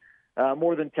Rangers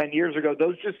more than 10 years ago,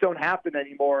 those just don't happen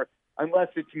anymore unless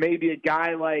it's maybe a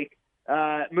guy like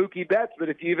Mookie Betts. But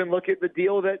if you even look at the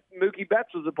deal that Mookie Betts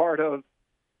was a part of,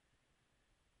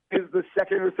 is the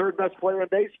second or third best player in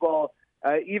baseball.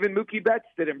 Even Mookie Betts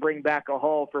didn't bring back a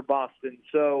haul for Boston.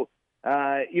 So,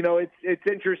 it's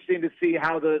interesting to see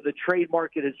how the trade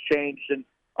market has changed. And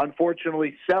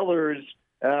unfortunately, sellers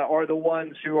are the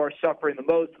ones who are suffering the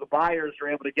most. The buyers are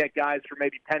able to get guys for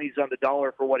maybe pennies on the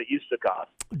dollar for what it used to cost.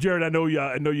 Jared, I know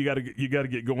you got to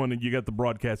get going, and you got the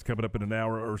broadcast coming up in an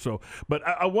hour or so. But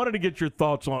I wanted to get your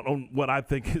thoughts on what I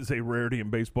think is a rarity in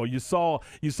baseball. You saw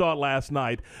it last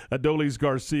night, Adolis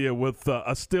Garcia with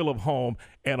a steal of home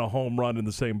and a home run in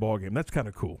the same ballgame. That's kind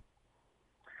of cool.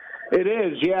 It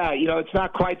is, yeah. It's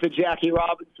not quite the Jackie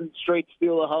Robinson straight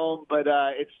steal of home, but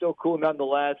it's still cool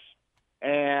nonetheless.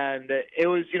 And it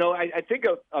was, I think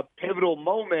a pivotal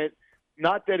moment,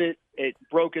 not that it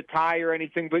broke a tie or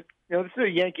anything, but, this is a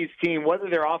Yankees team, whether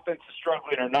their offense is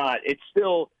struggling or not, it's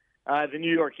still the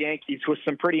New York Yankees with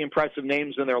some pretty impressive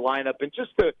names in their lineup. And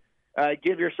just to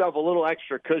give yourself a little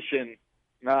extra cushion,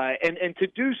 and to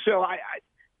do so,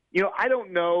 I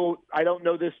don't know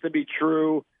this to be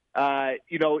true.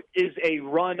 Is a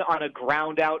run on a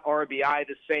ground out RBI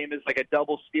the same as like a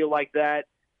double steal like that?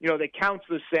 That counts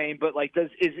the same, but like,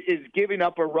 is giving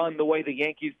up a run the way the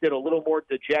Yankees did a little more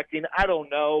dejecting? I don't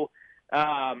know.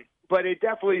 But it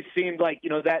definitely seemed like,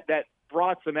 that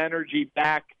brought some energy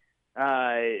back.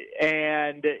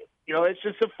 And it's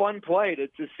just a fun play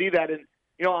to see that. And,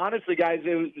 honestly, guys,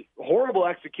 it was horrible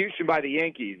execution by the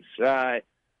Yankees.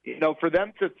 For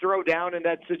them to throw down in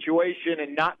that situation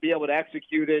and not be able to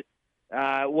execute it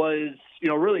was,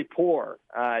 really poor.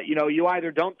 You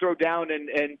either don't throw down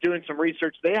and doing some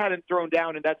research. They hadn't thrown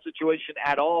down in that situation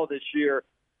at all this year.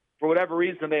 For whatever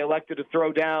reason, they elected to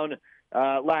throw down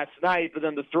last night, but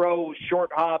then the throw short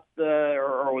hopped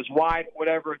or was wide,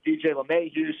 whatever, DJ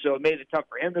LeMahieu, so it made it tough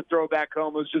for him to throw back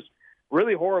home. It was just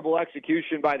really horrible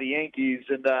execution by the Yankees,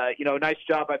 and, nice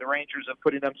job by the Rangers of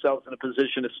putting themselves in a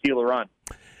position to steal a run.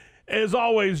 As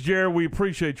always, Jared, we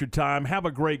appreciate your time. Have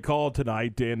a great call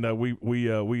tonight, and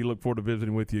we look forward to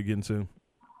visiting with you again soon.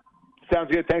 Sounds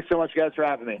good. Thanks so much, guys, for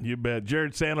having me. You bet.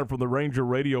 Jared Sandler from the Ranger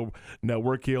Radio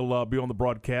Network. He'll be on the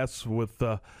broadcast with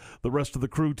the rest of the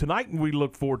crew tonight, and we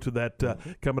look forward to that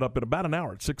coming up in about an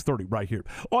hour at 6:30 right here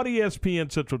on ESPN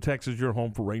Central Texas, your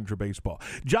home for Ranger baseball.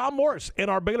 John Morris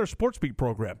and our Baylor Sports Beat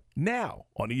program now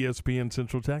on ESPN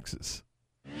Central Texas.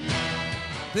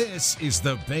 This is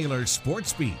the Baylor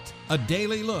Sports Beat, a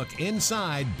daily look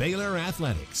inside Baylor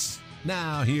athletics.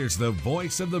 Now here's the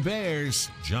voice of the Bears,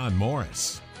 John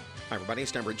Morris. Hi, everybody.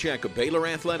 It's time for a check of Baylor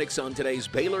athletics on today's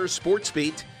Baylor Sports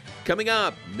Beat. Coming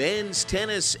up, men's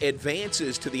tennis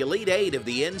advances to the Elite Eight of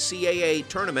the NCAA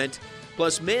tournament,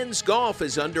 plus men's golf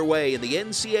is underway in the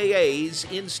NCAAs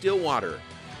in Stillwater.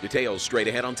 Details straight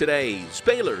ahead on today's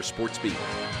Baylor Sports Beat.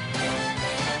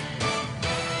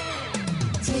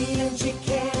 TNG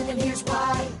can, and here's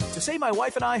why. To say my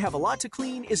wife and I have a lot to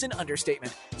clean is an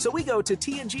understatement. So we go to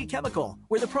TNG Chemical,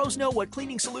 where the pros know what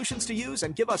cleaning solutions to use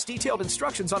and give us detailed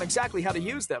instructions on exactly how to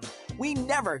use them. We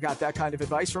never got that kind of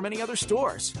advice from any other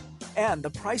stores. And the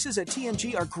prices at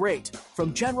TNG are great.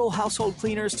 From general household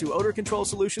cleaners to odor control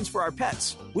solutions for our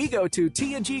pets. We go to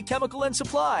TNG Chemical and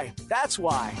Supply. That's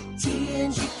why.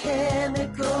 TNG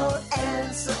Chemical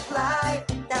and Supply.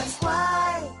 That's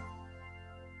why.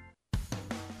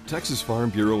 Texas Farm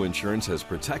Bureau Insurance has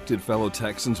protected fellow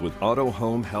Texans with auto,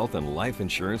 home, health, and life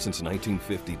insurance since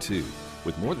 1952.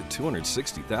 With more than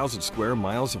 260,000 square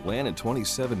miles of land and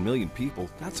 27 million people,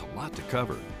 that's a lot to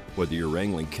cover. Whether you're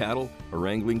wrangling cattle or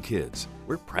wrangling kids,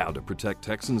 we're proud to protect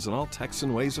Texans in all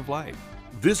Texan ways of life.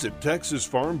 Visit Texas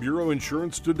Farm Bureau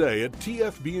Insurance today at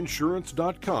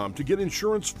tfbinsurance.com to get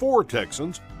insurance for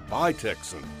Texans by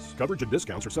Texans. Coverage and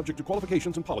discounts are subject to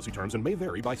qualifications and policy terms and may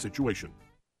vary by situation.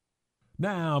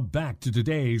 Now back to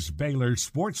today's Baylor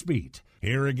Sports Beat.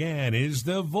 Here again is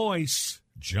the voice,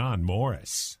 John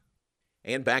Morris.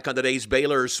 And back on today's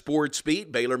Baylor Sports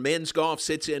Beat, Baylor men's golf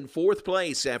sits in fourth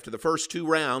place after the first two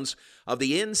rounds of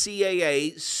the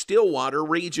NCAA Stillwater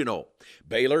Regional.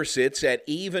 Baylor sits at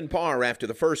even par after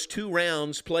the first two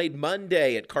rounds played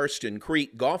Monday at Karsten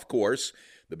Creek Golf Course.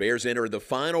 The Bears enter the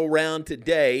final round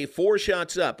today, 4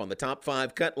 shots up on the top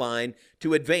 5 cut line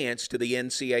to advance to the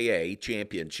NCAA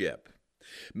championship.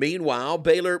 Meanwhile,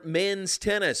 Baylor men's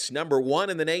tennis, number 1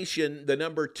 in the nation, the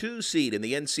number 2 seed in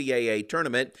the NCAA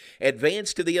tournament,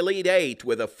 advanced to the Elite Eight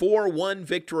with a 4-1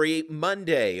 victory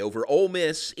Monday over Ole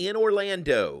Miss in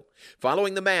Orlando.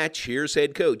 Following the match, here's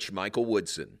head coach Michael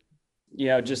Woodson.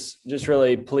 Just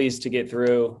really pleased to get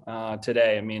through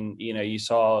today. I mean, you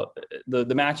saw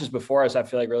the matches before us, I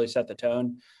feel like really set the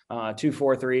tone. 2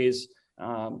 4-3s.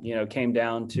 came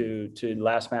down to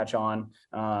last match on,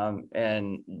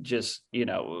 and just, it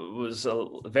was a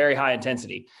very high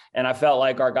intensity. And I felt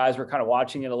like our guys were kind of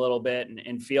watching it a little bit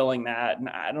and feeling that. And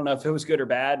I don't know if it was good or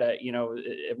bad. At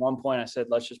one point I said,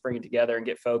 let's just bring it together and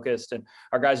get focused. And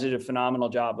our guys did a phenomenal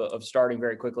job of starting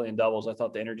very quickly in doubles. I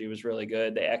thought the energy was really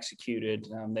good. They executed.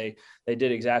 They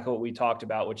did exactly what we talked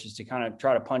about, which is to kind of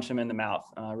try to punch them in the mouth,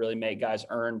 really make guys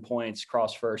earn points,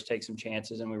 cross first, take some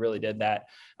chances. And we really did that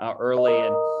early.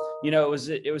 And,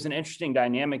 it was an interesting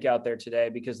dynamic out there today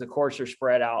because the courts are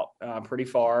spread out pretty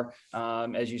far.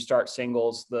 As you start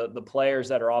singles, the players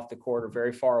that are off the court are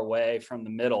very far away from the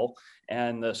middle,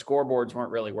 and the scoreboards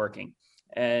weren't really working.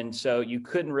 And so you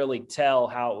couldn't really tell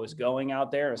how it was going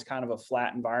out there. It was kind of a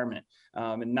flat environment,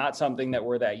 and not something that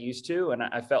we're that used to. And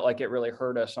I felt like it really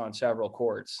hurt us on several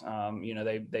courts.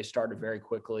 They started very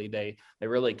quickly. They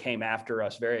really came after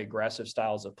us, very aggressive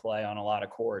styles of play on a lot of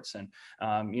courts. And,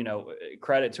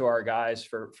 credit to our guys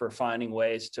for finding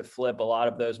ways to flip a lot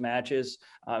of those matches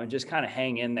and just kind of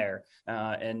hang in there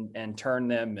and turn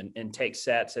them and take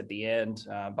sets at the end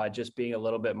by just being a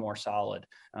little bit more solid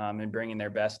and bringing their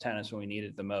best tennis when we need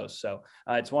it the most. So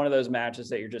it's one of those matches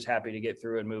that you're just happy to get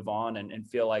through and move on and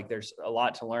feel like there's a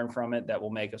lot to learn from it that will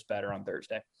make us better on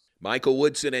Thursday. Michael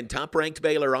Woodson and top-ranked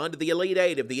Baylor on to the Elite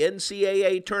Eight of the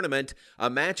NCAA tournament. A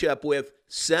matchup with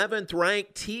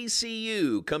 7th-ranked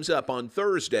TCU comes up on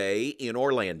Thursday in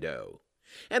Orlando.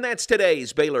 And that's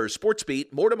today's Baylor Sports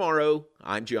Beat. More tomorrow.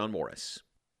 I'm John Morris.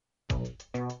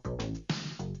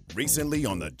 Recently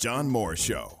on the John Morris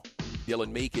Show.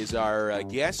 Dylan Meek is our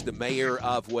guest, the mayor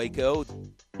of Waco.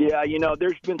 Yeah,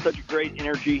 there's been such great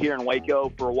energy here in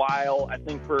Waco for a while. I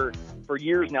think for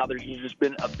years now, there's just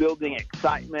been a building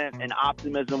excitement and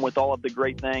optimism with all of the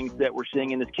great things that we're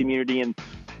seeing in this community. And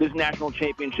this national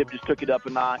championship just took it up a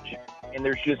notch. And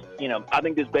there's just, I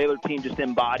think this Baylor team just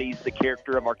embodies the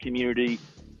character of our community.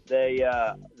 They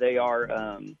are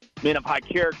men of high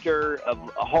character, of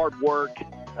hard work,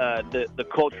 the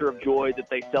culture of joy that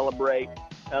they celebrate.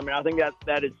 I think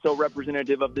that is so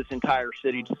representative of this entire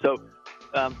city. So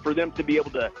for them to be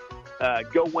able to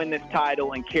go win this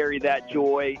title and carry that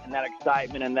joy and that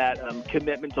excitement and that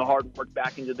commitment to hard work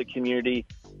back into the community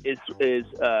is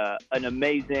an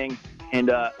amazing and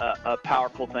a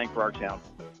powerful thing for our town.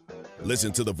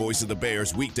 Listen to the Voice of the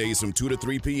Bears weekdays from 2 to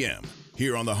 3 p.m.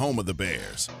 here on the home of the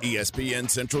Bears, ESPN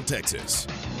Central Texas.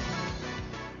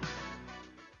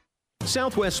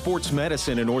 Southwest Sports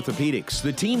Medicine and Orthopedics,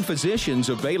 the team physicians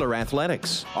of Baylor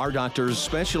Athletics. Our doctors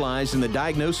specialize in the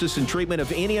diagnosis and treatment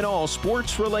of any and all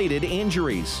sports-related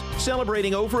injuries.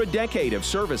 Celebrating over a decade of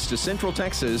service to Central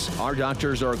Texas, our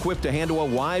doctors are equipped to handle a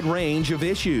wide range of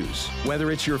issues.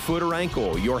 Whether it's your foot or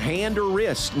ankle, your hand or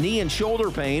wrist, knee and shoulder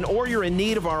pain, or you're in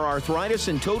need of our arthritis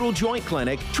and total joint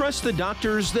clinic, trust the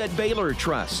doctors that Baylor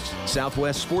trusts.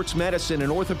 Southwest Sports Medicine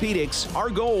and Orthopedics, our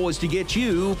goal is to get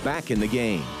you back in the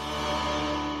game.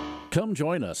 Come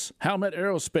join us. Howmet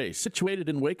Aerospace, situated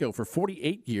in Waco for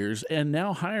 48 years and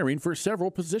now hiring for several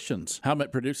positions.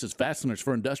 Howmet produces fasteners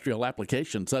for industrial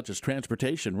applications such as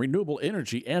transportation, renewable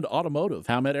energy, and automotive.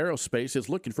 Howmet Aerospace is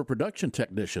looking for production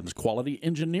technicians, quality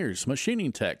engineers,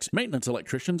 machining techs, maintenance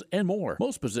electricians, and more.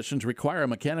 Most positions require a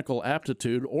mechanical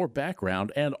aptitude or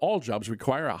background, and all jobs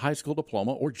require a high school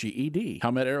diploma or GED.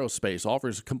 Howmet Aerospace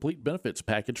offers a complete benefits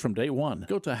package from day one.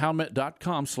 Go to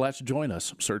howmet.com/join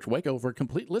us. Search Waco for a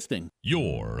complete listing.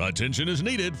 Your attention is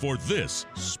needed for this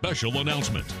special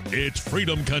announcement. It's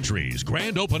Freedom Country's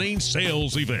grand opening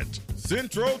sales event.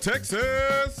 Central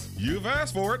Texas, you've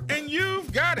asked for it and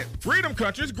you've got it. Freedom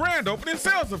Country's grand opening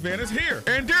sales event is here.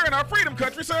 And during our Freedom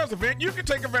Country sales event, you can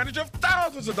take advantage of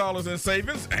thousands of dollars in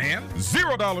savings and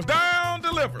 $0 down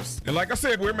delivers. And like I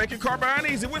said, we're making car buying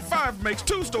easy with 5 Makes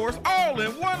 2 stores all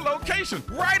in one location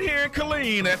right here in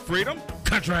Killeen at Freedom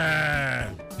Country. I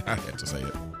had to say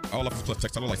it. All offers plus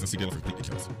textile license. See dealer for complete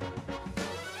details.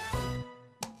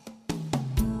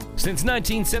 Since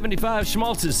 1975,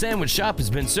 Schmaltz's Sandwich Shop has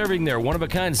been serving their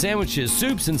one-of-a-kind sandwiches,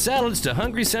 soups, and salads to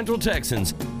hungry Central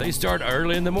Texans. They start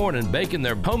early in the morning baking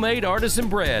their homemade artisan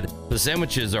bread. The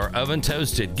sandwiches are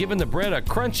oven-toasted, giving the bread a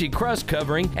crunchy crust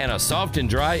covering and a soft and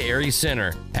dry, airy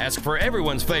center. Ask for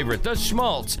everyone's favorite, the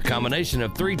Schmaltz, a combination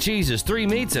of 3 cheeses, 3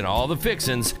 meats, and all the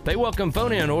fixins. They welcome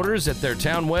phone-in orders at their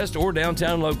Town West or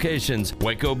downtown locations.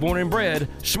 Waco born and bred,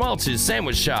 Schmaltz's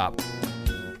Sandwich Shop.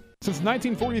 Since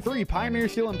 1943, Pioneer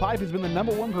Steel and Pipe has been the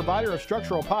 #1 provider of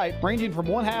structural pipe, ranging from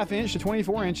 1/2 inch to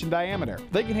 24 inch in diameter.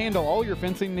 They can handle all your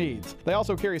fencing needs. They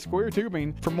also carry square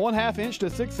tubing from 1/2 inch to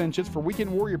 6 inches for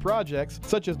weekend warrior projects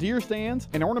such as deer stands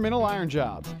and ornamental iron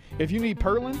jobs. If you need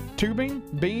purlin, tubing,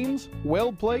 beams,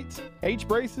 weld plates,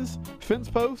 H-braces,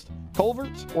 fence posts,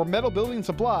 culverts, or metal building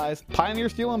supplies, Pioneer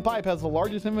Steel and Pipe has the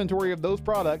largest inventory of those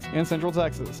products in Central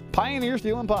Texas. Pioneer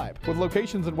Steel and Pipe, with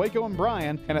locations in Waco and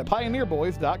Bryan and at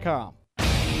pioneerboys.com.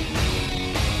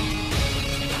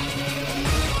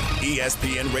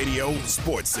 ESPN Radio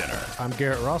Sports Center. I'm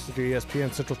Garrett Ross with your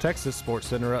ESPN Central Texas Sports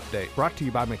Center update, brought to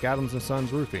you by McAdams &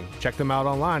 Sons Roofing. Check them out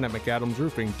online at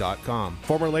mcadamsroofing.com.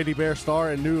 Former Lady Bear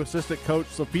star and new assistant coach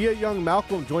Sophia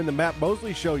Young-Malcolm joined the Matt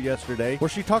Mosley Show yesterday, where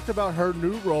she talked about her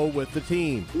new role with the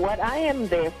team. What I am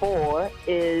there for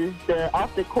is the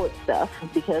off-the-court stuff,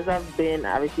 because I've been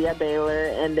obviously at Baylor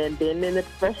and then been in the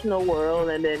professional world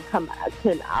and then come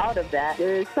out of that.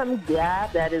 There's some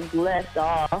gap that is left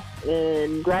off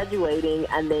in graduating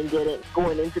and then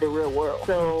going into the real world.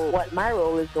 So what my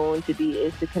role is going to be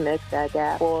is to connect that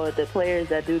gap for the players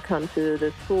that do come to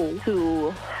the school to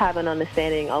have an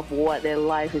understanding of what their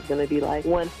life is going to be like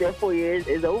once their 4 years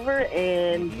is over,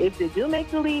 and if they do make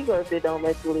the league or if they don't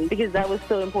make the league, because that was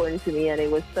so important to me, and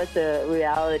it was such a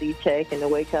reality check and a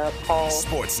wake-up call.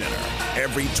 Sports Center,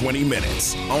 every 20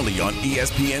 minutes, only on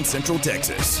ESPN Central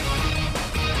Texas.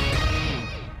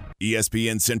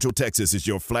 ESPN Central Texas is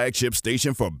your flagship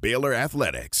station for Baylor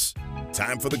Athletics.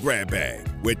 Time for the grab bag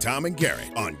with Tom and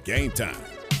Garrett on Game Time.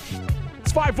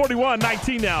 It's 5:41,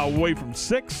 19 now away from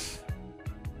 6.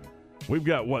 We've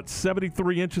got,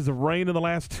 73 inches of rain in the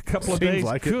last couple of days?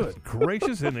 Like Good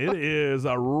gracious, and it is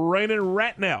a raining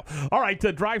rat now. All right,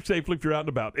 drive safely if you're out and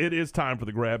about. It is time for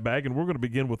the grab bag, and we're going to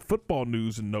begin with football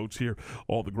news and notes here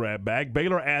on the grab bag.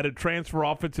 Baylor added transfer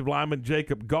offensive lineman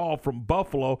Jacob Gall from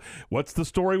Buffalo. What's the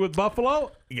story with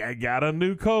Buffalo? Yeah, got a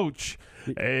new coach.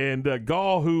 And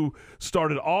Gall, who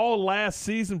started all last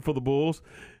season for the Bulls,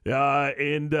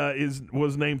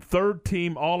 was named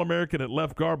third-team All-American at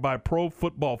left guard by Pro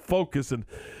Football Focus, and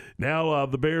now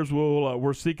the Bears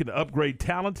were seeking to upgrade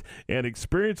talent and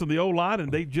experience on the O-line,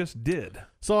 and they just did.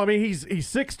 So, I mean, he's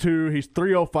 6'2", he's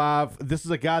 305. This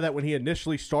is a guy that when he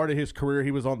initially started his career,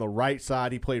 he was on the right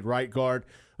side. He played right guard.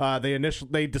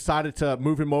 They decided to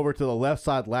move him over to the left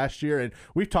side last year, and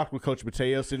we've talked with Coach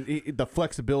Mateos and the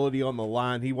flexibility on the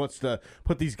line. He wants to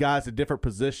put these guys in different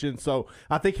positions, so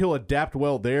I think he'll adapt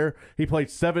well there. He played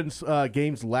 7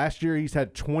 games last year. He's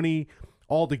had 20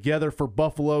 altogether for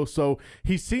Buffalo, so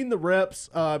he's seen the reps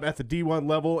at the D1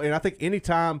 level, and I think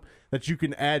anytime that you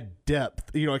can add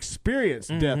depth, experience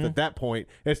depth at that point,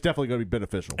 it's definitely going to be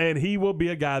beneficial. And he will be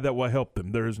a guy that will help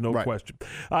them. There is no question.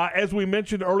 As we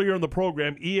mentioned earlier in the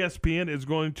program, ESPN is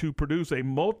going to produce a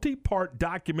multi-part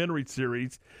documentary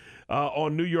series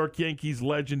on New York Yankees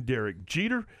legend Derek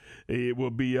Jeter. It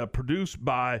will be produced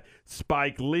by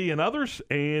Spike Lee and others,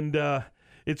 and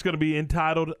it's going to be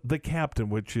entitled The Captain,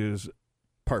 which is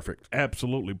perfect.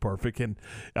 Absolutely perfect. And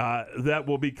that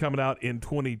will be coming out in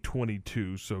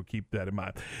 2022, so keep that in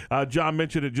mind. John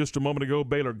mentioned it just a moment ago.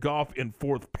 Baylor Golf in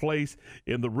 4th place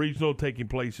in the regional, taking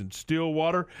place in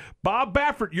Stillwater. Bob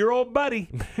Baffert, your old buddy.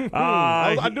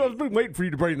 I've been waiting for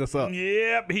you to bring this up.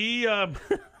 Yep,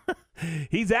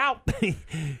 he's out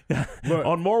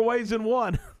on more ways than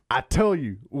one. I tell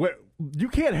you, you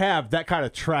can't have that kind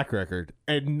of track record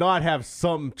and not have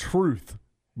some truth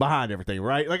behind everything,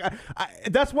 right? Like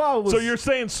that's why I was. So you're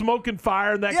saying smoke and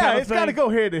fire and that kind of thing? Yeah, it's got to go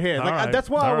hand in hand. Right. That's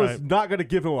why I was not going to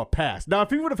give him a pass. Now, if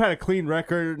he would have had a clean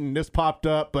record and this popped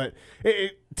up, but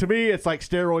to me, it's like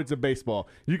steroids in baseball.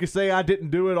 You can say I didn't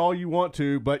do it all you want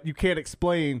to, but you can't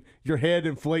explain your head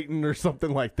inflating or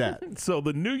something like that. So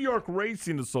the New York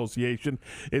Racing Association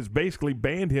is basically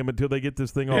banned him until they get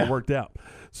this thing all worked out.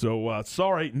 So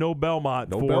sorry, no Belmont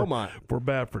for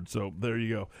Baffert. So there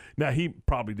you go. Now, he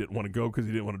probably didn't want to go because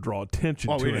he didn't want to draw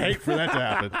attention to it. We'd hate for that to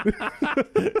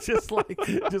happen. just like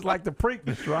the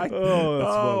Preakness, right?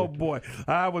 Oh, funny. Boy.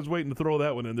 I was waiting to throw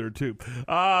that one in there, too.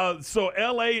 So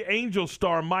L.A. Angels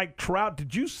star Mike Trout,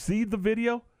 did you see the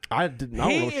video? I did not.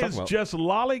 He is just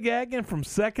lollygagging from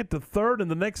second to third,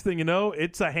 and the next thing you know,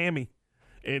 it's a hammy.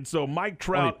 And so Mike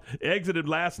Trout exited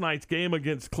last night's game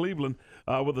against Cleveland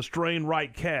with a strained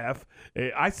right calf.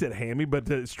 I said hammy,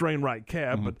 but strained right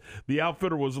calf. But the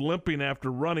outfitter was limping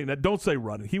after running. Now, don't say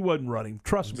running. He wasn't running.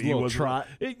 Trust me. He was trot.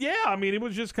 Yeah, I mean, he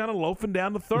was just kind of loafing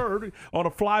down the third on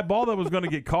a fly ball that was going to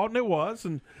get caught, and it was.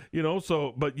 And,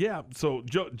 so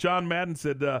John Madden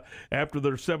said after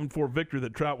their 7-4 victory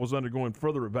that Trout was undergoing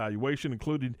further evaluation,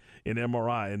 including an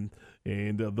MRI,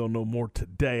 and they'll know more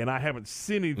today. And I haven't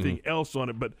seen anything else on it.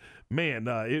 it, but man,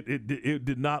 it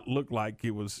did not look like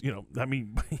it was.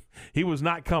 He was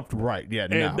not comfortable. Right? Yeah,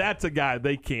 and that's a guy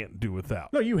they can't do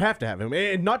without. No, you have to have him,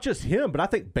 and not just him, but I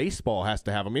think baseball has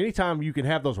to have him. Anytime you can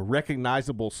have those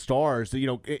recognizable stars,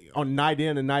 on night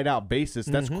in and night out basis,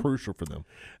 that's crucial for them.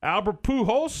 Albert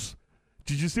Pujols,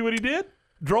 did you see what he did?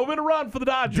 Drove in a run for the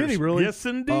Dodgers. Did he really? Yes,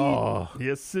 indeed. Oh.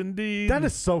 Yes, indeed. That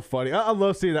is so funny. I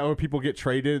love seeing that when people get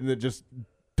traded and then just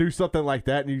do something like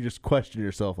that, and you just question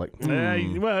yourself, like,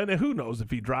 well, who knows if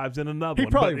he drives in another one?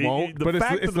 He probably won't. The but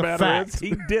fact it's of the the matter fact. is,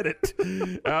 he did it.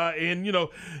 And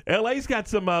LA's got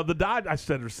some. The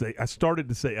Dodgers. I started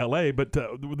to say LA, but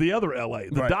the other LA,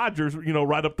 the Dodgers.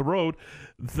 Right up the road,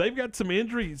 they've got some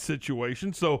injury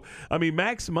situations. So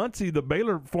Max Muncy,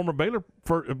 the former Baylor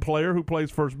player who plays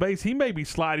first base, he may be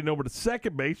sliding over to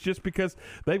second base just because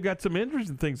they've got some injuries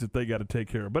and things that they got to take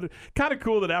care of. But kind of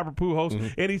cool that Albert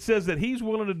Pujols, and he says that he's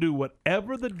willing to do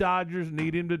whatever the Dodgers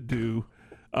need him to do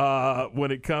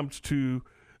when it comes to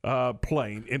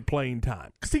playing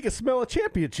time. Because he can smell a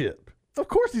championship. Of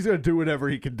course he's going to do whatever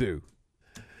he can do.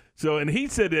 So, and he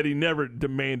said that he never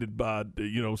demanded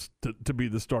to be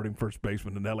the starting first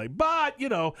baseman in L.A. But,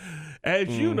 as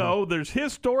you know, there's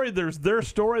his story, there's their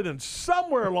story, then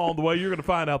somewhere along the way you're going to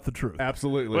find out the truth.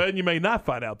 Absolutely. Well, and you may not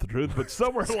find out the truth, but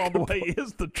somewhere along the way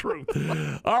is the truth.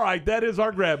 All right, that is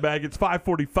our grab bag. It's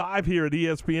 5:45 here at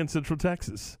ESPN Central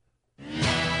Texas.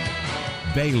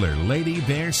 Baylor Lady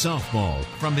Bear softball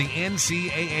from the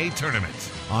NCAA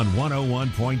tournament on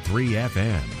 101.3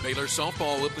 FM. Baylor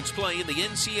softball opens play in the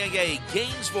NCAA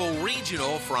Gainesville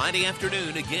Regional Friday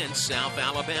afternoon against South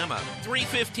Alabama.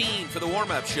 3:15 for the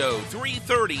warm-up show.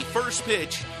 3:30 first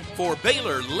pitch for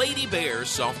Baylor Lady Bears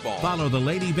softball. Follow the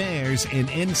Lady Bears in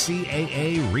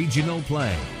NCAA regional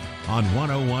play on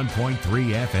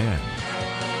 101.3 FM.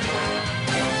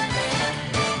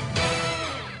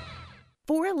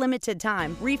 For a limited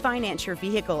time, refinance your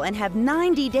vehicle and have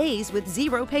 90 days with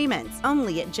zero payments.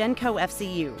 Only at Genco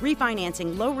FCU.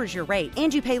 Refinancing lowers your rate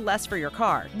and you pay less for your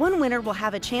car. One winner will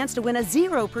have a chance to win a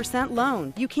 0%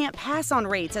 loan. You can't pass on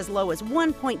rates as low as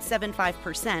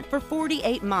 1.75% for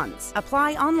 48 months.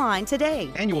 Apply online today.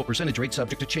 Annual percentage rate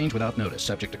subject to change without notice.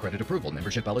 Subject to credit approval,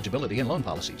 membership eligibility, and loan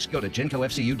policies. Go to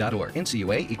GencoFCU.org.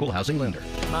 NCUA Equal Housing Lender.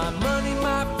 My money,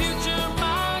 my future,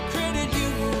 my credit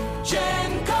union.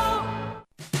 Genco.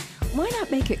 Why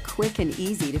not make it quick and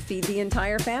easy to feed the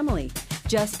entire family?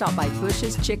 Just stop by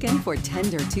Bush's Chicken for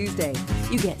Tender Tuesday.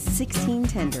 You get 16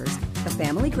 tenders, a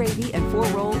family gravy, and 4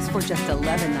 rolls for just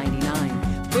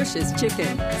 $11.99. Bush's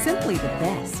Chicken, simply the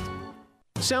best.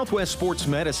 Southwest Sports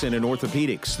Medicine and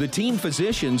Orthopedics, the team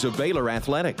physicians of Baylor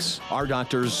Athletics. Our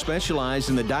doctors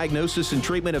specialize in the diagnosis and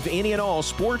treatment of any and all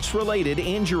sports-related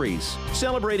injuries.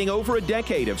 Celebrating over a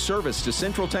decade of service to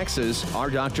Central Texas, our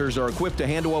doctors are equipped to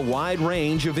handle a wide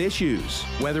range of issues.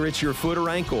 Whether it's your foot or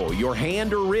ankle, your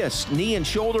hand or wrist, knee and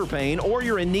shoulder pain, or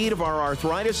you're in need of our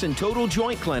arthritis and total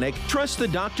joint clinic, trust the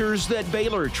doctors that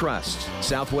Baylor trusts.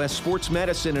 Southwest Sports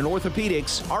Medicine and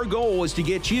Orthopedics, our goal is to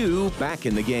get you back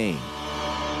in the game.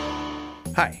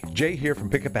 Hi, Jay here from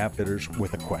Pickup Outfitters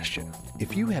with a question.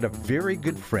 If you had a very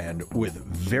good friend with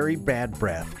very bad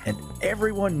breath and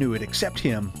everyone knew it except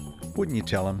him, wouldn't you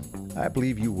tell him? I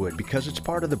believe you would, because it's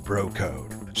part of the bro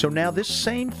code. So now this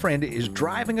same friend is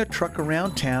driving a truck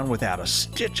around town without a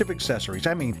stitch of accessories.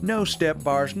 I mean, no step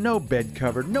bars, no bed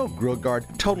cover, no grill guard,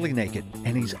 totally naked.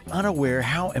 And he's unaware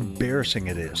how embarrassing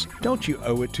it is. Don't you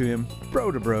owe it to him, bro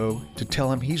to bro, to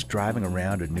tell him he's driving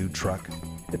around a new truck?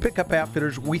 At Pickup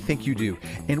Outfitters, we think you do,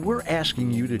 and we're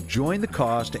asking you to join the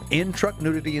cause to end truck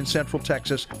nudity in Central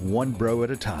Texas, one bro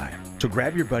at a time. So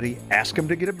grab your buddy, ask him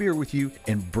to get a beer with you,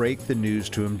 and break the news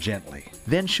to him gently.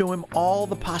 Then show him all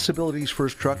the possibilities for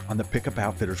his truck on the Pickup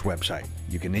Outfitters website.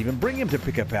 You can even bring him to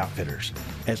Pickup Outfitters.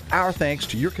 As our thanks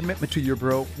to your commitment to your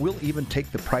bro, we'll even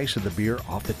take the price of the beer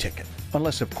off the ticket.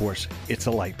 Unless, of course, it's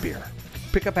a light beer.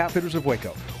 Pickup Outfitters of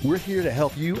Waco. We're here to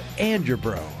help you and your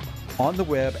bro. On the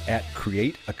web at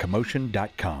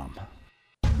createacommotion.com.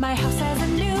 My house has a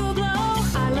new glow.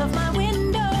 I love my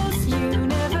windows.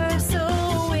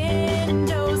 Universal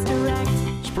Windows Direct.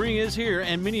 Spring is here,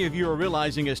 and many of you are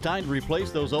realizing it's time to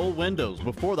replace those old windows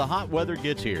before the hot weather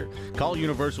gets here. Call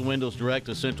Universal Windows Direct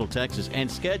of Central Texas and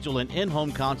schedule an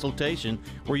in-home consultation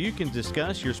where you can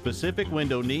discuss your specific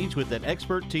window needs with an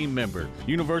expert team member.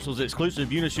 Universal's exclusive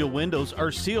Unishield windows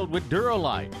are sealed with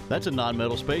Duralite. That's a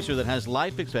non-metal spacer that has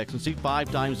life expectancy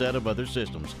 5 times that of other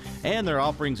systems. And they're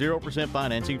offering 0%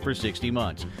 financing for 60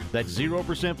 months. That's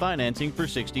 0% financing for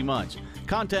 60 months.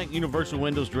 Contact Universal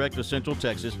Windows Direct of Central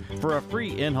Texas for a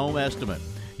free in-home estimate.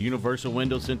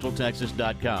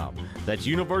 UniversalWindowsCentralTexas.com. That's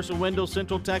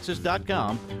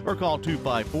UniversalWindowsCentralTexas.com or call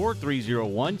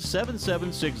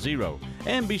 254-301-7760.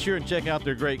 And be sure and check out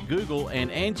their great Google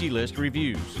and Angie List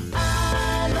reviews.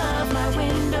 I love my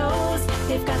windows.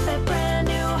 They've got that brand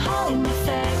new home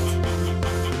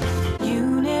effect.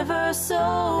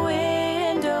 Universal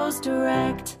Windows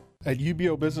Direct. At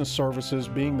UBO Business Services,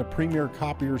 being the premier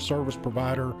copier service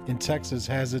provider in Texas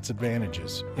has its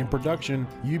advantages. In production,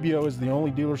 UBO is the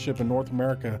only dealership in North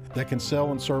America that can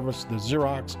sell and service the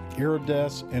Xerox,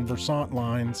 Iridesse, and Versant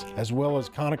lines, as well as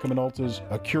Konica Minolta's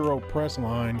Acuro Press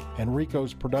line and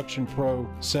Ricoh's Production Pro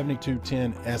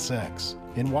 7210 SX.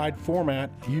 In wide format,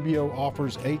 UBO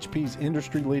offers HP's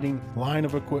industry-leading line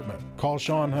of equipment. Call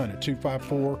Sean Hunt at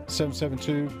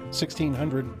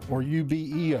 254-772-1600 or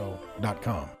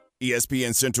ubeo.com.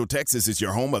 ESPN Central Texas is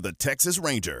your home of the Texas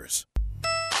Rangers.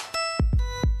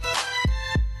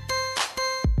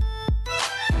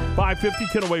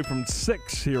 5:50, 10 away from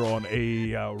 6 here on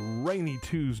a rainy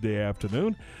Tuesday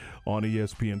afternoon on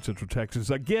ESPN Central Texas.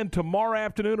 Again, tomorrow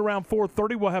afternoon around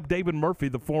 4:30, we'll have David Murphy,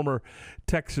 the former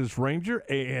Texas Ranger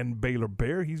and Baylor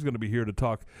Bear. He's going to be here to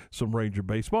talk some Ranger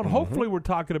baseball. And hopefully we're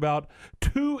talking about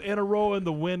 2 in a row in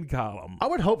the win column. I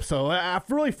would hope so. I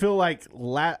really feel like,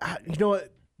 you know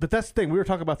what? But that's the thing. We were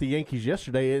talking about the Yankees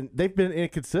yesterday, and they've been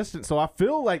inconsistent. So I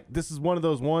feel like this is one of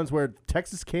those ones where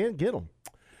Texas can't get them.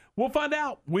 We'll find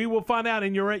out. We will find out,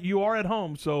 and you are at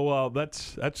home, so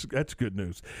that's good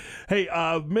news. Hey,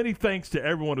 many thanks to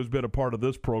everyone who's been a part of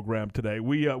this program today.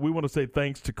 We want to say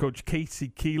thanks to Coach Casey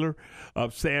Keeler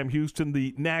of Sam Houston,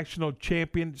 the national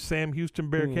champion Sam Houston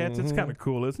Bearcats. It's kind of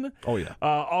cool, isn't it? Oh yeah.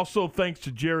 Also, thanks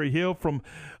to Jerry Hill from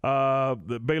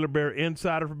the Baylor Bear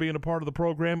Insider for being a part of the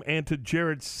program, and to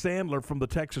Jared Sandler from the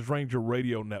Texas Ranger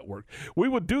Radio Network. We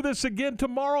will do this again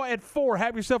tomorrow at 4.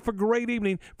 Have yourself a great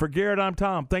evening. For Garrett, I'm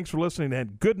Tom. Thanks for listening,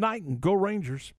 and good night, and go Rangers.